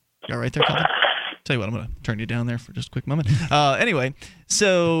 And you all right there, Kelvin? Tell you what, I'm going to turn you down there for just a quick moment. Anyway,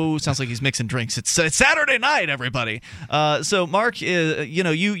 so sounds like he's mixing drinks. It's Saturday night, everybody. So, Mark,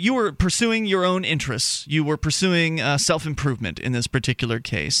 you were pursuing your own interests. You were pursuing self-improvement in this particular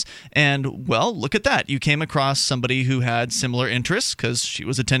case. And, well, look at that. You came across somebody who had similar interests because she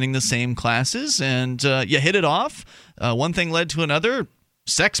was attending the same classes, and you hit it off. One thing led to another.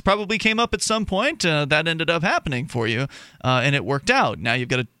 Sex probably came up at some point. That ended up happening for you, and it worked out. Now you've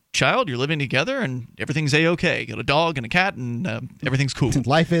got a child, you're living together, and everything's A-okay. You got a dog and a cat, and everything's cool.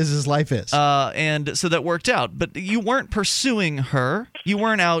 Life is as life is. And so that worked out. But you weren't pursuing her. You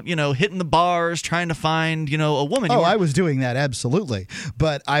weren't out, hitting the bars, trying to find, a woman. I was doing that, absolutely.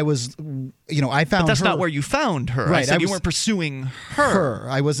 But I was I found But that's her. not where you found her. Right, I said I you was- weren't pursuing her.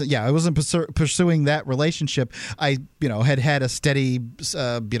 I wasn't pursuing that relationship. I had a steady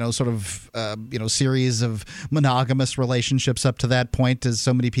series of monogamous relationships up to that point, as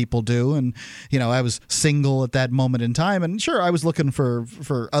so many people do, and I was single at that moment in time, and sure, I was looking for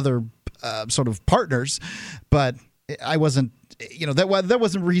other sort of partners, but I wasn't that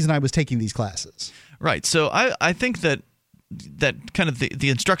wasn't the reason I was taking these classes. Right. So I think that kind of the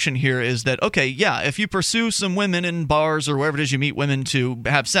instruction here is that, okay, yeah, if you pursue some women in bars or wherever it is you meet women to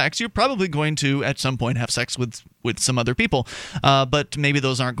have sex, you're probably going to at some point have sex with some other people, but maybe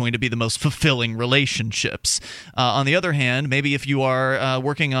those aren't going to be the most fulfilling relationships. On the other hand, maybe if you are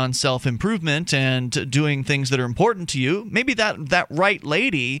working on self-improvement and doing things that are important to you, maybe that right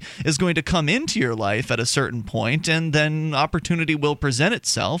lady is going to come into your life at a certain point, and then opportunity will present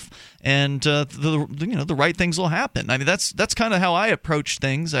itself, and the right things will happen. I mean, that's kind of how I approach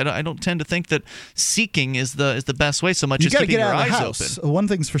things. I don't tend to think that seeking is the best way so much as keeping your eyes open. One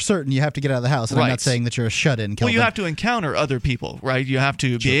thing's for certain: you have to get out of the house. And I'm not saying that you're a shut-in. Well, you have to encounter other people, right? You have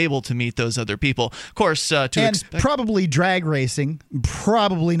to be able to meet those other people. Of course, probably drag racing,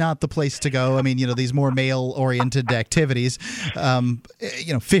 probably not the place to go. I mean, these more male-oriented activities,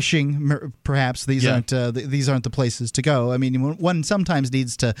 fishing, perhaps these aren't the places to go. I mean, one sometimes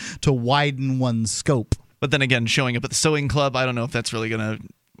needs to widen one's scope. But then again, showing up at the sewing club, I don't know if that's really going to.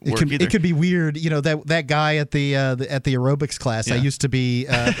 It could be weird, that guy at the aerobics class. Yeah. I used to be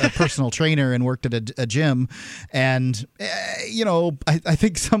a personal trainer and worked at a gym, and I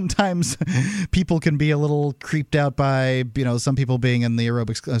think sometimes people can be a little creeped out by some people being in the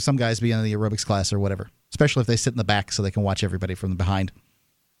aerobics, some guys being in the aerobics class or whatever, especially if they sit in the back so they can watch everybody from behind.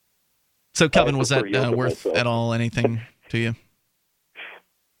 So, Kevin, was that worth at all anything to you?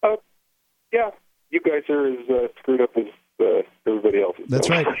 Yeah, you guys are as screwed up as everybody else. That's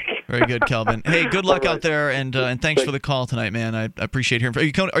right. Very good, Kelvin. Hey, good luck out there, and thanks for the call tonight, man. I appreciate hearing from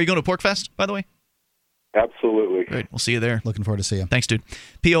you. Are you going to PorcFest, by the way? Absolutely. Great. We'll see you there. Looking forward to see you. Thanks, dude.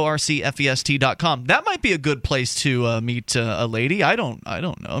 PorcFest.com. That might be a good place to meet a lady. I don't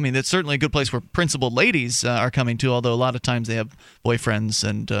know. I mean, it's certainly a good place where principled ladies are coming to, although a lot of times they have boyfriends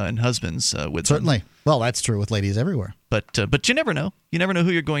and husbands with them. Certainly. Well, that's true with ladies everywhere. But you never know. You never know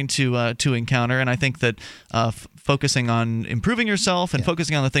who you're going to encounter, and I think that focusing on improving yourself and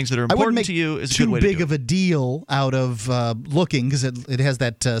focusing on the things that are important to you is a good way to do it. Too big of a deal out of looking, because it has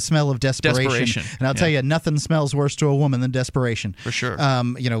that smell of desperation. And I'll tell you, nothing smells worse to a woman than desperation. For sure.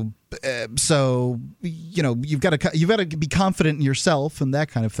 So you've got to be confident in yourself and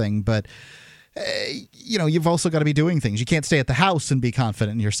that kind of thing, but. You've also got to be doing things. You can't stay at the house and be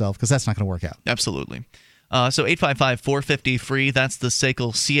confident in yourself, because that's not going to work out. Absolutely. So 855-450-FREE, that's the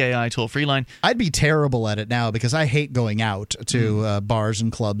SACL CAI toll-free line. I'd be terrible at it now because I hate going out to bars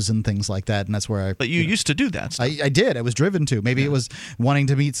and clubs and things like that, and that's where I... But you used to do that stuff. I did. I was driven to. Maybe it was wanting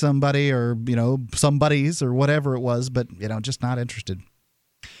to meet somebody or, some buddies or whatever it was, but, just not interested.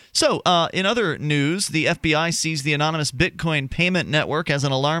 So, in other news, the FBI sees the anonymous Bitcoin payment network as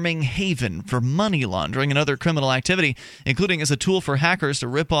an alarming haven for money laundering and other criminal activity, including as a tool for hackers to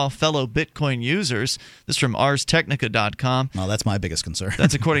rip off fellow Bitcoin users. This is from ArsTechnica.com. Well, that's my biggest concern.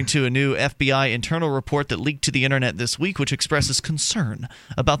 That's according to a new FBI internal report that leaked to the internet this week, which expresses concern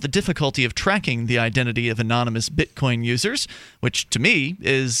about the difficulty of tracking the identity of anonymous Bitcoin users, which to me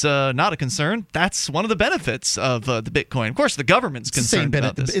is not a concern. That's one of the benefits of the Bitcoin. Of course, the government's concerned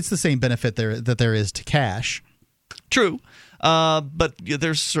about this. It's the same benefit that there is to cash. True. But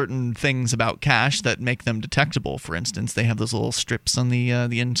there's certain things about cash that make them detectable. For instance, they have those little strips on the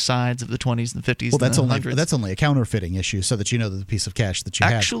insides of the 20s and the 50s. Well, that's only a counterfeiting issue, so that you know the piece of cash that you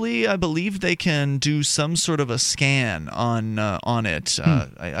have. Actually, I believe they can do some sort of a scan on it.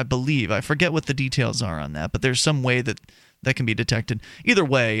 I believe. I forget what the details are on that, but there's some way that can be detected. Either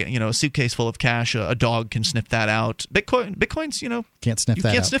way, a suitcase full of cash, a dog can sniff that out. Bitcoins, can't sniff that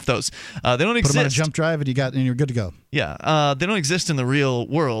out. You can't sniff those. They don't exist. Put them on a jump drive and you're good to go. Yeah, they don't exist in the real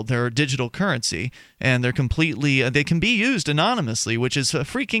world. They're digital currency, and they're completely. They can be used anonymously, which is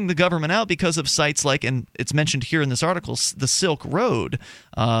freaking the government out because of sites like, and it's mentioned here in this article, the Silk Road.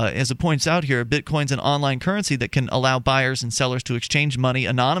 As it points out here, Bitcoin's an online currency that can allow buyers and sellers to exchange money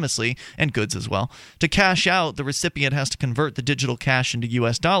anonymously, and goods as well. To cash out, the recipient has to convert the digital cash into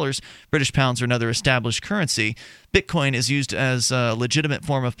U.S. dollars. British pounds are another established currency. Bitcoin is used as a legitimate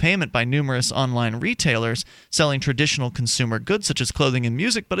form of payment by numerous online retailers selling traditional consumer goods such as clothing and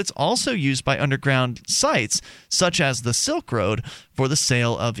music, but it's also used by underground sites such as the Silk Road for the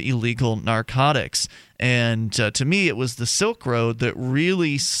sale of illegal narcotics. And to me, it was the Silk Road that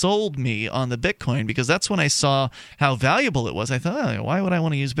really sold me on the Bitcoin, because that's when I saw how valuable it was. I thought, oh, why would I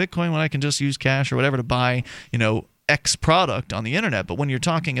want to use Bitcoin when I can just use cash or whatever to buy, X product on the internet? But when you're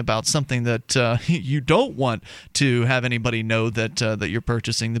talking about something that you don't want to have anybody know that you're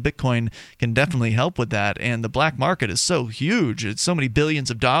purchasing, the Bitcoin can definitely help with that. And the black market is so huge. It's so many billions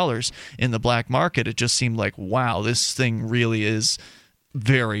of dollars in the black market. It just seemed like, wow, this thing really is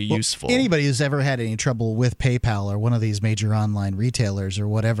very useful. Anybody who's ever had any trouble with PayPal or one of these major online retailers or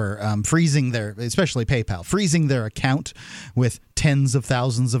whatever, freezing their, especially PayPal, freezing their account with tens of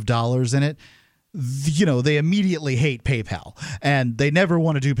thousands of dollars in it, they immediately hate PayPal, and they never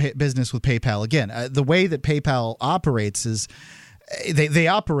want to do business with PayPal again. The way that PayPal operates is they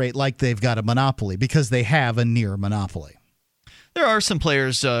operate like they've got a monopoly, because they have a near monopoly. There are some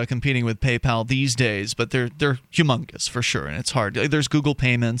players competing with PayPal these days, but they're humongous for sure, and it's hard. There's Google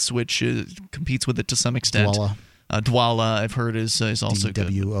Payments, which competes with it to some extent. Dwolla, I've heard, is also good.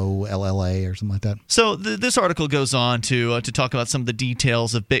 DWOLLA or something like that. So this article goes on to talk about some of the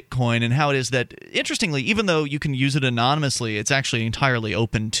details of Bitcoin and how it is that, interestingly, even though you can use it anonymously, it's actually entirely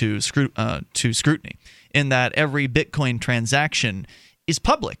open to scrutiny, in that every Bitcoin transaction is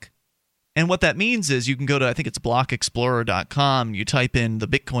public. And what that means is you can go to, I think it's blockexplorer.com, you type in the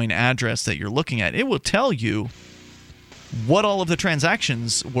Bitcoin address that you're looking at. It will tell you what all of the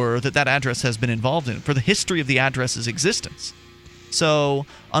transactions were that address has been involved in for the history of the address's existence. So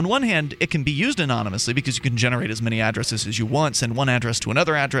on one hand, it can be used anonymously because you can generate as many addresses as you want, send one address to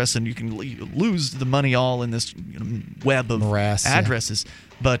another address, and you can lose the money all in this web of addresses. Yeah.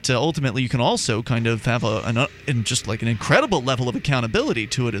 But ultimately, you can also kind of have an incredible level of accountability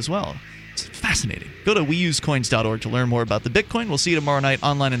to it as well. It's fascinating. Go to weusecoins.org to learn more about the Bitcoin. We'll see you tomorrow night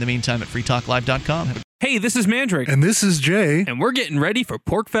online in the meantime at freetalklive.com. Hey, this is Mandrick. And this is Jay. And we're getting ready for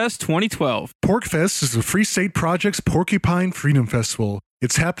PorcFest 2012. PorcFest is the Free State Project's Porcupine Freedom Festival.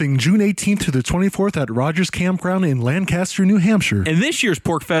 It's happening June 18th to the 24th at Rogers Campground in Lancaster, New Hampshire. And this year's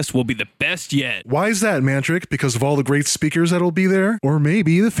PorcFest will be the best yet. Why is that, Mantrick? Because of all the great speakers that'll be there? Or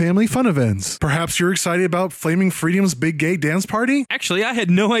maybe the family fun events? Perhaps you're excited about Flaming Freedom's big gay dance party? Actually, I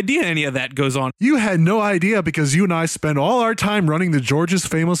had no idea any of that goes on. You had no idea because you and I spend all our time running the George's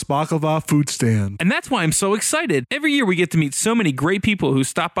famous baklava food stand. And that's why I'm so excited. Every year we get to meet so many great people who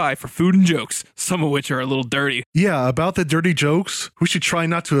stop by for food and jokes, some of which are a little dirty. Yeah, about the dirty jokes, we should try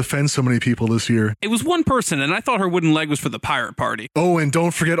not to offend so many people this year. It was one person, and I thought her wooden leg was for the pirate party. Oh, and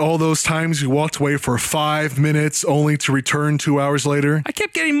don't forget all those times you walked away for 5 minutes only to return 2 hours later. I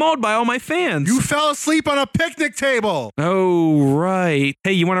kept getting mauled by all my fans. You fell asleep on a picnic table. Oh, right.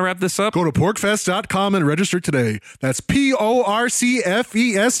 Hey, you want to wrap this up? Go to porcfest.com and register today. That's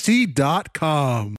PORCFEST.com.